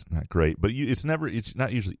like, it's not great, but it's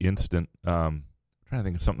not usually instant. I'm trying to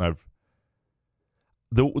think of something I've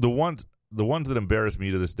the ones that embarrass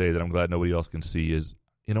me to this day that I'm glad nobody else can see is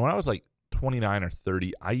when I was like 29 or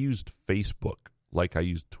 30, I used Facebook like I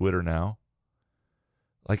use Twitter now.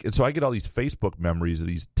 And so I get all these Facebook memories of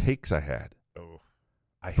these takes I had.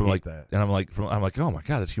 I hate that. And I'm like, oh my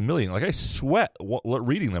God, that's humiliating. Like I sweat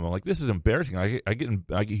reading them. I'm like, this is embarrassing. I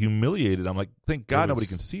get humiliated. I'm like, thank God nobody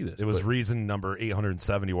can see this. It was reason number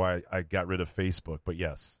 870 why I got rid of Facebook. But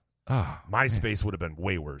yes, MySpace would have been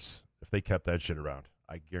way worse if they kept that shit around.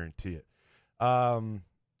 I guarantee it.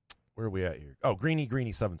 Where are we at here? Oh, Greeny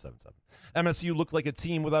 777. MSU looked like a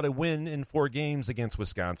team without a win in 4 games against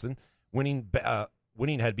Wisconsin. Winning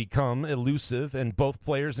had become elusive, and both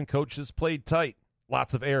players and coaches played tight.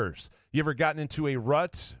 Lots of errors. You ever gotten into a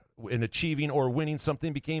rut in achieving or winning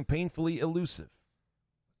something became painfully elusive?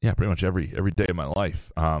 Yeah, pretty much every day of my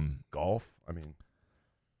life. Golf? I mean...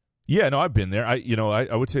 Yeah, no, I've been there.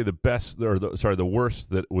 I would say the best, or the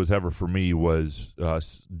worst that was ever for me was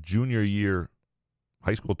junior year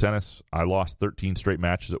high school tennis. I lost 13 straight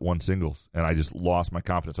matches at one singles, and I just lost my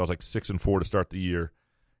confidence. I was like 6-4 to start the year,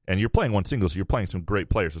 and you're playing one singles, so you're playing some great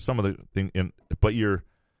players. So some of the thing, but you're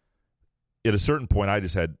at a certain point.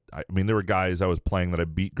 There were guys I was playing that I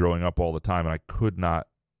beat growing up all the time, and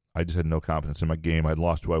I just had no confidence in my game. I'd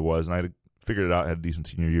lost who I was, and I had figured it out. I had a decent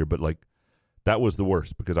senior year, but like. That was the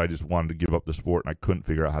worst because I just wanted to give up the sport, and I couldn't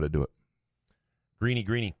figure out how to do it.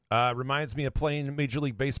 Greeny. Reminds me of playing Major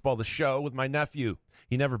League Baseball, the show, with my nephew.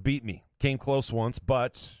 He never beat me. Came close once,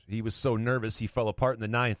 but he was so nervous he fell apart in the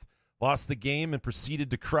 9th. Lost the game and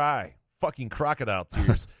proceeded to cry. Fucking crocodile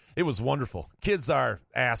tears. It was wonderful. Kids are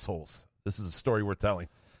assholes. This is a story worth telling.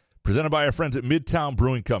 Presented by our friends at Midtown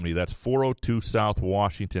Brewing Company. That's 402 South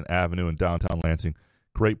Washington Avenue in downtown Lansing.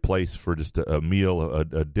 Great place for just a meal,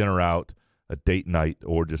 a dinner out, a date night,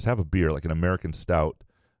 or just have a beer, like an American stout.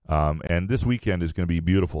 And this weekend is going to be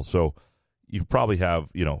beautiful. So you probably have,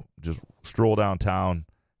 just stroll downtown,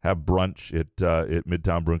 have brunch at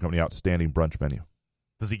Midtown Brewing Company, outstanding brunch menu.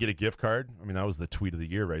 Does he get a gift card? I mean, that was the tweet of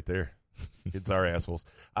the year right there. Kids are assholes.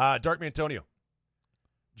 Dark Antonio.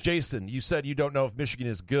 Jason, you said you don't know if Michigan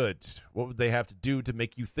is good. What would they have to do to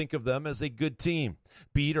make you think of them as a good team?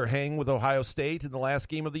 Beat or hang with Ohio State in the last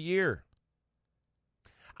game of the year?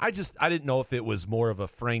 I didn't know if it was more of a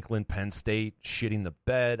Franklin Penn State shitting the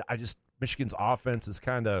bed. Michigan's offense is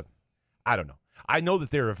kind of, I don't know. I know that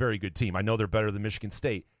they're a very good team. I know they're better than Michigan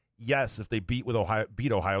State. Yes, if they beat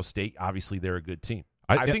Ohio State, obviously they're a good team.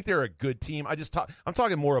 I think they're a good team. I'm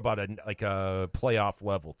talking more about a playoff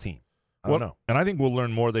level team. I don't know. And I think we'll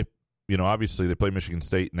learn more. Obviously they play Michigan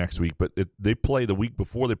State next week, but they play the week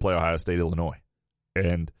before they play Ohio State, Illinois,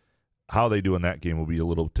 and how they do in that game will be a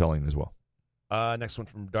little telling as well. Next one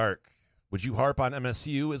from Dark. Would you harp on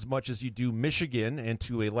MSU as much as you do Michigan and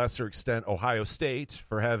to a lesser extent Ohio State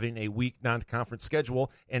for having a weak non-conference schedule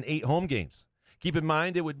and 8 home games? Keep in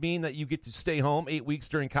mind it would mean that you get to stay home 8 weeks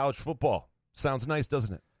during college football. Sounds nice,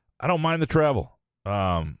 doesn't it? I don't mind the travel.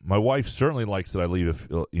 My wife certainly likes that I leave,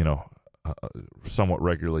 somewhat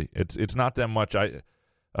regularly. It's not that much.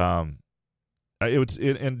 And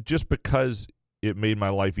just because it made my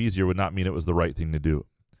life easier would not mean it was the right thing to do.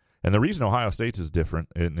 And the reason Ohio State's is different,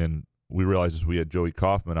 and we realized as we had Joey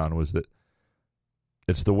Kaufman on, was that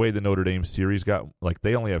it's the way the Notre Dame series got. Like,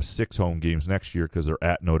 they only have 6 home games next year because they're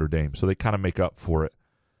at Notre Dame. So they kind of make up for it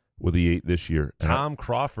with the 8 this year. Tom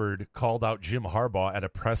Crawford called out Jim Harbaugh at a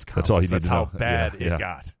press conference. That's all he needs That's to know. how bad it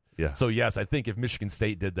got. Yeah. So, yes, I think if Michigan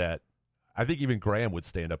State did that, I think even Graham would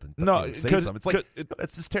stand up and say something. It's like,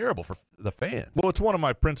 it's just terrible for the fans. Well, it's one of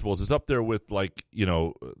my principles. It's up there with,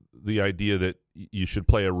 the idea that you should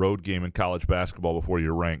play a road game in college basketball before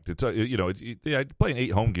you're ranked. It's playing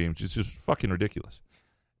 8 home games. It's just fucking ridiculous.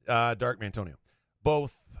 Dark Antonio.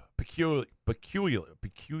 Both peculiar.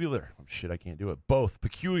 Oh, shit, I can't do it. Both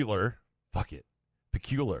peculiar. Fuck it.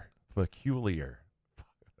 Peculiar.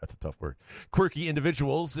 That's a tough word. Quirky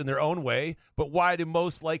individuals in their own way, but why do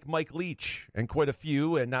most like Mike Leach? And quite a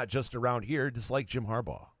few, and not just around here, dislike Jim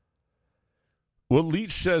Harbaugh. Well,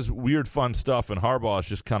 Leach says weird, fun stuff, and Harbaugh is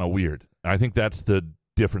just kind of weird. I think that's the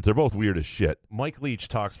difference. They're both weird as shit. Mike Leach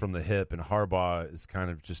talks from the hip, and Harbaugh is kind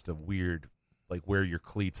of just a weird, wear your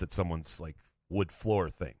cleats at someone's, wood floor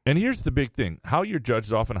thing. And here's the big thing. How you're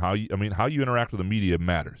judged off and how you interact with the media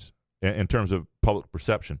matters in terms of public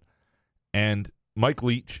perception. And Mike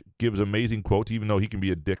Leach gives amazing quotes, even though he can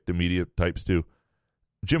be a dick to media types too.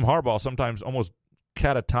 Jim Harbaugh sometimes almost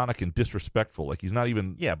catatonic and disrespectful. Like he's not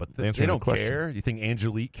even but answering they don't the question. care. You think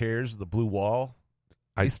Angelique cares? The blue wall?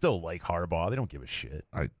 I still like Harbaugh. They don't give a shit.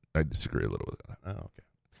 I disagree a little with that. Oh,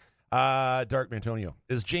 okay. Dark Antonio.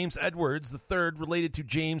 Is James Edwards III related to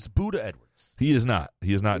James Buddha Edwards? He is not.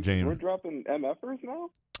 He is not James. We're dropping MFers now?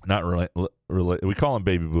 Not we call him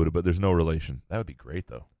Baby Buddha, but there's no relation. That would be great,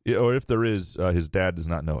 though. Yeah, or if there is, his dad does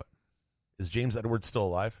not know it. Is James Edwards still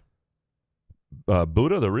alive?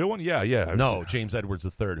 Buddha, the real one? Yeah. No, James Edwards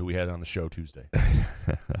III, who we had on the show Tuesday. Is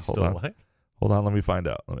he still alive? Hold on, let me find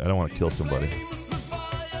out. I don't want to kill somebody.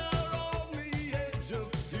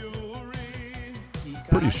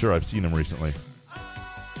 Pretty sure I've seen him recently.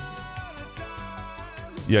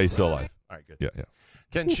 Yeah, he's still alive. All right, good. Yeah.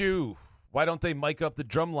 Ken Chu, Why don't they mic up the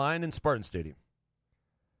drum line in Spartan Stadium?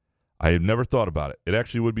 I have never thought about it. It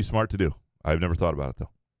actually would be smart to do. I've never thought about it, though.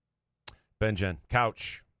 Ben Jen,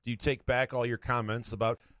 Couch, do you take back all your comments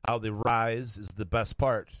about how the Rise is the best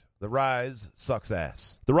part? The Rise sucks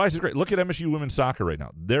ass. The Rise is great. Look at MSU women's soccer right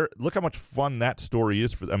now. Look how much fun that story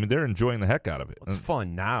is for them. I mean, they're enjoying the heck out of it. It's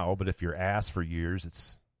fun now, but if you're ass for years,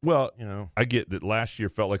 it's... Well, you know, I get that last year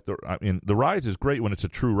felt like the Rise is great when it's a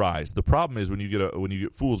true rise. The problem is when you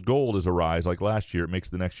get Fool's Gold as a rise like last year, it makes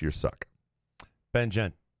the next year suck. Ben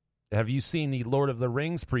Jen, have you seen the Lord of the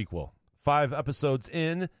Rings prequel? 5 episodes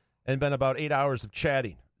in and been about 8 hours of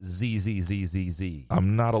chatting. Z.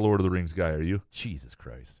 I'm not a Lord of the Rings guy. Are you? Jesus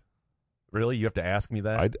Christ. Really? You have to ask me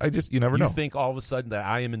that? I just, you never know. You think all of a sudden that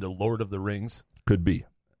I am into Lord of the Rings? Could be.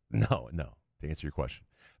 No. To answer your question.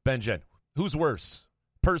 Ben Jen, who's worse?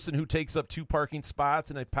 Person who takes up 2 parking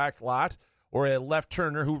spots in a packed lot, or a left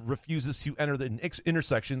turner who refuses to enter the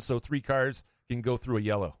intersection so 3 cars can go through a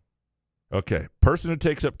yellow? Okay. Person who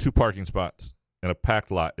takes up 2 parking spots in a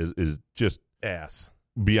packed lot is just ass.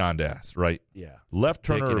 Beyond ass, right? Yeah. Left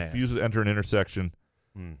turner refuses to enter an intersection.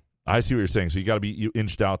 I see what you're saying. So you got to be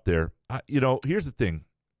inched out there. Here's the thing.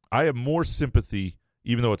 I have more sympathy,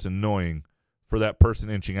 even though it's annoying, for that person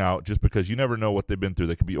inching out, just because you never know what they've been through.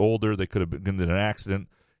 They could be older. They could have been in an accident.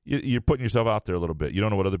 You're putting yourself out there a little bit. You don't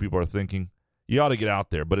know what other people are thinking. You ought to get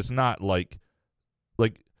out there, but it's not like.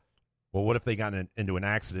 Well, what if they got into an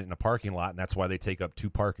accident in a parking lot, and that's why they take up 2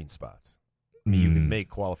 parking spots? I mean, you can make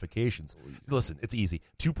qualifications. Listen, it's easy.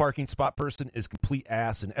 2 parking spot person is complete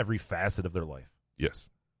ass in every facet of their life. Yes.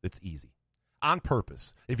 It's easy. On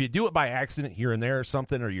purpose. If you do it by accident here and there or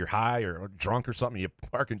something, or you're high or drunk or something, you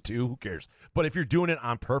park in 2, who cares? But if you're doing it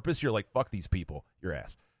on purpose, you're like, fuck these people, your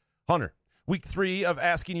ass. Hunter, week 3 of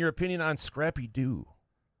asking your opinion on Scrappy Doo.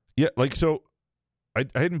 Yeah, so I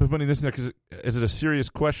hadn't been putting this in there because is it a serious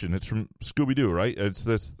question? It's from Scooby-Doo, right? It's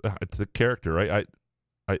the character, right?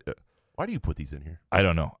 Why do you put these in here? I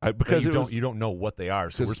don't know. Because you don't know what they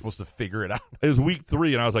are, so we're supposed to figure it out. It was week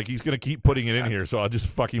 3, and I was like, he's going to keep putting it in here, so I'll just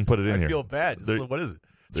fucking put it in here. I feel bad. What is it?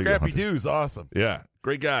 Scrappy Doo's awesome. Yeah.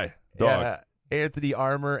 Great guy. Dog. Yeah. Anthony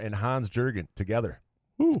Armour and Hans Jurgen together.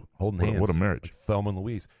 Ooh, holding hands. What a marriage. Like Thelma and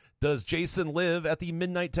Louise. Does Jason live at the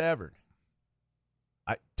Midnight Tavern?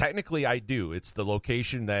 Technically, I do. It's the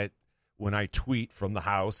location that when I tweet from the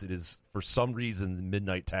house, it is, for some reason, the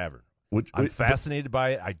Midnight Tavern. I'm fascinated by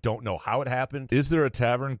it. I don't know how it happened. Is there a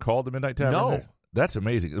tavern called the Midnight Tavern? No. That's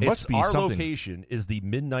amazing. It must be our something. location is the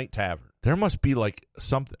Midnight Tavern. There must be like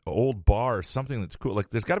something, old bar or something that's cool. Like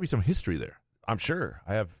there's got to be some history there. I'm sure.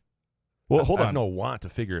 I have. Well, hold on. I have no want to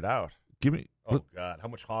figure it out. Give me. Oh God, how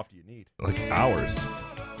much Hoff do you need? Like hours.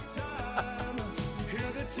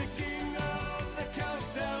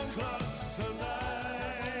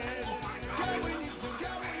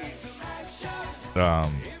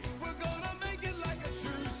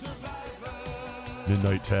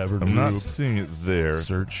 Midnight Tavern. I'm not seeing it there.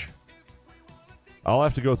 Search. I'll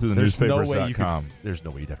have to go through the newspapers.com. There's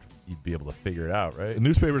no way you'd be able to figure it out, right?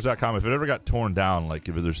 Newspapers.com. If it ever got torn down, like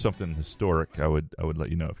if there's something historic, I would let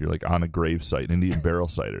you know. If you're like on a grave site, an Indian burial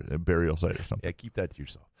site or something. Yeah, keep that to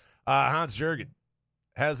yourself. Hans Jurgen,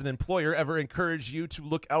 has an employer ever encouraged you to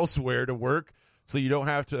look elsewhere to work so they don't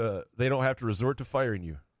have to resort to firing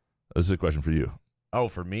you? This is a question for you. Oh,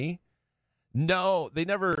 for me? No, they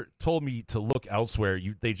never told me to look elsewhere.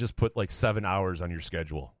 They just put like 7 hours on your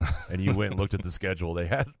schedule, and you went and looked at the schedule.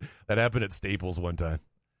 That happened at Staples one time.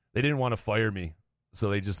 They didn't want to fire me,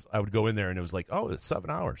 so I would go in there, and it was like, oh, it's 7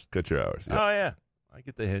 hours. Cut your hours. Yeah. Oh, yeah. I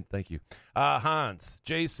get the hint. Thank you. Hans,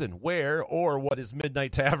 Jason, where or what is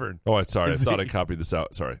Midnight Tavern? Oh, sorry. I thought I copied this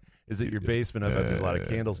out. Sorry. Is it your basement? I've got a lot of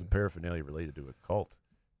candles and paraphernalia related to a cult.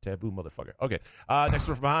 Taboo motherfucker. Okay. Next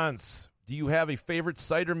one from Hans. Do you have a favorite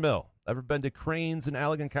cider mill? Ever been to Cranes in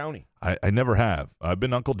Allegan County? I never have. I've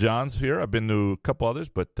been to Uncle John's here. I've been to a couple others,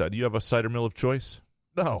 but do you have a cider mill of choice?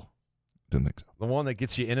 No. Didn't think so. The one that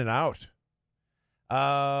gets you in and out.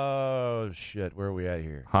 Oh, shit. Where are we at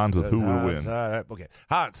here? Hans with who would win. Okay.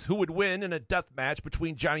 Hans, who would win in a death match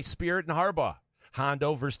between Johnny Spirit and Harbaugh?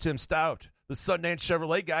 Hondo versus Tim Stout. The Sundance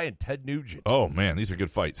Chevrolet guy and Ted Nugent. Oh, man. These are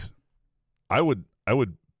good fights. I would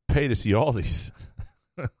pay to see all these.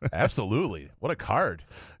 Absolutely. What a card.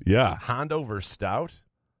 Yeah. Hondo versus Stout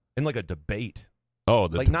in like a debate. Oh,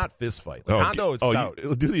 not fist fight. Like Hondo and Stout.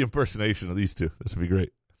 Do the impersonation of these two. This would be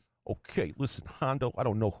great. Okay, listen, Hondo, I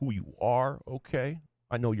don't know who you are, okay?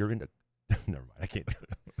 I know you're into... Never mind, I can't do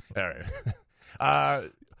it. All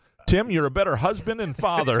right. Tim, you're a better husband and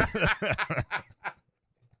father.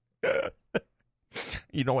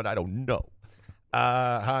 You know what? I don't know.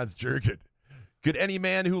 Hans Jurgen. Could any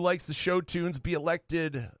man who likes the show tunes be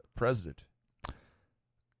elected president.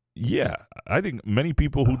 Yeah, I think many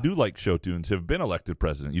people who do like show tunes have been elected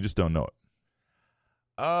president. You just don't know it.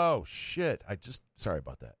 Oh, shit. Sorry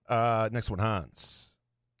about that. Next one, Hans.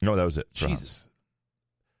 No, that was it. Jesus.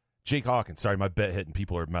 Jake Hawkins. Sorry, my bet hit and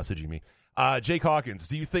people are messaging me. Jake Hawkins,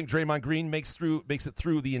 do you think Draymond Green makes it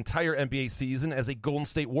through the entire NBA season as a Golden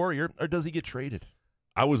State Warrior, or does he get traded?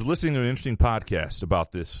 I was listening to an interesting podcast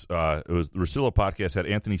about this. It was the Russillo podcast, had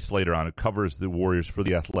Anthony Slater on, who covers the Warriors for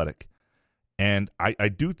The Athletic. And I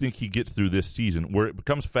do think he gets through this season. Where it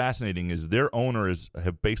becomes fascinating is their owners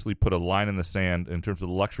have basically put a line in the sand in terms of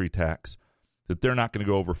the luxury tax that they're not going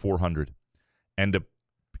to go over 400. And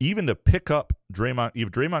even to pick up Draymond,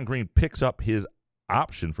 if Draymond Green picks up his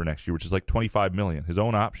option for next year, which is like $25 million, his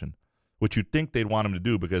own option, which you'd think they'd want him to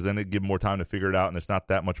do because then it'd give him more time to figure it out and it's not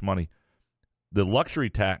that much money. The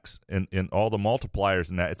luxury tax and all the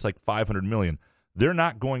multipliers in that, it's like $500 million. They're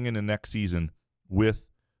not going into next season with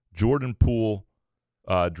Jordan Poole,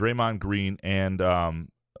 Draymond Green, and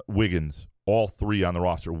Wiggins, all three on the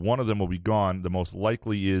roster. One of them will be gone. The most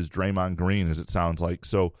likely is Draymond Green, as it sounds like.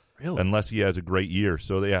 So, really? Unless he has a great year.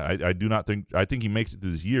 So, yeah, I do not think – I think he makes it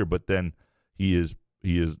through this year, but then he is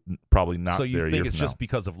probably not there. So you think it's just now.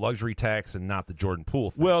 because of luxury tax and not the Jordan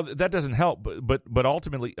Poole thing? Well, that doesn't help. But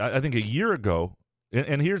ultimately, I think a year ago,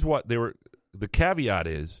 and here's what they were – the caveat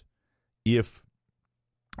is if –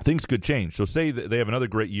 things could change. So say that they have another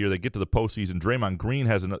great year, they get to the postseason, Draymond Green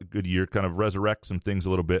has a good year, kind of resurrects some things a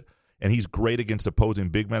little bit, and he's great against opposing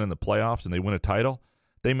big men in the playoffs, and they win a title,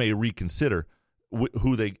 they may reconsider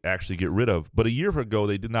who they actually get rid of. But a year ago,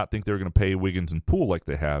 they did not think they were going to pay Wiggins and Poole like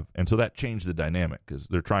they have, and so that changed the dynamic because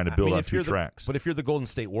they're trying to build on two tracks. But if you're the Golden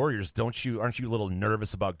State Warriors, aren't you a little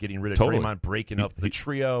nervous about getting rid of Totally. Draymond, breaking up the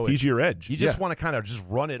trio? He's your edge. You just want to kind of just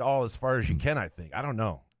run it all as far as you can, I think. I don't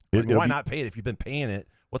know. Why not pay it if you've been paying it?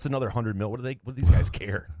 What's another $100 million? What do these guys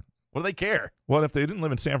care? What do they care? Well, if they didn't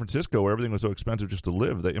live in San Francisco where everything was so expensive just to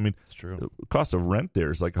live, it's true. The cost of rent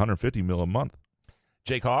there is like $150 million a month.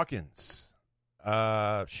 Jake Hawkins.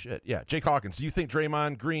 Jake Hawkins. Do you think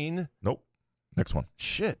Draymond Green? Nope. Next one.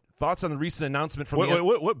 Shit. Thoughts on the recent announcement from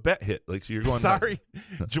what bet hit? Like, so you're going Sorry.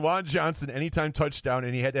 Juwan Johnson, anytime touchdown,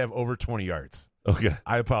 and he had to have over 20 yards. Okay.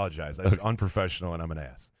 I apologize. That's unprofessional, and I'm an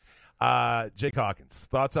ass. Jake Hawkins,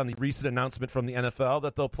 thoughts on the recent announcement from the NFL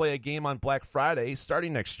that they'll play a game on Black Friday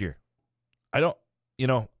starting next year? I don't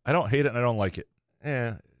hate it and I don't like it.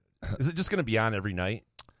 Yeah. Is it just going to be on every night?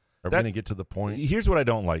 Are we going to get to the point? Here's what I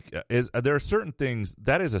don't like is there are certain things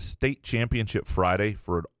that is a state championship Friday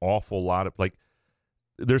for an awful lot of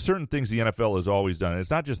there's certain things the NFL has always done. And it's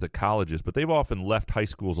not just the colleges, but they've often left high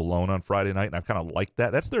schools alone on Friday night, and I've kind of liked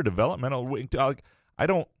that. That's their developmental.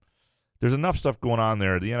 There's enough stuff going on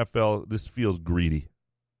there. The NFL, this feels greedy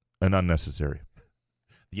and unnecessary.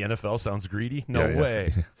 The NFL sounds greedy? No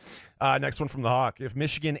way. Next one from the Hawk. If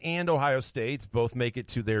Michigan and Ohio State both make it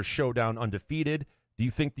to their showdown undefeated, do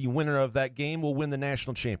you think the winner of that game will win the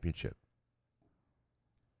national championship?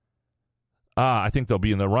 I think they'll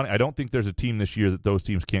be in the running. I don't think there's a team this year that those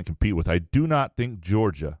teams can't compete with. I do not think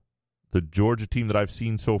Georgia, the Georgia team that I've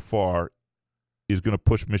seen so far, is going to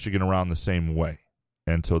push Michigan around the same way.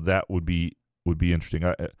 And so that would be interesting.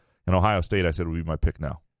 And Ohio State, I said, would be my pick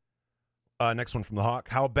now. Next one from the Hawk.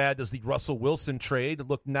 How bad does the Russell Wilson trade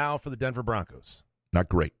look now for the Denver Broncos? Not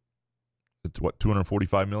great. It's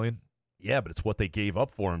 $245 million? Yeah, but it's what they gave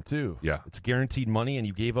up for him, too. Yeah. It's guaranteed money, and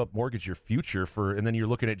you gave up mortgage your future and then you're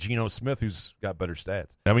looking at Geno Smith, who's got better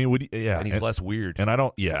stats. I mean, and he's less weird. And I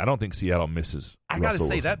don't think Seattle misses. I got to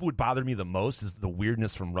say, that would bother me the most is the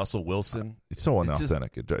weirdness from Russell Wilson. It's so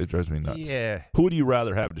unauthentic. It drives me nuts. Yeah. Who would you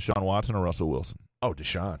rather have, Deshaun Watson or Russell Wilson? Oh,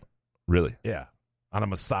 Deshaun. Really? Yeah. On a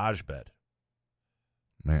massage bed.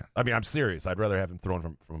 Man. I mean, I'm serious. I'd rather have him thrown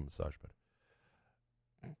from a massage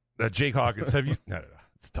bed. Jake Hawkins, have you... No,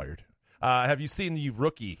 it's tired. Have you seen the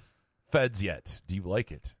rookie Feds yet? Do you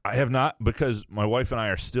like it? I have not, because my wife and I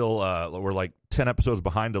are still we're like 10 episodes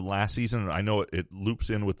behind of last season, and I know it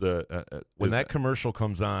loops in with the when that commercial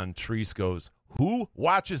comes on, Treese goes, "Who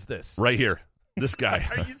watches this?" Right here, this guy.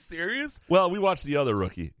 Are you serious? Well, we watched the other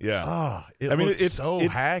rookie. Yeah. Oh, it's so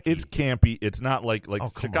hacky. It's campy. It's not like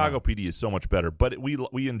Chicago on. PD is so much better, but we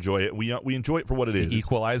enjoy it. We enjoy it for what it is. The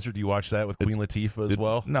Equalizer. Do you watch that with Queen Latifah as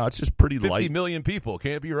well? No, it's just pretty 50 light. 50 million people.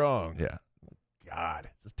 Can't be wrong. Yeah. God,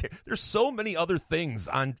 there's so many other things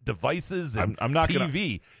on devices and I'm not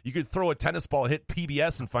TV. You could throw a tennis ball and hit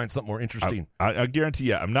PBS and find something more interesting. I guarantee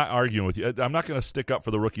you, I'm not arguing with you. I'm not going to stick up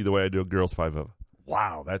for the rookie the way I do a girls 5-0.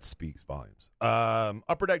 Wow, that speaks volumes.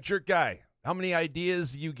 Upper Deck Jerk Guy, how many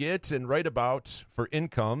ideas you get and write about for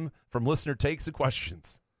income from listener takes and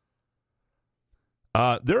questions?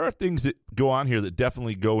 There are things that go on here that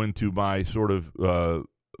definitely go into my sort of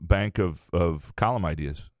bank of column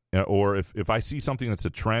ideas. Or if I see something that's a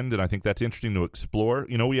trend and I think that's interesting to explore,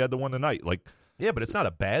 we had the one tonight. Yeah, but it's not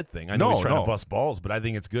a bad thing. I know he's trying to bust balls, but I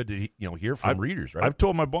think it's good to hear from readers, right? I've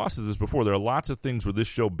told my bosses this before. There are lots of things where this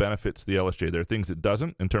show benefits the LSJ. There are things it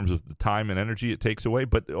doesn't in terms of the time and energy it takes away,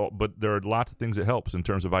 but there are lots of things it helps in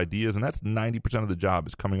terms of ideas, and that's 90% of the job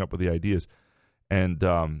is coming up with the ideas. And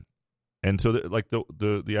so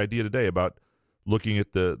the idea today about looking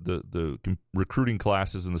at the recruiting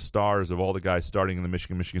classes and the stars of all the guys starting in the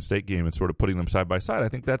Michigan State game and sort of putting them side by side, I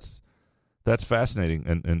think that's fascinating,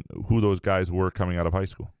 and who those guys were coming out of high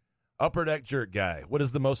school. Upper Deck Jerk Guy, what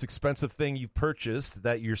is the most expensive thing you've purchased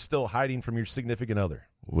that you're still hiding from your significant other?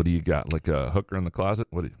 What do you got? Like a hooker in the closet?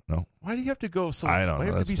 No. Why do you have to go so? I don't know. Why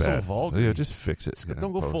do you have to be bad. so vulgar? Yeah, just fix it.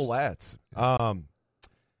 Don't go full lats.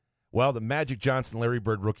 Well, the Magic Johnson Larry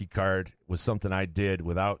Bird rookie card was something I did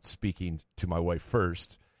without speaking to my wife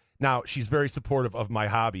first. Now, she's very supportive of my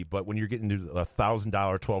hobby, but when you're getting into the $1,000,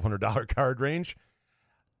 $1,200 card range,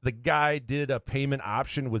 the guy did a payment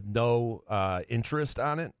option with no interest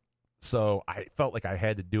on it. So I felt like I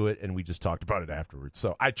had to do it, and we just talked about it afterwards.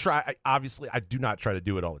 So obviously, I do not try to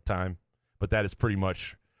do it all the time, but that is pretty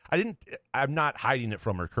much, I'm not hiding it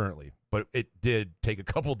from her currently, but it did take a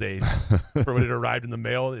couple days for when it arrived in the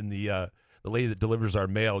mail, and the lady that delivers our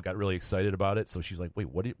mail got really excited about it. So she's like, wait,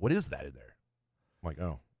 what is that in there? I'm like,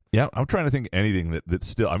 oh. Yeah, I'm trying to think anything that's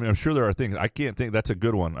still, I'm sure there are things, I can't think, that's a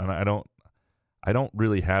good one, and I don't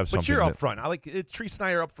really have something. But you're up front. Teresa and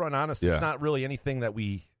I are up front, honest. Yeah. It's not really anything that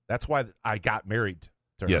that's why I got married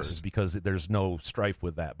to her, is because there's no strife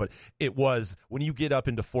with that. But it was, when you get up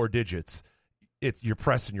into 4 digits, you're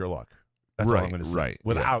pressing your luck. That's all I'm going to say,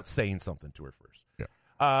 without saying something to her first. Yeah.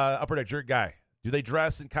 Upper Deck Jerk Guy, do they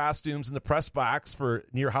dress in costumes in the press box for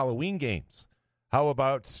near Halloween games? How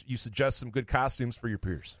about you suggest some good costumes for your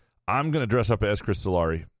peers? I'm going to dress up as Chris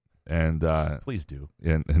Solari. And please do.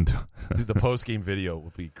 And do the post game video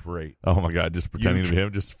would be great. Oh my God, just pretending to be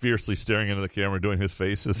him, just fiercely staring into the camera, doing his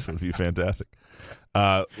faces would be fantastic.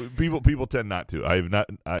 People tend not to.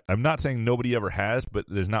 I'm not saying nobody ever has, but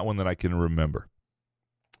there's not one that I can remember.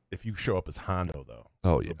 If you show up as Hondo,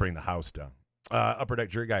 though, it'll bring the house down. Upper Deck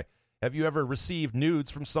Jerk Guy, have you ever received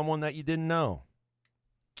nudes from someone that you didn't know?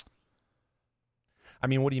 I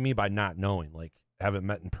mean, what do you mean by not knowing? Like, haven't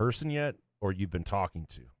met in person yet, or you've been talking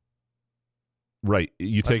to? Right.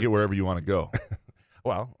 You take it wherever you want to go.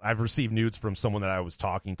 Well, I've received nudes from someone that I was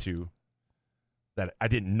talking to that I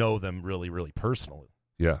didn't know them really, really personally.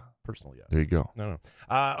 Yeah. Personally, yeah. There you go. No.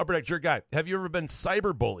 Upper Deck Jerk Guy, have you ever been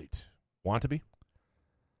cyberbullied? Want to be?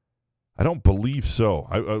 I don't believe so.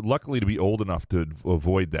 Luckily to be old enough to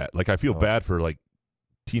avoid that. Like, I feel bad for, like,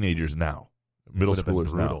 teenagers now, middle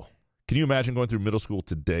schoolers now. Can you imagine going through middle school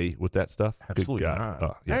today with that stuff? Absolutely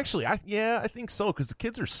not. Yeah. Actually, I think so, because the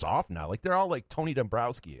kids are soft now. Like, they're all like Tony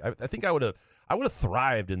Dombrowski. I think I would have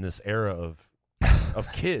thrived in this era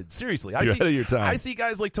of kids. Seriously, You're ahead of your time. I see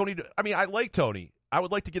guys like Tony. I mean, I like Tony. I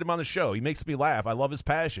would like to get him on the show. He makes me laugh. I love his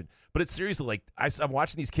passion. But it's seriously like, I'm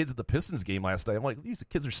watching these kids at the Pistons game last night. I'm like, these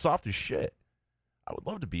kids are soft as shit. I would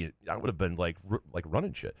love to be. I would have been like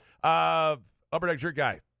running shit. Upper Deck Jerk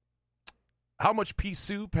Guy, how much pea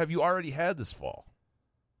soup have you already had this fall?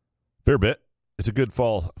 Fair bit. It's a good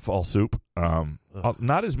fall soup.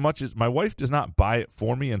 Not as much as my wife does not buy it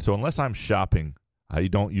for me, and so unless I'm shopping, I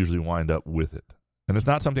don't usually wind up with it. And it's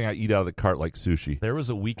not something I eat out of the cart like sushi. There was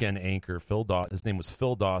a weekend anchor, Phil Dawson. His name was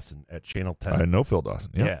Phil Dawson at Channel 10. I know Phil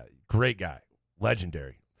Dawson. Yeah, great guy,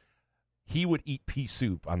 legendary. He would eat pea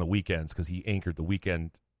soup on the weekends because he anchored the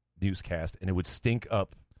weekend newscast, and it would stink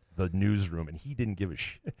up the newsroom, and he didn't give a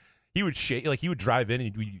shit. He would shave, like he would drive in,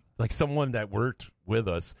 and like someone that worked with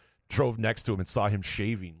us drove next to him and saw him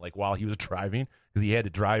shaving, like while he was driving, because he had to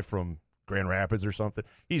drive from Grand Rapids or something.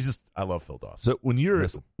 I love Phil Dawson. So when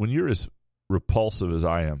you're as repulsive as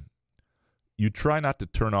I am, you try not to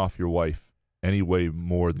turn off your wife any way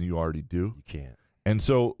more than you already do. You can't. And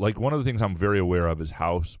so, like, one of the things I'm very aware of is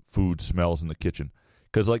how food smells in the kitchen.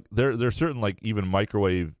 Because, like, there's certain, like, even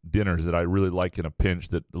microwave dinners that I really like in a pinch,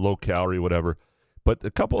 that low calorie, whatever. But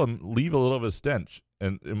a couple of them leave a little of a stench.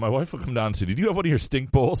 And my wife will come down and say, "Did you have one of your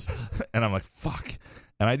stink bowls?" And I'm like, "Fuck."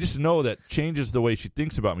 And I just know that changes the way she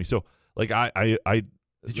thinks about me. So, like,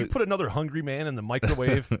 Did you put another hungry man in the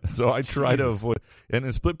microwave? So I try to avoid. And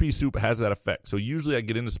then split pea soup has that effect. So usually I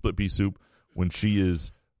get into split pea soup when she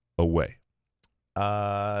is away.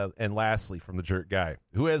 And lastly, from the Jerk Guy,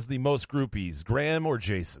 who has the most groupies, Graham or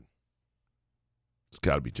Jason? It's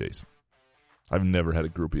got to be Jason. I've never had a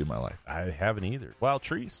groupie in my life. I haven't either. Well,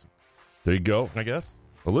 Treese. There you go. I guess.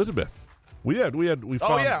 Elizabeth. We found,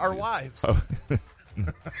 our wives.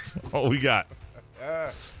 Oh, we got.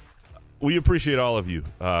 We appreciate all of you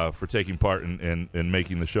for taking part in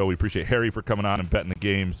making the show. We appreciate Harry for coming on and betting the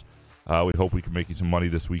games. We hope we can make you some money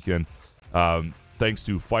this weekend. Thanks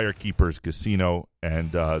to Firekeepers Casino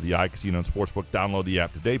and the iCasino and Sportsbook. Download the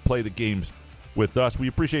app today. Play the games with us. We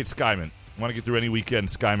appreciate Skymint. Want to get through any weekend,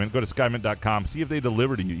 Skymint? Go to skymint.com. See if they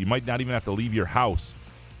deliver to you. You might not even have to leave your house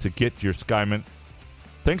to get your Skymint.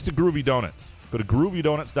 Thanks to Groovy Donuts. Go to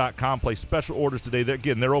groovydonuts.com. Place special orders today.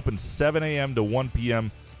 They're open 7 a.m. to 1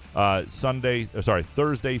 p.m. Thursday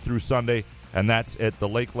through Sunday, and that's at the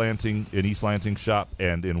Lake Lansing in East Lansing shop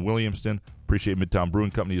and in Williamston. Appreciate Midtown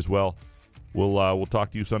Brewing Company as well. We'll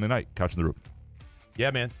talk to you Sunday night. Couch in the Roof.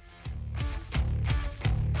 Yeah, man.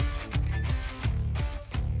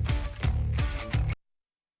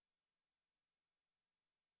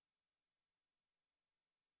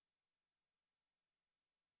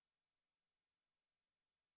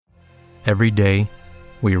 Every day,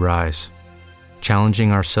 we rise,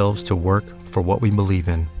 challenging ourselves to work for what we believe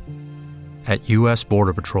in. At U.S.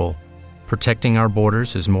 Border Patrol, protecting our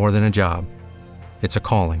borders is more than a job. It's a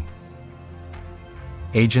calling.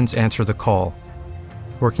 Agents answer the call,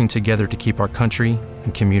 working together to keep our country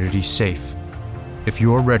and communities safe. If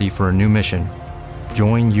you're ready for a new mission,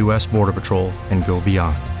 join U.S. Border Patrol and go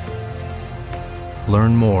beyond.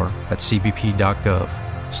 Learn more at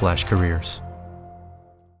cbp.gov/careers.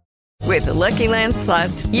 With the Lucky Land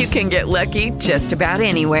Slots, you can get lucky just about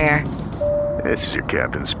anywhere. This is your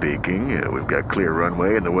captain speaking. We've got clear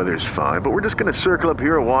runway and the weather's fine, but we're just going to circle up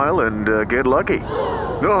here a while and get lucky.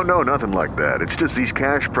 No, nothing like that. It's just these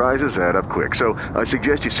cash prizes add up quick. So I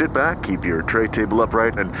suggest you sit back, keep your tray table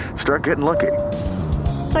upright, and start getting lucky.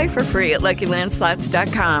 Play for free at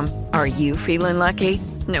LuckyLandSlots.com. Are you feeling lucky?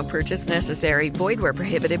 No purchase necessary. Void where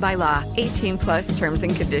prohibited by law. 18+ terms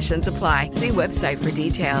and conditions apply. See website for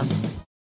details.